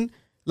 And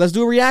let's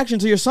do a reaction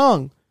to your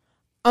song.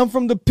 I'm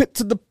from the pit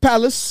to the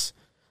palace.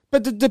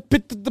 But the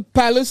pit to the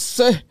palace.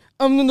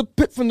 I'm in the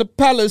pit from the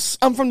palace.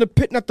 I'm from the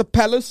pit, not the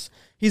palace.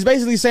 He's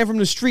basically saying from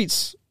the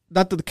streets,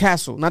 not the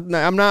castle.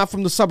 I'm not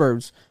from the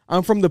suburbs.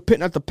 I'm from the pit,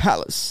 not the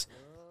palace.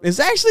 It's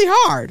actually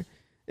hard.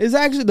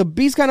 The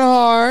beat's kind of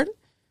hard.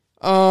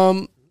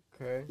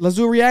 Okay. Let's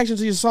do a reaction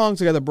to your song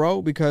together,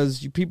 bro,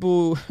 because you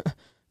people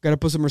got to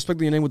put some respect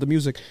in your name with the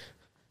music.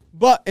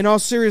 But in all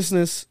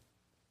seriousness,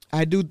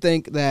 I don't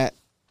think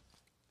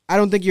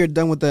you're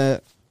done with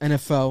the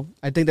NFL.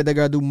 I think that they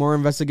got to do more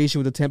investigation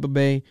with the Tampa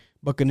Bay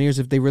Buccaneers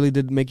if they really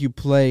did make you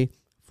play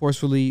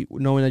forcefully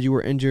knowing that you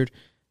were injured.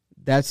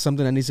 That's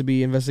something that needs to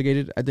be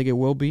investigated. I think it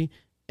will be.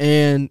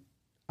 And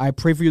I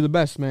pray for you the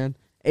best, man.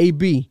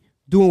 AB,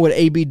 doing what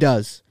AB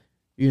does.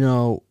 You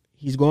know,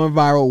 he's going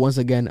viral once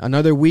again.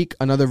 Another week,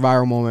 another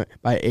viral moment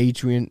by not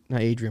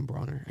Adrian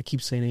Bronner. I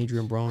keep saying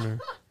Adrian Bronner.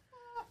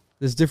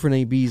 There's different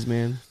ABs,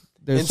 man.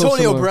 There's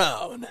Antonio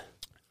Brown.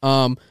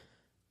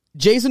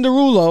 Jason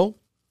Derulo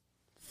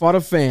fought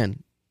a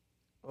fan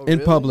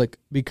in public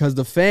because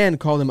the fan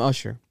called him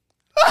Usher.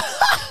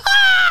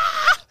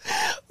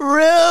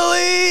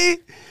 Really?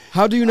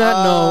 How do you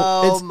not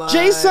know? It's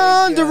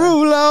Jason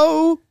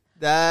Derulo.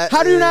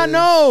 How do you not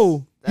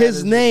know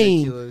his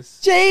name? Ridiculous.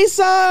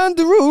 Jason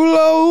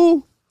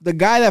Derulo. The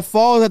guy that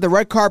falls at the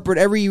red carpet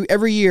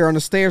every year on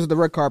the stairs of the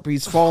red carpet.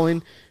 He's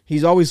falling.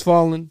 He's always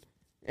falling.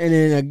 And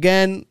then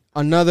again,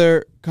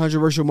 another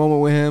controversial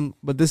moment with him.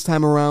 But this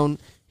time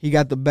around, he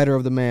got the better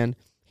of the man.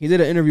 He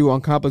did an interview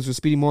on Complex with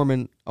Speedy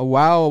Mormon a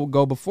while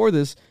ago before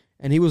this.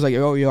 And he was like,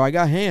 yo, I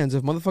got hands.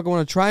 If motherfucker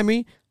want to try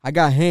me, I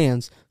got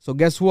hands. So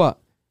guess what?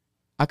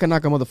 I can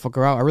knock a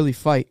motherfucker out. I really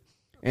fight.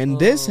 And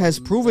this has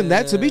proven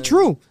that to be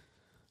true.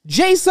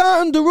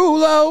 Jason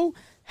Derulo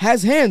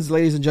has hands,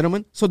 ladies and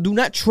gentlemen. So do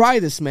not try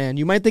this, man.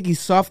 You might think he's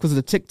soft because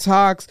of the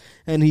TikToks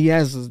and he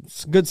has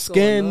good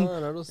skin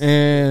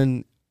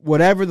and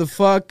whatever the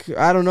fuck.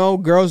 I don't know.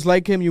 Girls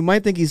like him. You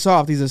might think he's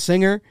soft. He's a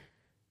singer.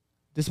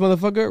 This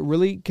motherfucker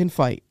really can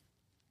fight.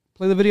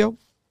 Play the video.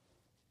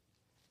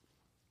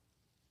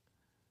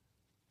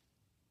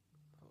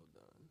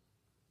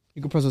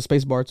 You can press the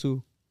space bar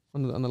too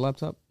on the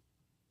laptop.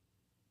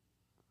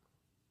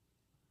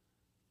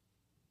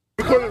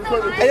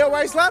 Hey, yo,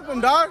 why you slap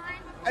him, dog?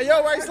 Hey,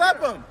 yo, why you slap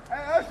him?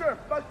 Hey, Usher,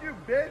 fuck you,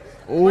 bitch.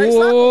 Why you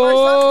slap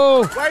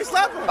him? Why you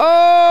slap him?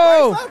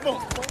 Oh! Why you slap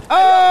him?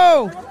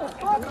 Oh!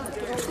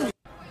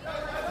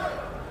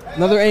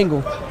 Another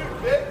angle.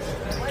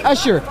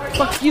 Usher,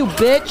 fuck you,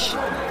 bitch.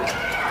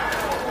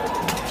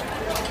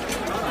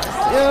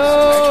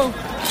 Yo!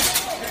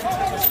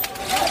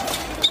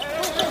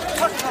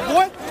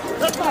 What?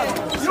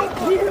 You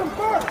beat him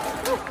first.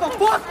 The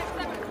fuck?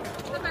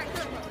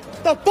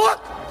 The fuck?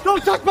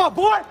 Don't touch my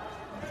boy!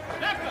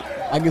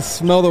 I can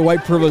smell the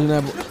white privilege in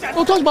that.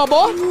 Don't touch my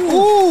boy!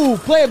 Ooh,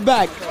 play it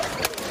back.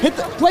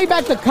 Play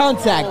back the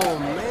contact. Oh,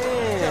 man.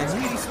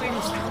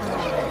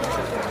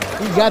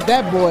 He got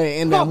that boy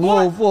in that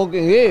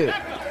motherfucking head.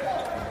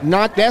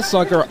 Knock that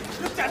sucker.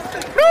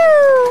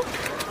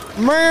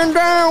 Man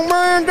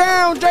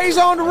down,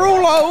 Jason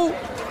Derulo.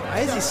 Why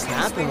is he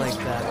snapping like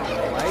that?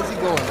 Why is he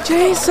going?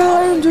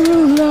 Jason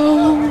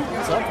Derulo.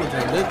 What's up with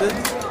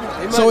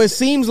him? So it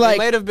seems like he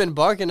might have been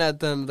barking at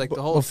them like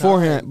the whole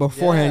beforehand, time.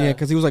 Yeah,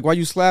 because he was like, "Why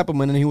you slap him?"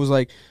 And then he was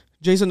like,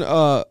 "Jason,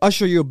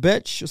 Usher, you a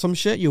bitch, or some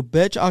shit, you a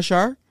bitch,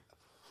 Usher."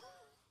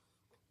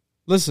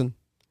 Listen,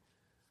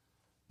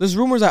 there's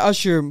rumors that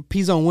Usher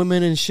pees on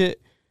women and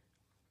shit.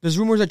 There's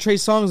rumors that Trey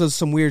Songz does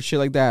some weird shit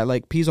like that,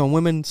 like pees on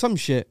women, some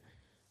shit.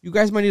 You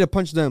guys might need to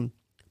punch them,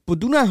 but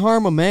do not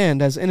harm a man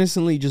that's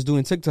innocently just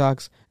doing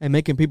TikToks and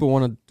making people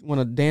want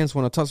to dance,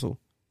 want to tussle,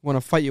 want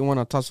to fight you, want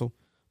to tussle.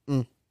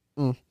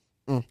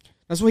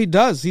 That's what he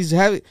does. He's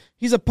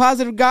a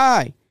positive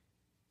guy.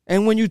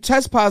 And when you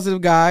test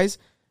positive guys,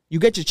 you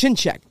get your chin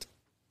checked.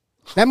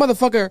 That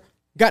motherfucker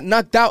got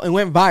knocked out and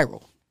went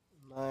viral.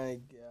 My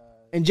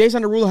God. And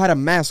Jason Derulo had a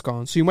mask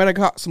on, so you might have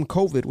got some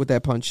COVID with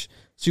that punch.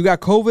 So you got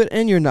COVID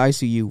and you're in the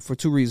ICU for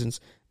 2 reasons.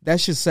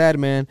 That's just sad,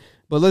 man.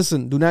 But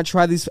listen, do not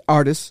try these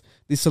artists,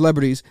 these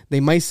celebrities. They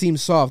might seem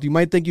soft. You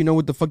might think you know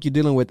what the fuck you're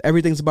dealing with.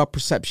 Everything's about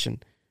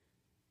perception.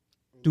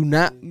 Do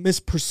not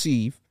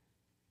misperceive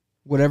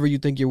whatever you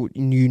think you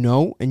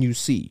know and you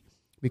see.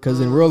 Because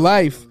in real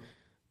life,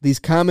 these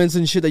comments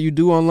and shit that you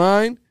do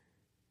online,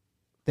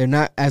 they're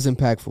not as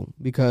impactful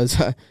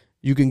because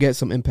you can get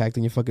some impact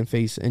in your fucking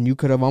face and you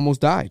could have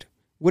almost died.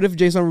 What if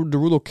Jason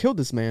Derulo killed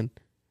this man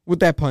with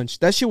that punch?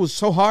 That shit was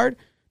so hard.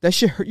 That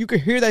shit hurt. You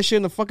could hear that shit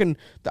in the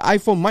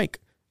iPhone mic.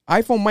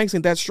 iPhone mics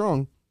ain't that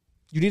strong.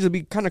 You need to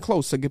be kind of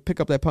close to pick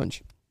up that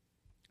punch.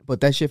 But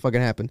that shit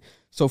fucking happened.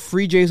 So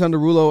free Jason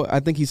Derulo. I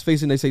think he's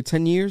facing, they say,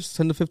 10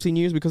 to 15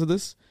 years because of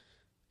this.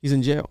 He's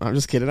in jail. I'm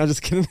just kidding.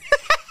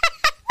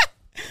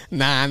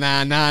 Nah.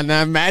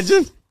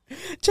 Imagine.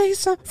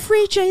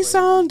 Free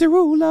Jason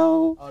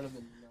Derulo.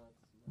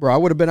 Bro, I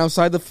would have been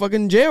outside the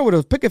fucking jail with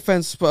a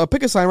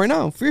picket sign right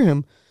now. Free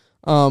him.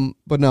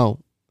 But no,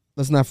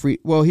 let's not free.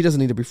 Well, he doesn't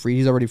need to be freed.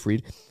 He's already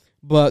freed.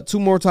 But 2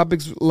 more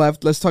topics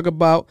left. Let's talk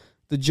about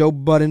the Joe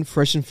Budden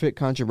Fresh and Fit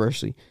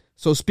controversy.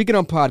 So speaking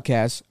on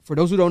podcasts, for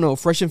those who don't know,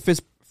 Fresh and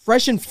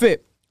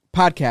Fit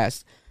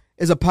podcast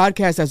is a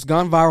podcast that's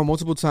gone viral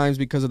multiple times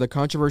because of the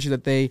controversy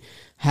that they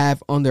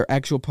have on their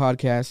actual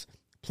podcast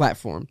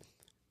platform.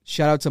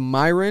 Shout out to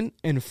Myron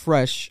and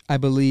Fresh, I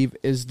believe,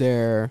 is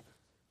their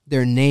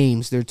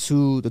names. They're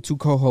the two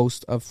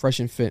co-hosts of Fresh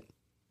and Fit.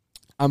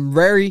 I'm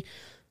very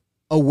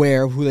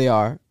aware of who they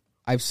are.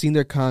 I've seen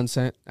their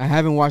content. I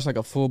haven't watched like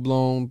a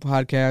full-blown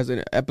podcast,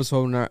 an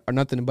episode or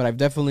nothing, but I've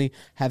definitely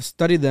have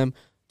studied them,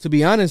 to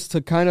be honest,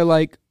 to kind of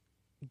like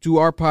do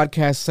our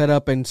podcast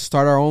setup and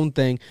start our own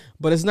thing.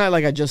 But it's not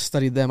like I just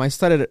studied them. I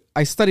studied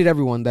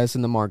everyone that's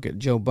in the market.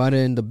 Joe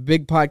Budden, the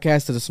big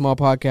podcast to the small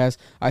podcast.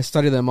 I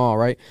studied them all,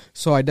 right?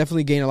 So I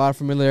definitely gained a lot of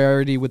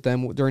familiarity with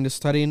them during the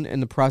studying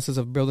and the process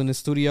of building the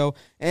studio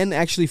and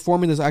actually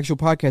forming this actual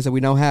podcast that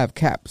we now have,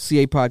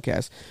 CA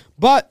Podcast.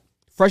 But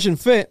Fresh and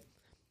Fit,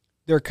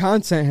 their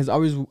content has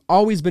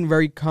always been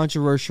very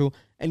controversial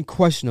and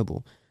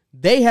questionable.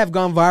 They have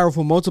gone viral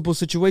for multiple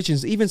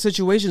situations, even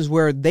situations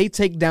where they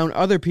take down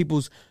other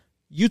people's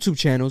YouTube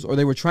channels, or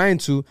they were trying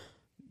to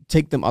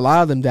take a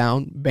lot of them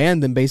down,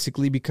 ban them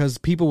basically, because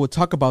people would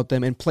talk about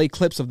them and play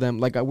clips of them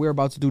like we're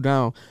about to do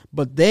now.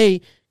 But they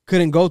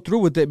couldn't go through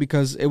with it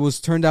because it was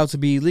turned out to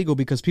be illegal,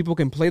 because people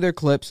can play their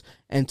clips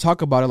and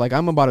talk about it like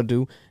I'm about to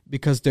do,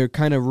 because they're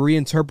kind of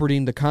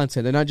reinterpreting the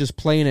content. They're not just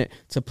playing it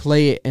to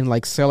play it and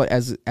like sell it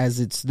as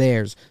it's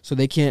theirs. So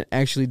they can't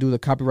actually do the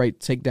copyright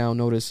takedown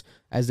notice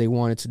as they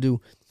wanted to do.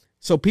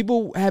 So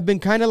people have been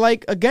kind of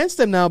like against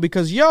them now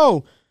because,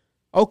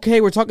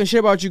 okay, we're talking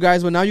shit about you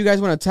guys, but now you guys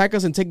want to attack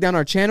us and take down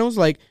our channels.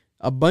 Like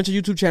a bunch of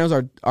YouTube channels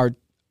are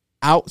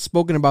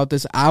outspoken about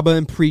this. Abba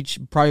and Preach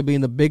probably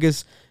being the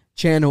biggest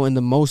channel and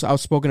the most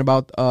outspoken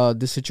about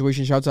this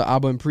situation. Shout out to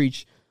Abba and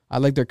Preach. I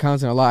like their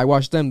content a lot. I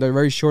watch them. They're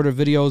very shorter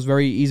videos,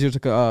 very easier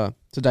to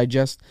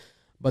digest,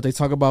 but they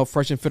talk about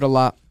Fresh and Fit a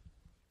lot.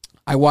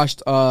 I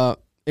watched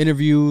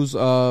interviews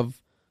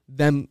of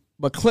them,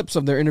 but clips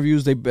of their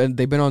interviews. They've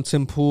been on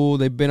Tim Pool.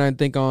 They've been, I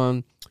think,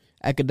 on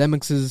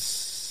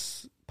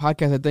Academics'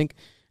 podcast, I think,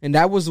 and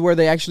that was where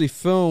they actually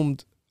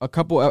filmed a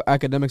couple of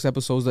Academics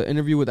episodes. The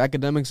interview with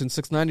Academics and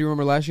 6ix9ine. Do you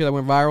remember last year that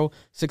went viral?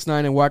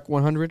 6ix9ine and Wack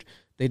 100.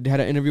 They had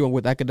an interview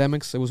with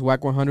Academics. It was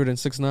Wack 100 and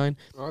 6ix9ine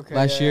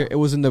last year. It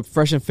was in the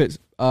Fresh and Fit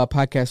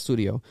podcast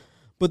studio.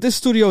 But this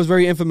studio is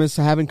very infamous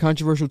for having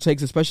controversial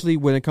takes, especially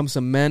when it comes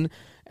to men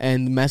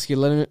and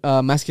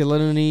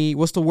masculinity.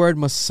 What's the word?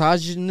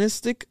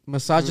 Misogynistic.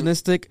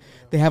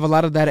 They have a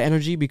lot of that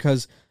energy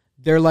because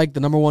they're like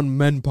the #1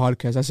 men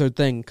podcast. That's their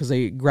thing, because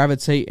they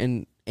gravitate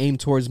and aim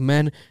towards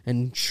men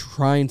and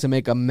trying to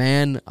make a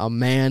man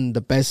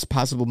the best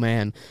possible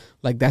man.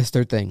 Like that's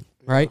their thing,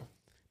 right?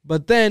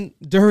 But then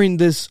during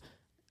this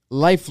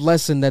life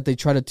lesson that they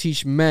try to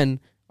teach men,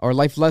 or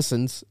life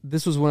lessons,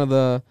 this was one of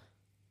the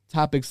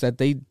topics that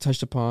they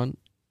touched upon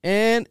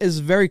and is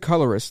very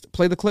colorist.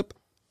 Play the clip.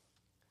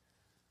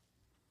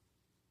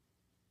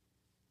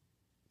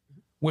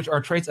 Which are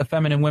traits of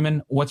feminine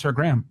women. What's her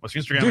gram? What's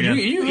your Instagram? Dude,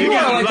 you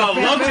got a lot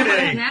of love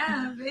today.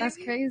 Yeah, that's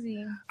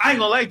crazy. I ain't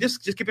gonna lie,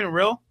 just keeping it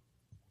real.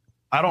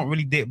 I don't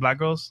really date black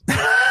girls.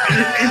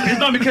 it's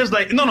not because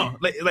like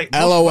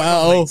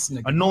LOL,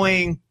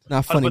 annoying,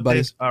 not funny,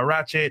 buddy.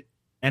 Ratchet,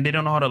 and they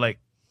don't know how to like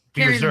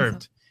be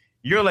reserved.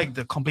 You're like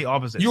the complete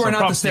opposite. You are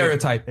not the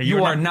stereotype.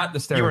 You are not the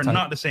stereotype. You are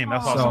not the same.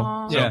 That's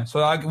awesome. Yeah, so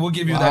we'll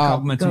give you that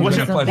compliment too. What's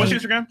your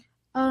Instagram?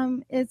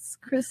 It's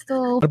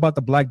Crystal. What about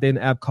the black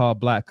dating app called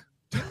Black?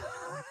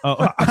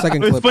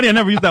 It's funny, I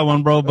never used that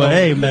one, bro. But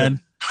hey,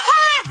 man.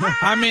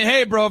 I mean,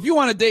 hey, bro, if you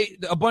want to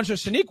date a bunch of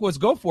Shaniquas,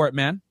 go for it,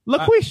 man.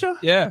 LaQuisha.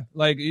 Yeah,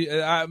 like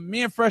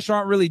me and Fresh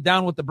aren't really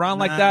down with the brown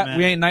like that. Man.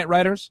 We ain't Night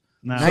Riders.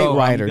 Night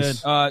Riders.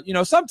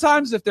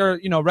 Sometimes if they're,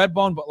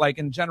 Redbone, but like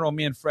in general,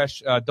 me and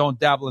Fresh don't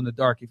dabble in the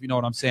dark, if you know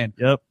what I'm saying.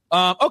 Yep.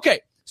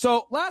 Okay,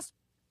 so last.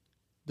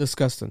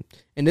 Disgusting.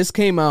 And this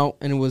came out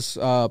and it was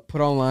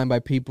put online by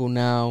people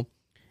now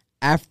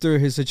after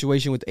his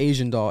situation with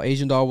Asian Doll.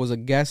 Asian Doll was a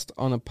guest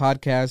on a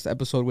podcast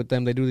episode with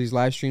them. They do these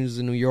live streams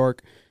in New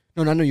York.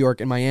 No, not New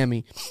York, in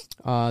Miami.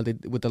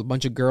 With a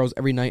bunch of girls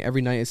every night.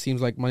 Every night, it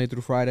seems like Monday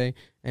through Friday.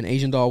 And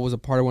Asian Doll was a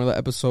part of one of the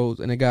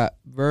episodes. And it got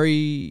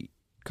very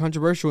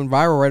controversial and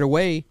viral right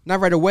away. Not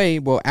right away,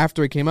 well,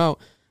 after it came out,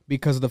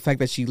 because of the fact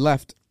that she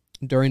left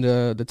during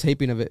the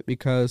taping of it,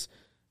 because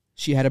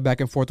she had a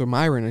back and forth with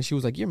Myron. And she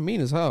was like, "You're mean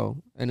as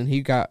hell." And then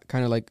he got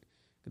kind of like,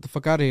 "Get the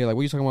fuck out of here. Like,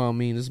 what are you talking about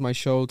mean? This is my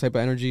show," type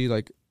of energy.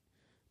 Like,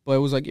 but it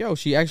was like, yo,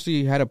 she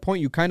actually had a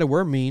point. You kind of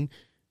were mean.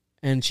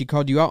 and she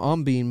called you out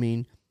on being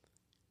mean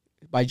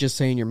by just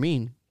saying you're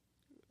mean.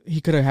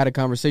 He could have had a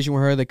conversation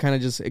with her. It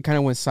kind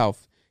of went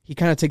south. He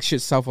kind of takes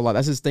shit south a lot.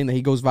 That's his thing that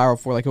he goes viral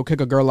for. Like, he'll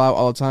kick a girl out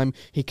all the time.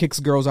 He kicks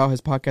girls out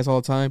his podcast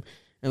all the time.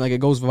 And, like, it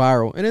goes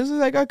viral. And it's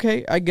like,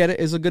 okay, I get it.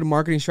 It's a good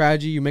marketing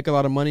strategy. You make a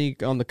lot of money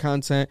on the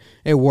content.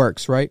 It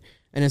works, right?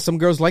 And then some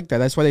girls like that.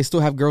 That's why they still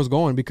have girls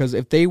going. Because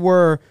if they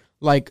were,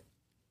 like,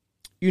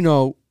 you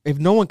know, if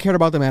no one cared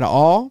about them at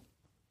all,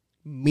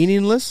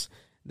 meaningless,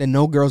 then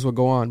no girls would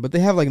go on. But they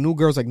have, like, new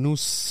girls, like, new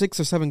 6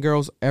 or 7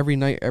 girls every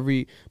night,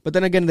 But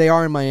then again, they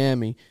are in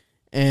Miami.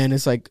 And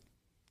it's like,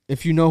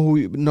 if you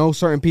know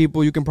certain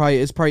people,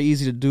 it's probably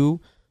easy to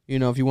do. You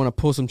know, if you want to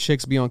pull some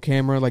chicks, be on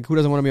camera. Like, who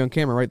doesn't want to be on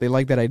camera, right? They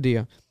like that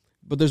idea.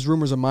 But there's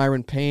rumors of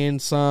Myron paying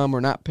some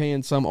or not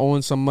paying some,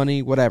 owing some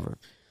money, whatever.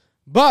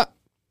 But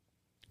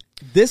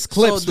this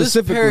clip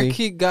specifically, this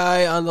parakeet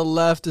guy on the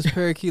left, this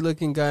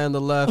parakeet-looking guy on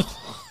the left,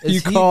 you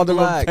called him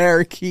a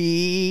parakeet.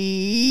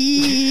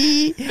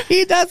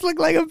 He does look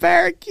like a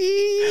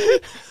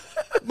parakeet.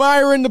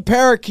 Myron the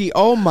parakeet.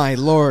 Oh, my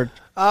Lord.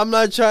 I'm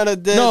not trying to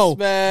diss,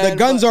 man. The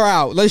guns are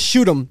out. Let's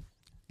shoot him.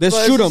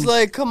 Let's shoot him.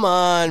 Like, come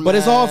on, but man.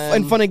 It's all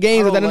in fun and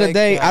games. At the end of the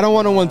day, I don't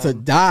want no one to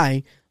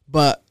die.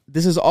 But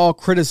this is all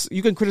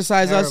You can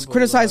criticize us,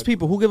 criticize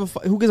people. Who gives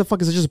a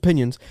fuck? It's just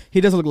opinions.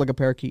 He doesn't look like a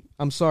parakeet.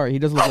 I'm sorry. He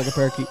doesn't look like a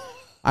parakeet.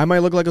 I might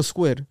look like a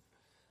squid.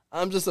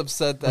 I'm just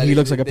upset that he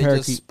looks like a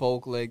parakeet. Just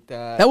spoke like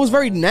that. That was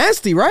very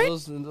nasty, right?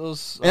 And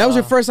that was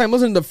your first time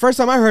listening. The first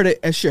time I heard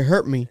it, that shit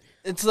hurt me.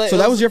 It's like, so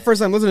that was your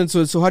first time listening to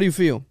it. So how do you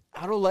feel?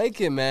 I don't like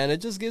it, man.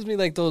 It just gives me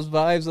like those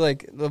vibes,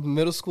 like the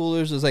middle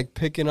schoolers is like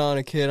picking on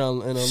a kid in a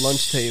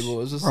lunch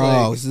table. It's just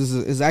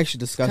it's actually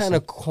disgusting. Kind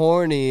of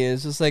corny.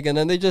 It's just like, and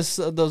then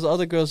those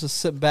other girls just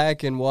sit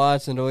back and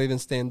watch and don't even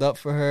stand up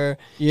for her.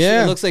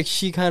 Yeah, it looks like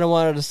she kind of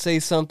wanted to say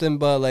something,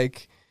 but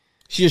like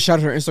she just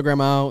shouted her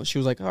Instagram out. She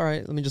was like, "All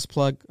right, let me just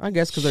plug." I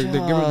guess because they're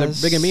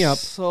bigging me up.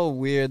 So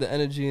weird, the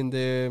energy in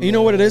there. You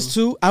know what it is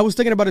too? I was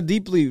thinking about it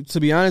deeply, to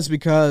be honest,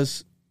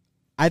 because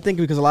I think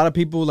because a lot of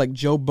people like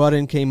Joe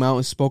Budden came out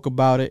and spoke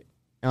about it,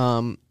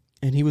 and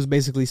he was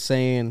basically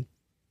saying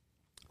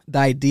the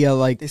idea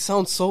like they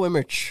sound so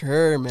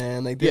immature,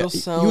 man. Like they don't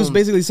sound. He was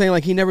basically saying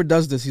like he never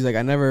does this. He's like,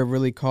 I never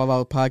really call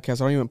out podcasts.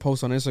 I don't even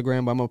post on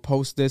Instagram, but I'm gonna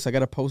post this. I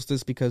gotta post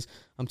this because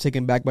I'm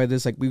taken back by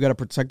this. Like we gotta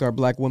protect our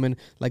black women.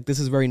 Like this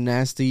is very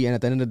nasty, and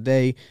at the end of the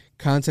day,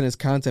 content is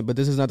content. But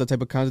this is not the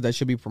type of content that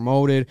should be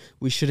promoted.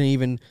 We shouldn't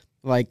even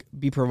like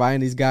be providing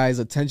these guys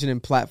attention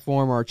and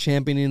platform or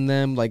championing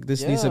them. Like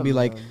this needs to be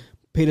like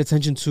paid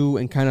attention to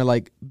and kind of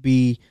like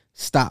be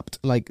stopped.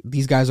 Like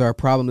these guys are a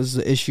problem. This is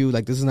an issue.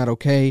 Like this is not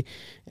okay.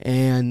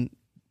 And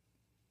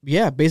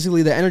yeah,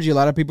 basically the energy. A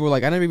lot of people were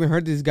like, I never even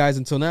heard these guys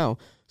until now.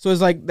 So it's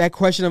like that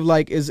question of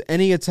like, is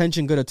any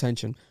attention good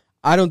attention?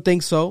 I don't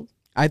think so.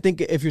 I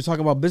think if you're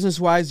talking about business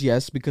wise,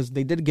 yes, because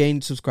they did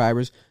gain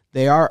subscribers.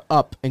 They are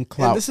up in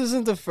clout. And this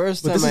isn't the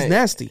first time. But this is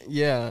nasty.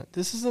 Yeah,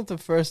 this isn't the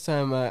first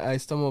time I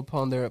stumble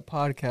upon their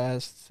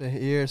podcast to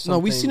hear something. No,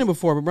 we've seen it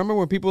before. But remember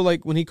when people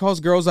like when he calls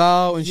girls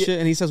out and shit,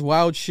 and he says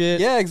wild shit.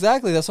 Yeah,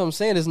 exactly. That's what I'm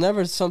saying. It's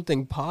never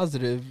something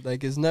positive.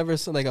 Like it's never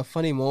like a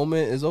funny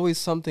moment. It's always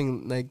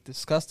something like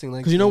disgusting.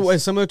 Like because you know what?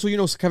 It's similar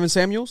to Kevin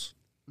Samuels.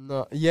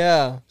 No,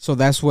 yeah. So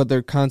that's what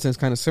their content's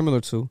kind of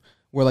similar to,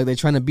 where like they're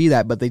trying to be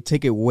that, but they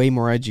take it way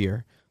more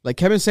edgier. Like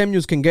Kevin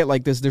Samuels can get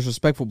like this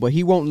disrespectful, but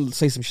he won't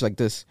say some shit like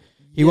this.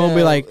 He won't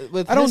be like,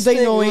 I don't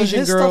date no Asian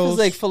his girls. Stuff is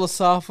like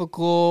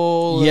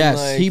philosophical. Yes,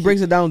 and, like, he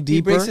breaks it down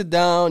deeper. He breaks it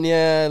down,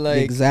 yeah, like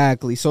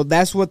exactly. So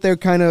that's what they're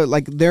kind of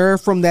like. They're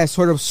from that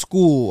sort of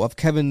school of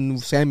Kevin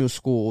Samuels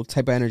school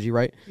type of energy,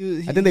 right?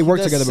 I think they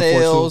worked together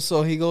before too.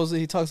 So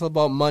he talks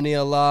about money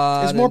a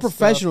lot. It's more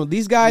professional.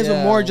 These guys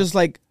are more just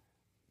like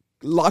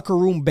locker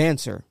room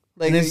banter,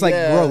 like, and it's like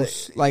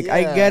gross. Like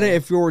I get it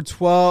if you were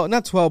 12,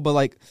 not 12, but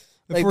like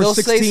they'll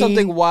 16. Say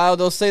something wild.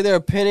 They'll say their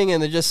opinion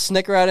and they just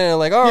snicker at it and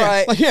like, all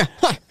right, like,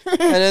 and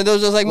then they'll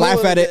just like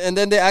laugh at it, and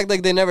then they act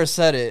like they never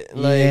said it.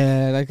 Like,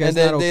 like that's and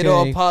then not they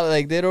okay.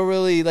 don't they don't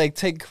really like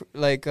take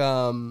like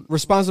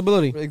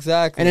responsibility.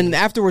 Exactly. And then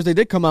afterwards they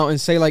did come out and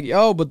say like,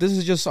 yo, but this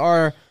is just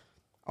our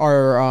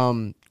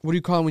what do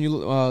you call it when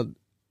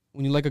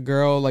you like a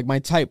girl, like my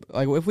type.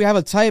 Like if we have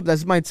a type,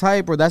 that's my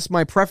type or that's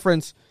my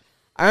preference.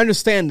 I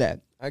understand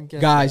that.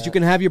 Guys, you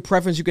can have your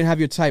preference, you can have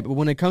your type, but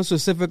when it comes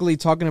specifically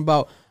talking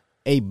about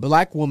a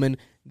black woman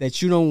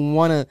that you don't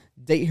want to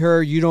date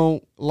her, you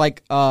don't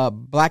like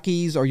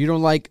blackies, or you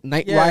don't like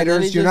night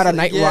riders, you're not a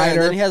night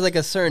rider. And he has like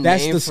a certain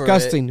that's name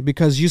disgusting for it.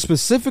 Because you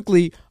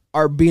specifically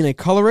are being a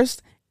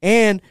colorist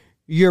and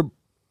you're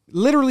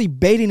literally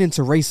baiting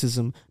into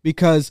racism,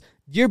 because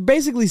you're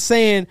basically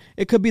saying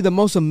it could be the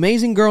most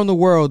amazing girl in the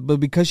world, but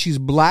because she's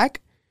black,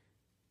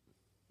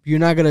 you're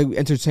not going to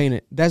entertain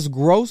it. That's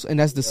gross and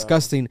that's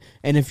disgusting.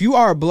 And if you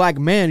are a black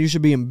man, you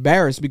should be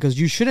embarrassed, because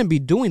you shouldn't be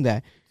doing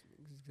that.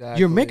 Exactly.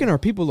 You're making our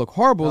people look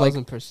horrible.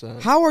 1,000%.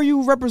 Like, how are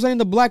you representing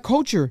the black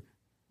culture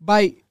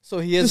by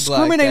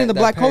discriminating the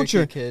black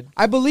culture? Kid.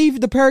 I believe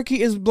the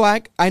parakeet is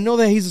black. I know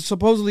that he's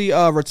supposedly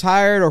a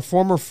retired or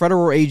former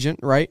federal agent,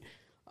 right?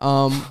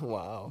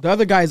 Wow. The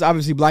other guy is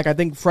obviously black. I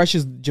think Fresh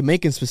is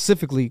Jamaican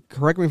specifically.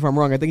 Correct me if I'm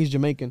wrong. I think he's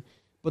Jamaican.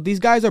 But these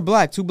guys are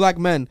black. 2 black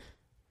men.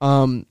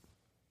 From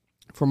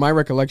my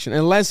recollection.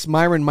 Unless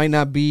Myron might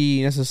not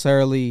be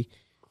necessarily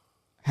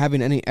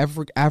having any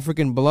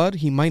African blood,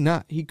 he might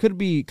not. He could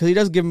be, because he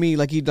does give me,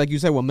 like you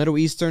said, Middle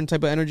Eastern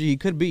type of energy. He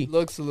could be.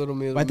 Looks a little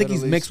Middle I think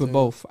he's mixed with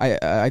both.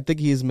 I think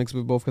he is mixed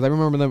with both, because I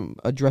remember them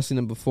addressing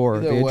him before.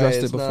 They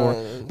addressed it before.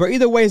 But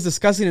either way, it's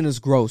disgusting and it's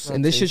gross.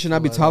 And this shit should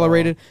not be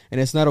tolerated, and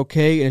it's not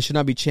okay, and it should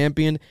not be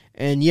championed.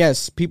 And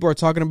yes, people are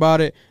talking about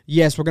it.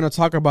 Yes, we're going to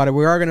talk about it.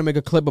 We are going to make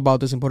a clip about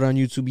this and put it on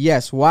YouTube.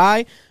 Yes.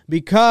 Why?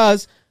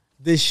 Because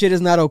this shit is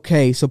not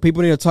okay. So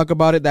people need to talk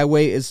about it. That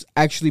way it's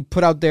actually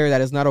put out there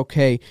that it's not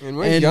okay. And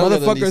we're younger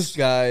than these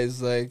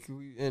guys. Like,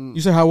 and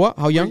you said how what?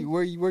 How young?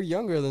 We're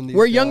younger than these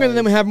We're guys. Younger than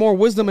them and have more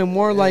wisdom and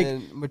more like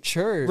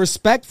mature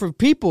respect for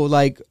people.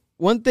 Like,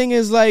 one thing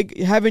is like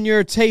having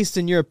your taste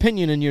and your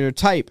opinion and your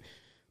type.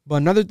 But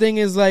another thing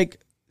is like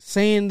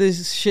saying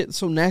this shit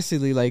so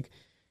nastily. Like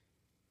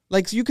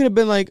so you could have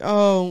been like,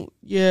 oh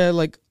yeah,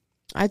 like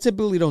I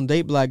typically don't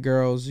date black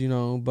girls, you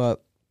know,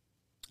 but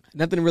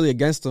nothing really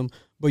against them.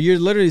 But you're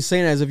literally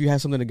saying it as if you have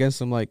something against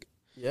them, like,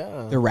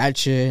 yeah, they're rat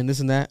shit and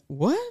this and that.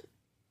 What?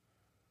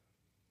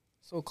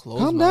 So close.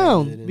 Calm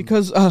down,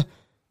 because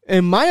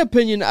in my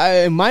opinion,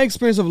 in my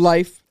experience of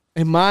life,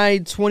 in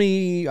my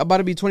about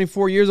to be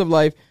 24 years of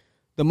life,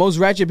 the most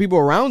ratchet people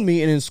around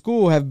me and in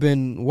school have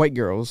been white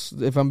girls.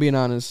 If I'm being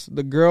honest,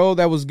 the girl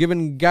that was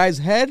giving guys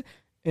head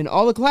in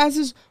all the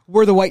classes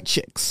were the white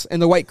chicks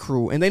and the white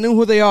crew, and they knew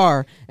who they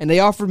are, and they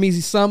offered me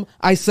some.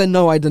 I said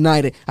no, I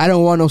denied it. I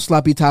don't want no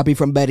sloppy toppy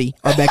from Betty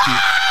or Becky.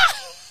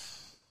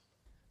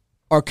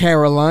 Or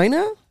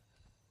Carolina?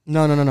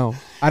 No.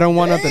 I don't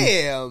want nothing.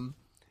 Damn.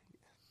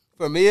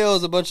 For me, it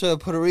was a bunch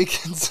of Puerto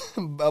Ricans,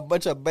 a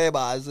bunch of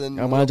bebas, and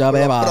a bunch of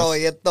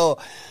bebas.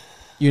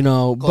 You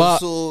know, but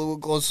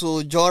con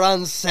su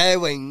Jordan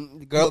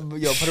 7.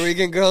 Puerto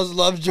Rican girls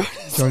love Jordan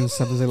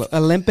 7s.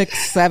 Olympic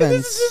 7s.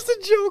 This is just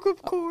a joke,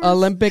 of course.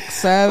 Olympic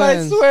 7s.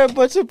 I swear, a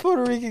bunch of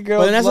Puerto Rican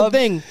girls. But that's the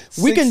thing.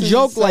 We can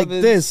joke like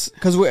this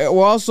because we're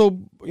also,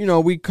 you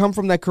know, we come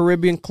from that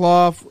Caribbean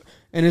cloth.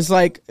 And it's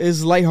like,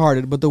 it's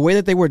lighthearted, but the way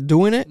that they were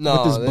doing it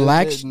with this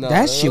black,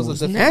 that shit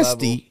was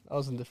nasty. That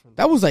was a different.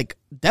 That was like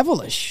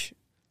devilish.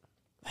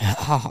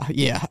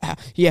 Yeah.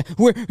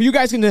 You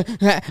guys can.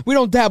 We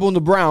don't dabble in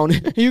the brown.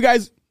 You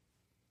guys,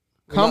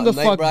 calm the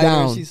fuck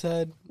down. She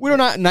said we're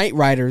not night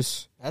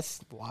riders. That's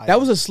wild.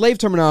 That was a slave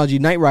terminology,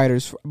 night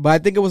riders. But I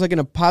think it was like in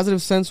a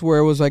positive sense where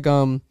it was like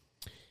the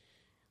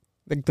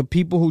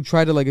people who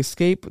tried to like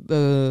escape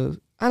the.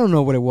 I don't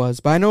know what it was,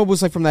 but I know it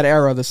was like from that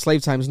era, the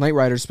slave times, night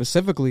riders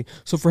specifically.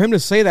 So for him to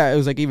say that, it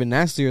was like even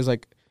nastier. It's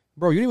like,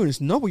 bro, you don't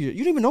even know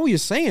what you're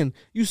saying.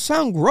 You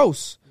sound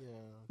gross. Yeah.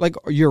 Like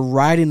you're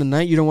riding the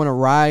night. You don't want to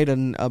ride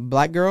a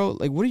black girl.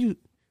 Like what are you?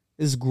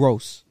 It's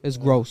gross. It's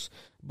gross.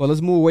 But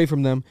let's move away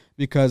from them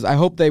because I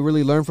hope they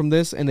really learn from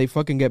this and they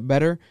fucking get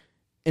better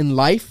in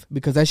life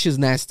because that shit's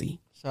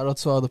nasty. Shout out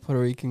to all the Puerto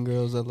Rican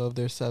girls that love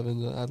their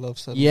 7s. I love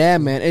 7s. Yeah,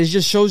 too. Man. It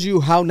just shows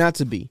you how not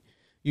to be.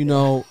 You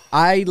know,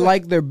 I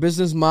like their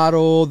business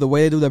model, the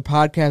way they do their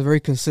podcast, very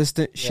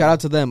consistent. Shout out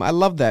to them. I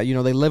love that. You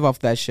know, they live off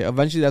that shit.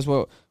 Eventually, that's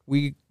what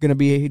we're going to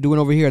be doing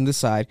over here on this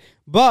side.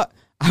 But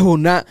I will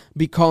not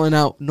be calling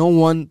out no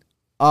one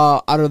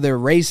out of their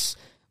race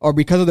or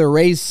because of their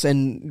race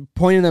and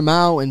pointing them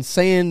out and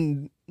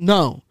saying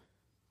no.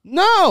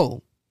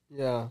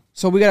 Yeah.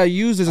 So we got to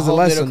use this as a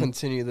lesson. They don't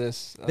continue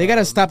this. They got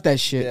to stop that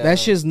shit. Yeah. That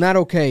shit's not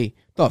okay.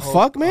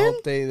 Fuck, man? I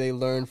hope they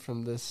learn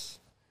from this.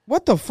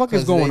 What the fuck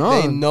is going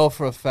on? They know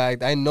for a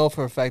fact. I know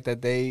for a fact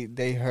that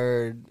they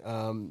heard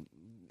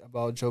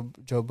about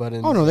Joe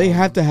Budden. Oh no, they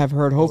have to have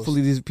heard. Hopefully,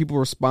 these people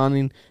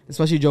responding,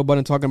 especially Joe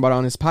Budden talking about it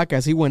on his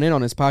podcast. He went in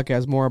on his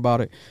podcast more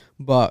about it,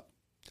 but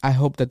I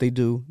hope that they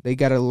do. They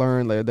got to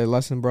learn their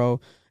lesson,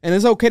 bro. And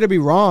it's okay to be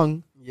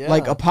wrong. Yeah.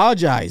 Like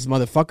apologize,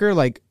 motherfucker.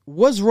 Like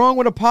what's wrong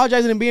with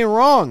apologizing and being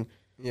wrong?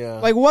 Yeah.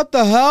 Like what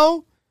the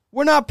hell?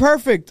 We're not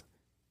perfect.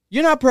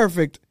 You're not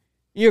perfect.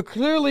 You're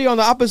clearly on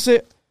the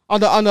opposite. On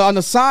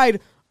the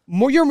side,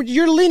 more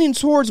you're leaning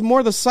towards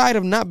more the side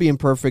of not being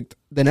perfect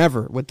than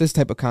ever with this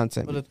type of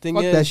content. But the thing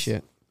Fuck is, that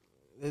shit.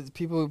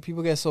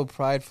 People get so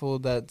prideful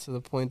that to the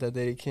point that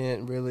they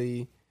can't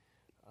really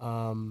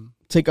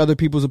take other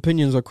people's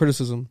opinions or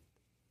criticism.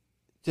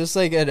 Just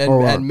like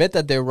admit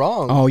that they're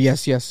wrong. Oh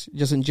yes.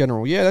 Just in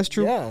general, yeah, that's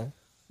true. Yeah,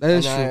 that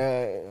is true.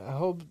 I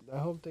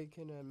hope they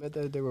can admit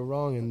that they were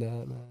wrong in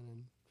that, man.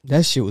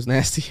 That shit was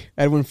nasty.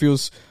 Edwin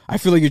I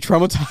feel like you're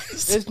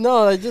traumatized.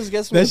 It just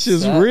gets me That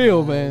shit's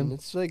real, man.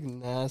 It's like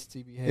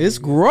nasty behavior. It's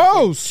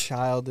gross. It's like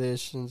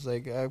childish. And it's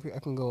like, I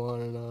can go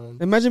on and on.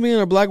 Imagine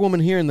being a black woman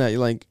hearing that. You're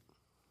like,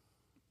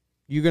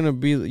 you're not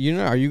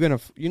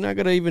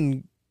gonna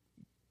even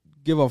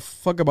give a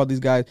fuck about these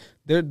guys.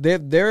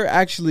 They're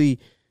actually,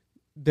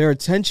 their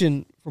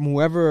attention from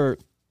whoever,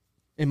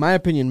 in my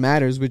opinion,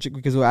 matters,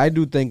 because I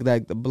do think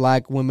that the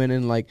black women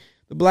and like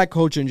the black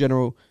culture in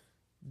general,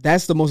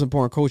 that's the most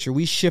important culture.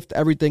 We shift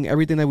everything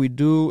that we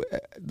do.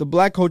 The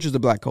black culture is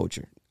the black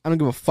culture. I don't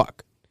give a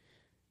fuck.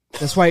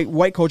 That's why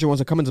white culture wants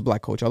to come into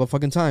black culture all the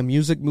fucking time.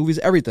 Music, movies,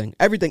 everything.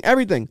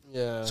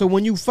 Yeah. So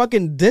when you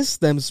fucking diss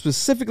them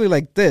specifically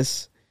like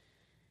this,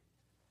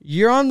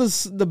 you're on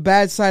the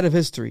bad side of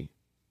history.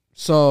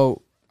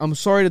 So I'm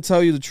sorry to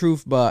tell you the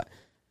truth, but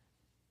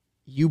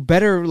you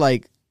better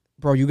like,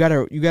 bro, you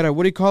gotta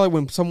what do you call it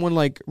when someone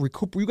like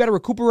you gotta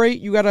recuperate,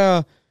 you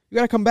gotta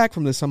come back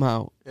from this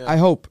somehow. Yeah. I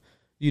hope,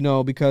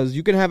 because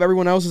you can have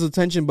everyone else's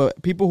attention,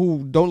 but people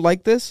who don't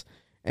like this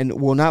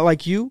and will not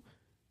like you,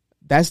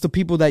 that's the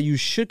people that you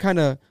should kind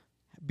of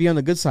be on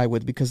the good side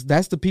with, because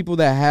that's the people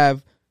that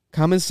have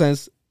common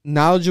sense,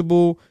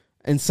 knowledgeable,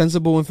 and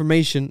sensible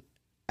information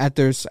at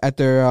their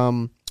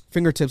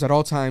fingertips at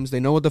all times. They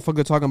know what the fuck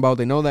they're talking about.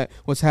 They know that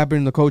what's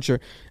happening in the culture,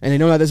 and they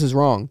know that this is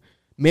wrong.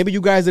 Maybe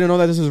you guys didn't know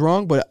that this is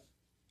wrong, but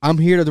I'm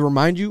here to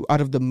remind you,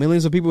 out of the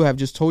millions of people who have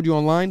just told you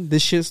online,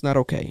 this shit's not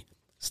okay.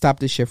 Stop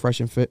this shit, Fresh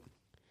and Fit.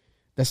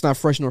 That's not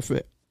fresh nor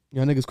fit.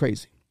 Y'all niggas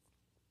crazy.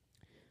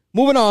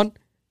 Moving on.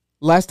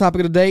 Last topic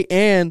of the day,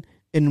 and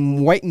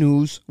in white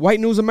news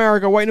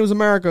America.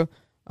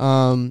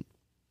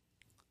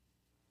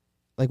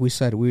 Like we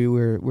said,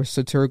 we're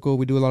satirical.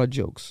 We do a lot of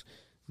jokes,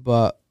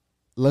 but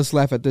let's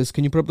laugh at this.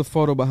 Can you put up the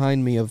photo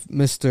behind me of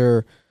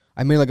Mr.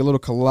 I made like a little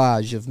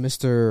collage of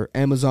Mr.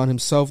 Amazon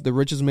himself, the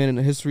richest man in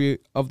the history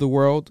of the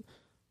world.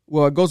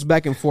 Well, it goes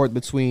back and forth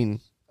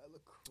between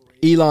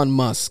Elon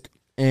Musk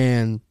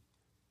and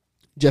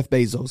Jeff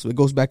Bezos. It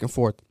goes back and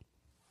forth.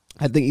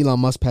 I think Elon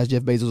Musk passed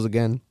Jeff Bezos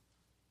again.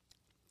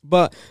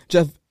 But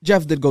Jeff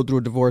did go through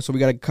a divorce, so we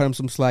got to cut him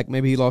some slack.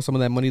 Maybe he lost some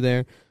of that money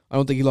there. I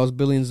don't think he lost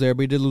billions there,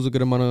 but he did lose a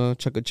good amount of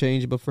chunk of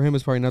change. But for him,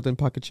 it's probably nothing,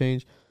 pocket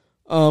change.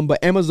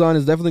 But Amazon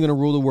is definitely going to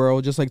rule the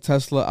world, just like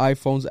Tesla,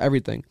 iPhones,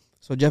 everything.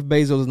 So Jeff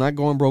Bezos is not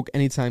going broke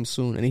anytime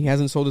soon, and he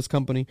hasn't sold his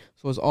company,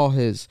 so it's all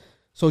his.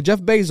 So Jeff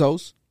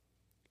Bezos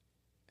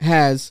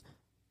has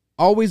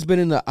always been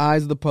in the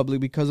eyes of the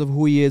public because of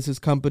who he is, his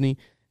company,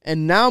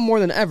 and now more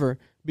than ever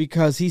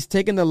because he's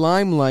taken the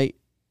limelight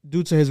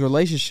due to his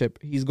relationship.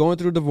 He's going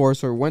through a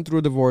divorce or went through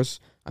a divorce.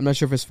 I'm not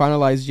sure if it's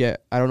finalized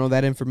yet. I don't know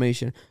that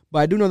information. But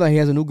I do know that he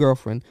has a new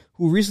girlfriend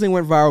who recently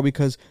went viral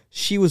because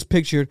she was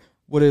pictured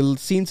what it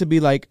seemed to be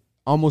like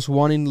almost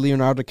wanting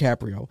Leonardo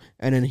DiCaprio.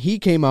 And then he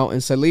came out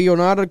and said,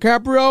 Leonardo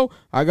DiCaprio,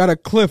 I got a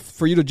cliff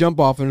for you to jump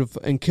off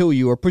and kill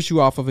you, or push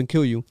you off of and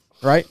kill you,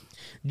 right?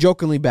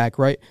 Jokingly back,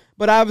 right?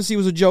 But obviously it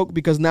was a joke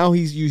because now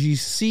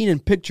he's seen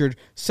and pictured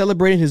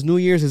celebrating his New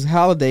Year's, his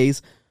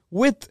holidays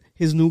with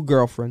his new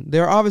girlfriend.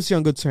 They're obviously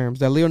on good terms.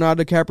 That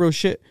Leonardo DiCaprio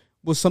shit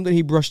was something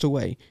he brushed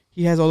away.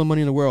 He has all the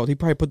money in the world. He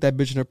probably put that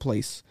bitch in her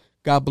place.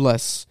 God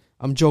bless.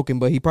 I'm joking,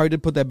 but he probably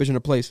did put that bitch in her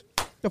place.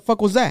 The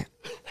fuck was that?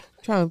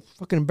 Trying to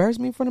fucking embarrass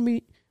me in front of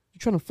me? You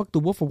trying to fuck the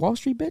Wolf of Wall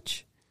Street,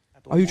 bitch?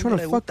 Are you trying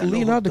to fuck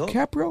Leonardo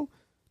DiCaprio?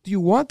 Do you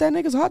want that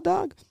nigga's hot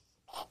dog?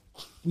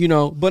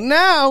 But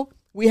now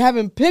we have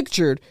him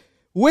pictured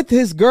with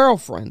his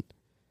girlfriend.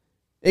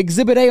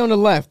 Exhibit A on the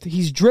left.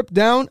 He's dripped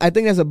down. I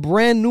think that's a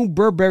brand new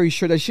Burberry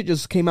shirt. That shit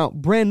just came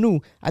out. Brand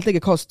new. I think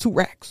it costs $2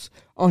 racks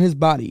on his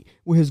body.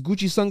 With his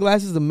Gucci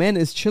sunglasses, the man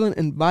is chilling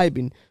and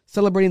vibing,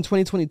 celebrating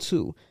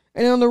 2022.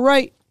 And on the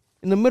right,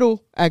 in the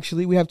middle,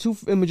 actually, we have two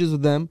images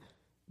of them,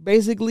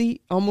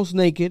 basically almost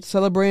naked,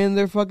 celebrating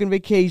their fucking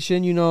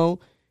vacation,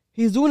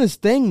 He's doing his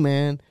thing,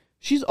 man.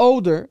 She's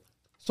older.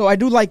 So I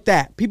do like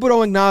that. People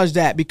don't acknowledge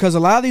that because a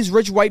lot of these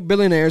rich white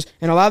billionaires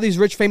and a lot of these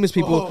rich famous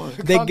people,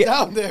 they get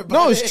down there,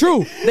 no, it's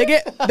true. They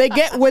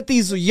get with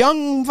these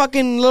young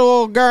fucking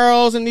little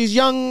girls and these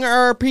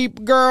younger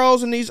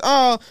girls and these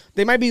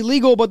they might be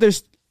legal, but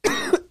there's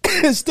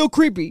it's still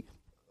creepy.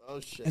 Oh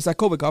shit! It's like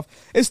COVID cough.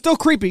 It's still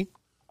creepy.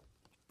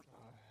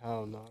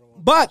 Hell no.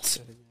 But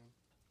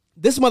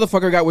this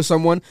motherfucker got with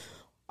someone.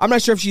 I'm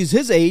not sure if she's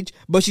his age,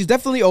 but she's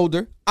definitely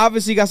older.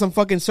 Obviously got some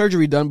fucking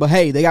surgery done, but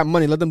hey, they got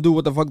money. Let them do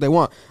what the fuck they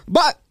want.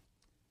 But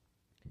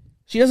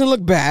she doesn't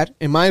look bad,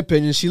 in my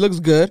opinion. She looks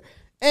good.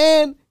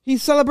 And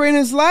he's celebrating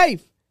his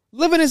life.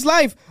 Living his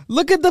life.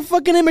 Look at the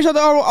fucking image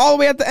all the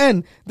way at the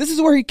end. This is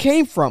where he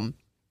came from.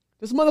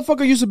 This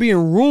motherfucker used to be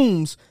in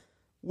rooms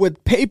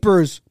with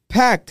papers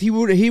packed. He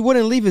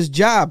wouldn't leave his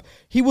job.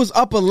 He was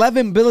up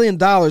 $11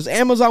 billion.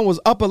 Amazon was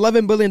up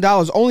 $11 billion,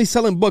 only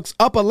selling books,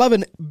 up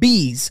 11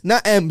 B's,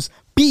 not M's,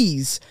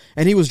 B's.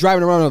 And he was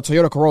driving around in a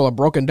Toyota Corolla,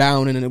 broken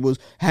down, and it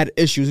had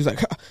issues. He's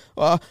like,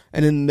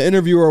 and then the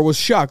interviewer was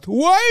shocked.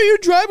 Why are you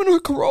driving a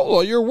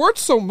Corolla? You're worth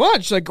so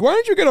much. Like, why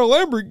don't you get a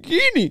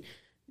Lamborghini?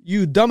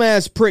 You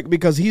dumbass prick,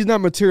 because he's not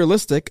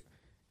materialistic.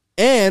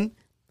 And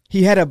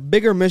he had a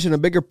bigger mission, a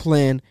bigger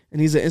plan, and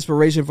he's an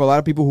inspiration for a lot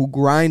of people who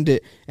grind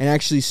it and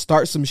actually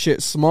start some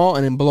shit small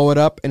and then blow it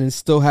up and then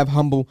still have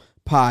humble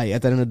pie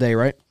at the end of the day,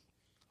 right?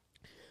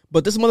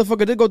 But this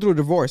motherfucker did go through a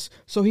divorce.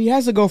 So he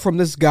has to go from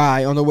this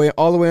guy all the way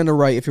on the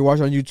right, if you're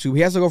watching on YouTube,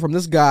 he has to go from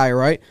this guy,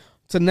 right,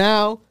 to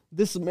now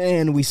this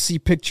man we see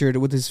pictured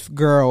with his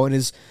girl and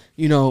his,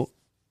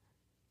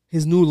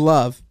 his new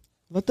love.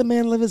 Let the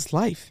man live his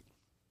life.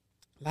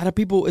 A lot of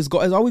people it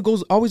always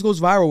goes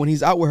viral when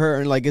he's out with her,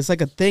 and like it's like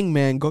a thing,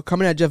 man.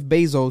 Coming at Jeff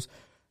Bezos.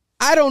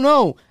 I don't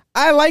know.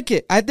 I like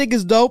it. I think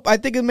it's dope. I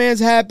think the man's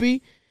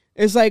happy.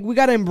 it's like we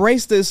gotta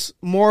embrace this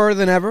more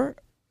than ever.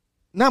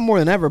 Not more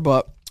than ever,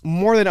 but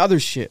more than other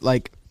shit.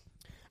 Like,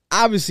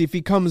 obviously, if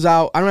he comes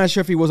out, I'm not sure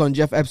if he was on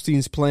Jeff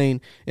Epstein's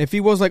plane. If he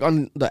was like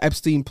on the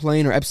Epstein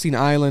plane or Epstein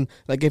Island,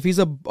 like if he's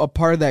a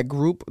part of that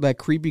group, that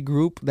creepy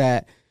group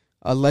that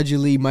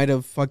allegedly might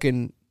have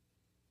fucking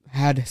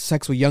had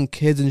sex with young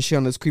kids and shit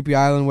on this creepy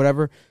island,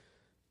 whatever,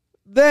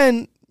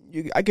 then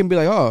I can be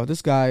like, oh,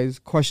 this guy's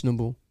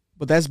questionable.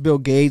 But that's Bill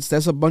Gates.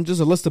 There's a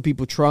list of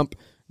people, Trump,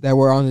 that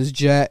were on his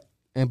jet,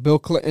 and Bill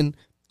Clinton.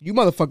 You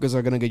motherfuckers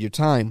are going to get your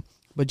time.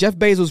 But Jeff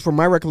Bezos, from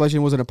my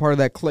recollection, wasn't a part of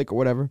that clique or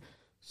whatever.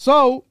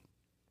 So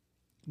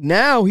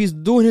now he's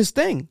doing his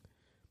thing.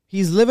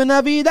 He's living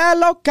la vida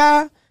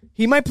loca.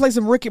 He might play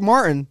some Ricky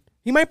Martin.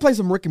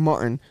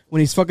 When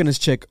he's fucking his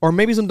chick. Or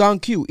maybe some Don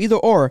Q. Either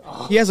or.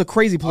 He has a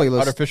crazy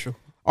playlist.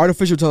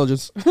 Artificial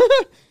intelligence.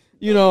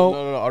 You know.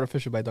 No.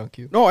 Artificial by Don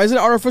Q. No, is it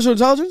artificial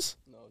intelligence?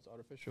 No, it's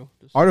artificial.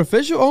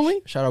 Artificial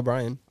only? Shout out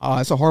Brian. Oh,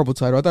 that's a horrible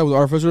title. I thought it was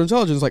artificial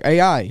intelligence, like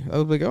AI. I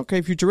was like,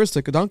 okay,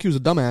 futuristic. Don Q's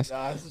a dumbass.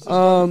 Nah, this is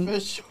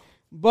artificial.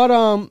 But,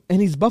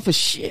 and he's buff as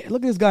shit.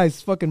 Look at this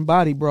guy's fucking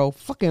body, bro.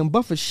 Fucking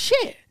buff as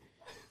shit.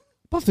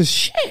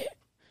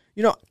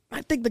 You know,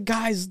 I think the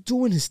guy's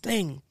doing his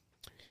thing.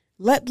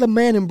 Let the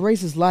man embrace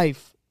his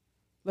life.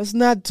 Let's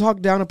not talk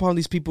down upon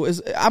these people.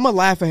 I'm going to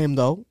laugh at him,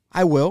 though.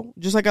 I will.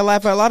 Just like I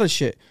laugh at a lot of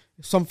shit.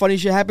 If some funny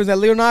shit happens, that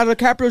Leonardo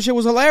DiCaprio shit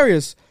was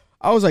hilarious.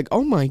 I was like,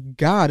 oh my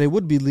God, it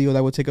would be Leo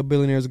that would take a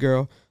billionaire's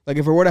girl. Like,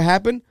 if it were to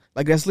happen,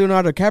 like that's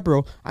Leonardo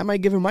DiCaprio, I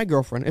might give him my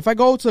girlfriend. If I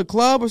go to a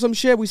club or some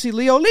shit, we see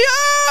Leo,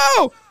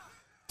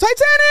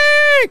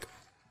 Titanic!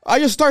 I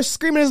just start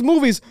screaming his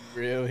movies.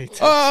 Really? What's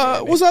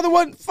the other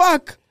one?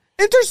 Fuck.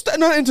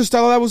 Not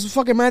Interstellar, that was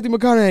fucking Matthew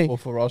McConaughey.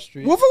 Wolf of Wall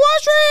Street.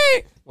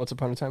 Once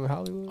Upon a Time in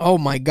Hollywood. Oh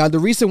my God, the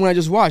recent one I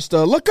just watched.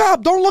 Look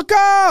Up, Don't Look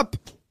Up!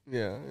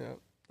 Yeah.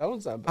 That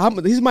one's not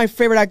bad. He's my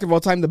favorite actor of all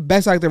time. The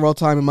best actor of all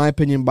time, in my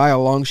opinion, by a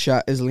long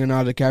shot, is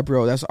Leonardo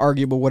DiCaprio. That's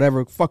arguable,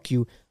 whatever. Fuck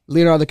you.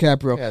 Leonardo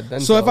DiCaprio. Yeah,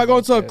 so if I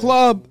go to a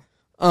club,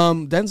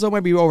 Denzel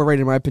might be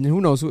overrated in my opinion. Who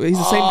knows? He's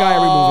the same guy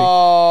every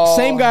movie.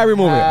 Same guy every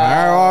movie.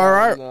 All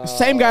right. No.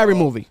 Same guy every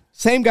movie.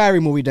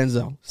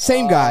 Denzel.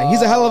 Same guy.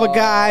 He's a hell of a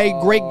guy.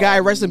 Great guy.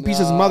 Rest in peace,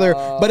 his mother.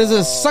 But it's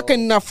a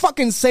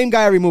fucking same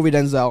guy every movie,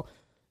 Denzel.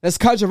 That's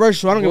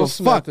controversial. I don't give a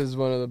fuck. Will Smith is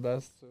one of the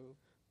best, too.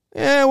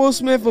 Yeah, Will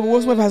Smith. But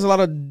Will Smith has a lot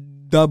of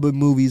dub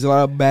movies, a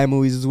lot of bad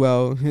movies as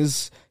well. He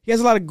has a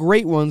lot of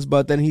great ones,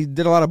 but then he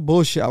did a lot of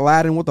bullshit.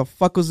 Aladdin, what the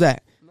fuck was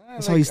that?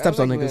 That's how he steps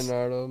on niggas.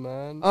 Leonardo,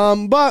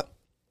 man. But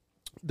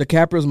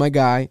DiCaprio's my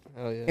guy,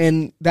 yeah.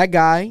 And that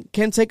guy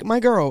can take my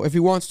girl if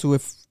he wants to,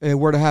 if it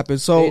were to happen.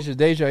 So,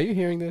 Deja, are you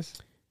hearing this?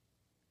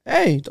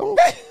 Hey, don't.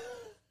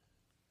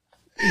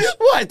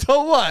 What?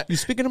 Don't what? You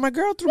speaking to my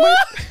girl through my?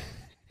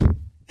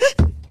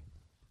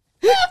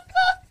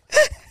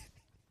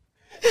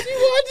 She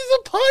watches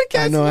a podcast.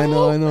 I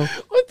know.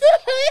 What the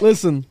heck?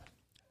 Listen,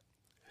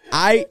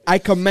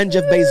 I commend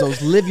Jeff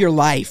Bezos. Live your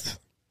life.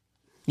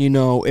 You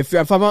know, if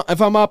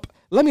I'm up,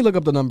 let me look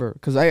up the number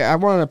because I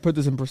want to put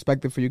this in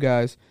perspective for you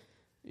guys.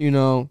 You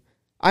know,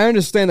 I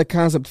understand the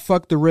concept.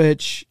 Fuck the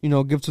rich. You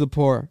know, give to the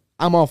poor.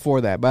 I'm all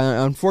for that, but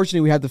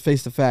unfortunately, we have to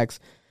face the facts.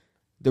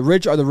 The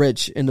rich are the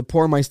rich, and the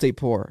poor might stay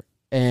poor,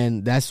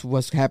 and that's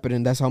what's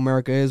happening. That's how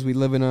America is. We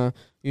live in a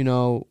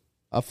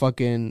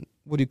fucking,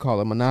 what do you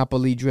call it?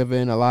 Monopoly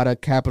driven. A lot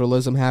of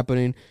capitalism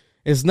happening.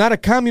 It's not a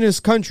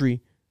communist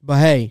country, but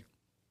hey.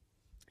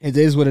 It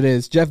is what it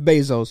is. Jeff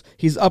Bezos,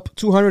 he's up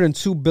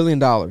 $202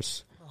 billion.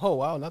 Oh,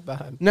 wow, not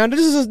bad. Now,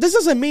 this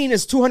doesn't mean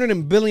it's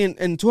 $200 billion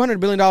in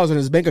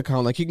his bank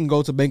account. Like, he can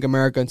go to Bank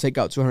America and take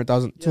out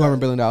 $200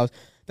 billion.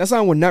 That's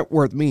not what net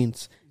worth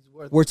means.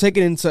 We're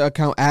taking into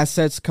account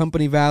assets,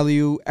 company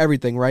value,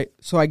 everything, right?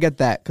 So I get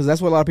that, because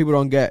that's what a lot of people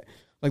don't get.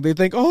 Like, they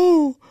think,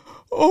 oh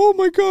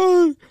my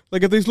God.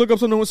 Like, if they look up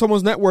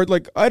someone's net worth,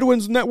 like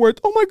Edwin's net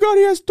worth, oh my God,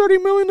 he has 30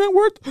 million net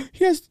worth.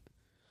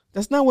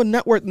 That's not what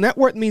net worth. Net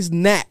worth means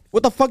net.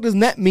 What the fuck does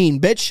net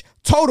mean, bitch?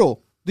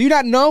 Total. Do you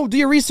not know? Do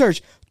your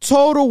research.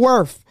 Total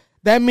worth.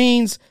 That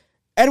means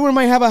Edwin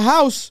might have a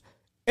house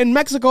in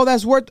Mexico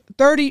that's worth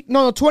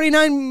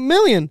 29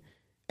 million,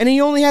 and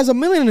he only has $1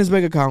 million in his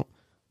bank account.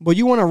 But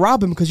you want to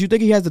rob him because you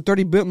think he has the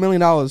 $30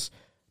 million.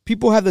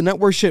 People have the net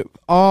worth shit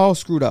all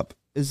screwed up.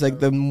 It's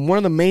like one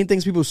of the main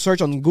things people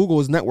search on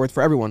Google is net worth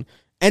for everyone.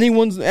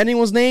 Anyone's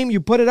name,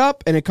 you put it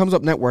up, and it comes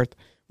up net worth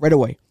right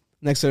away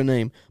next to the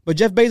name. But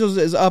Jeff Bezos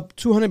is up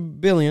 $200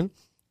 billion.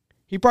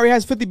 He probably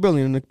has $50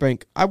 billion in the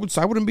bank. I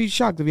wouldn't be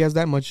shocked if he has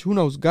that much. Who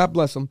knows? God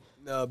bless him.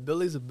 No,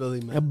 Billy's a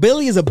Billy, man. A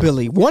Billy is a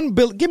Billy.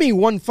 Give me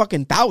one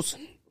fucking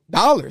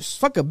 $1,000.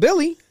 Fuck a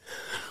Billy.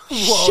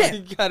 Whoa,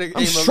 shit. You gotta aim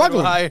I'm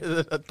struggling. A little higher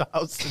than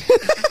 1,000.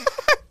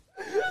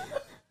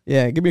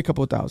 Yeah, give me a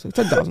couple of thousand.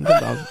 10,000.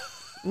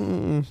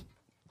 100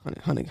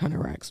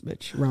 racks,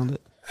 bitch. Round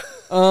it.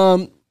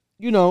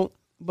 You know,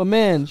 but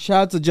man,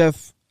 shout out to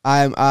Jeff.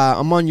 I'm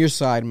on your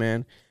side,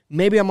 man.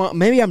 Maybe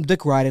I'm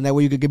dick riding. That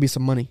way you could give me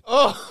some money.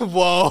 Oh,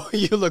 whoa.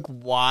 You look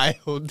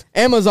wild.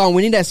 Amazon,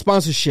 we need that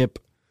sponsorship.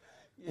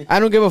 I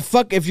don't give a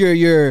fuck if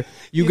you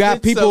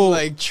got people,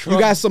 you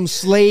got some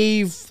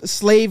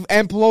slave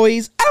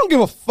employees. I don't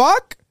give a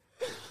fuck.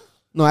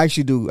 No, I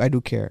actually do. I do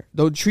care.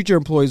 Don't treat your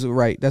employees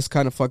right. That's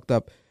kind of fucked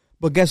up.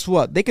 But guess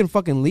what? They can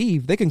fucking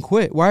leave. They can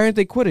quit. Why aren't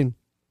they quitting?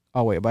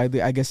 Oh, wait. But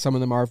I guess some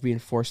of them are being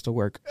forced to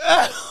work.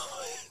 I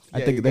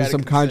think there's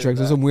some contracts.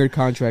 There's some weird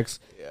contracts.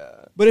 Yeah.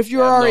 But if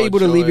you are able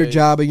to leave your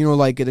job and you don't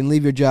like it, and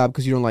leave your job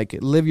because you don't like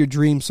it, live your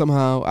dream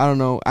somehow. I don't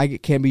know. I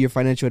can't be your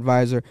financial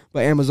advisor.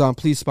 But Amazon,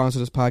 please sponsor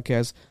this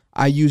podcast.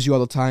 I use you all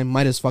the time.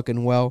 Might as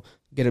fucking well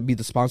get to be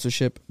the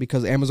sponsorship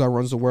because Amazon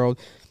runs the world.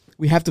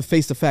 We have to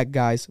face the fact,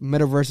 guys.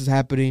 Metaverse is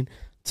happening.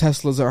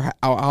 Teslas are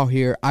out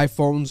here.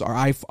 iPhones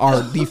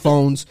are the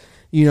phones.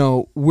 You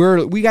know,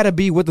 we got to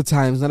be with the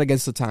times, not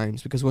against the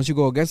times. Because once you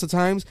go against the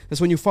times, that's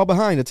when you fall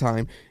behind the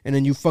time. And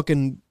then you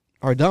fucking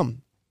are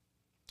dumb.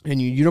 And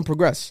you don't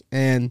progress.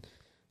 And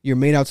you're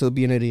made out to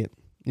be an idiot.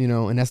 You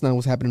know, and that's not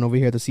what's happening over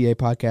here at the CA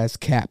Podcast.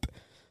 Cap.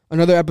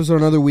 Another episode,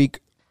 another week.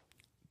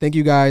 Thank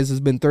you guys. It's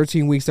been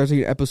 13 weeks,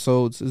 13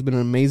 episodes. It's been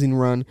an amazing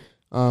run.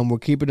 We're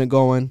keeping it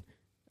going.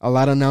 A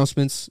lot of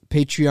announcements.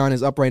 Patreon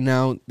is up right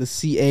now. The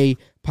CA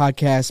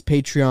Podcast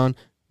Patreon.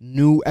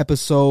 New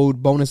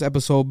episode, bonus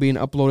episode being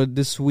uploaded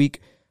this week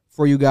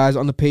for you guys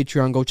on the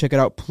Patreon. Go check it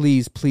out.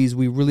 Please, please.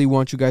 We really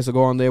want you guys to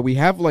go on there. We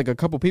have like a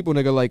couple people,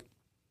 nigga, like,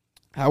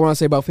 I want to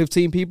say about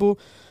 15 people.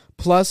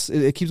 Plus,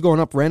 it keeps going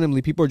up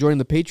randomly. People are joining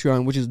the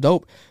Patreon, which is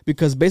dope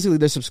because basically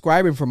they're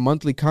subscribing for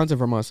monthly content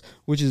from us,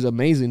 which is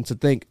amazing to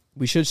think.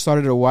 We should have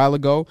started it a while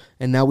ago,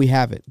 and now we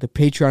have it. The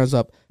Patreon is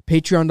up.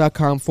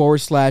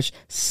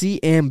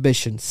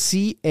 Patreon.com/CAmbition.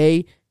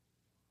 C-A-Ambition.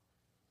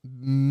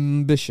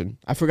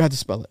 I forgot to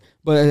spell it,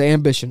 but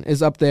Ambition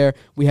is up there.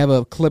 We have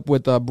a clip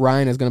with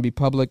Brian is going to be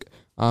public.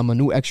 A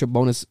new extra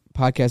bonus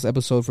podcast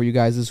episode for you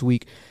guys this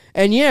week.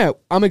 And yeah,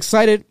 I'm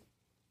excited.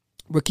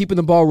 We're keeping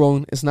the ball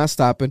rolling. It's not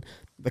stopping.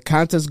 The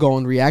content's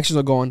going. Reactions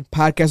are going.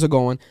 Podcasts are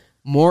going.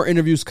 More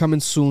interviews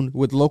coming soon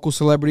with local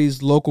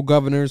celebrities, local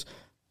governors,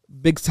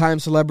 big-time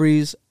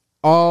celebrities,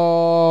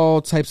 all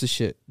types of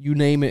shit. You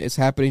name it, it's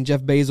happening.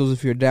 Jeff Bezos,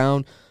 if you're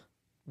down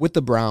with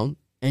the brown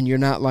and you're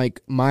not like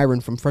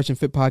Myron from Fresh and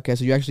Fit Podcast,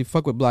 so you actually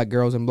fuck with black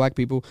girls and black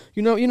people,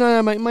 you know,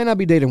 I might not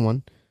be dating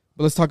one,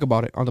 but let's talk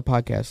about it on the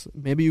podcast.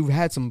 Maybe you've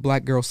had some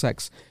black girl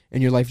sex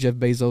in your life, Jeff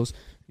Bezos.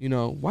 You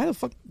know, what the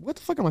fuck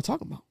am I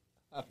talking about?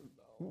 I don't know.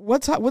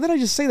 What did I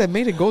just say that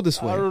made it go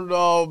this way? I don't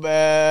know,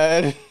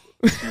 man.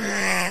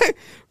 Because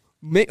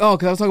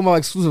I was talking about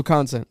exclusive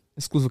content.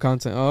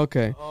 Oh,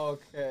 okay.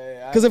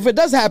 Okay. Because if it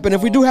does happen,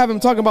 if we do have him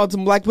talking about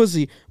some black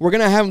pussy, we're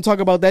going to have him talk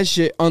about that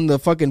shit on the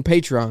fucking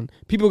Patreon.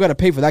 People got to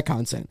pay for that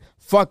content.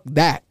 Fuck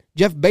that.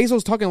 Jeff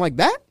Bezos talking like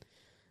that?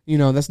 You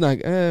know, that's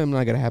not going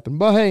to happen.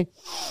 But hey,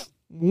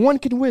 one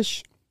can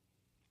wish.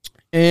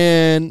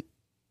 And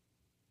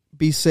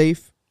be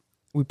safe.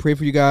 We pray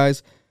for you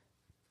guys.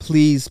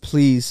 Please,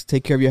 please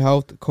take care of your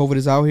health. COVID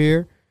is out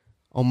here.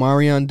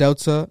 Omicron,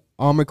 Delta,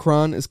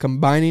 Omicron is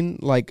combining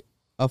like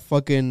a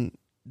fucking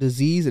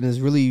disease and is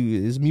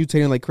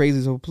mutating like crazy.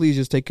 So please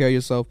just take care of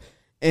yourself.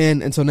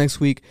 And until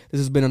next week, this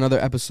has been another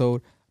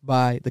episode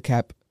by the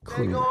Cap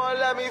Crew.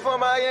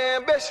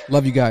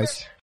 Love you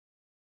guys.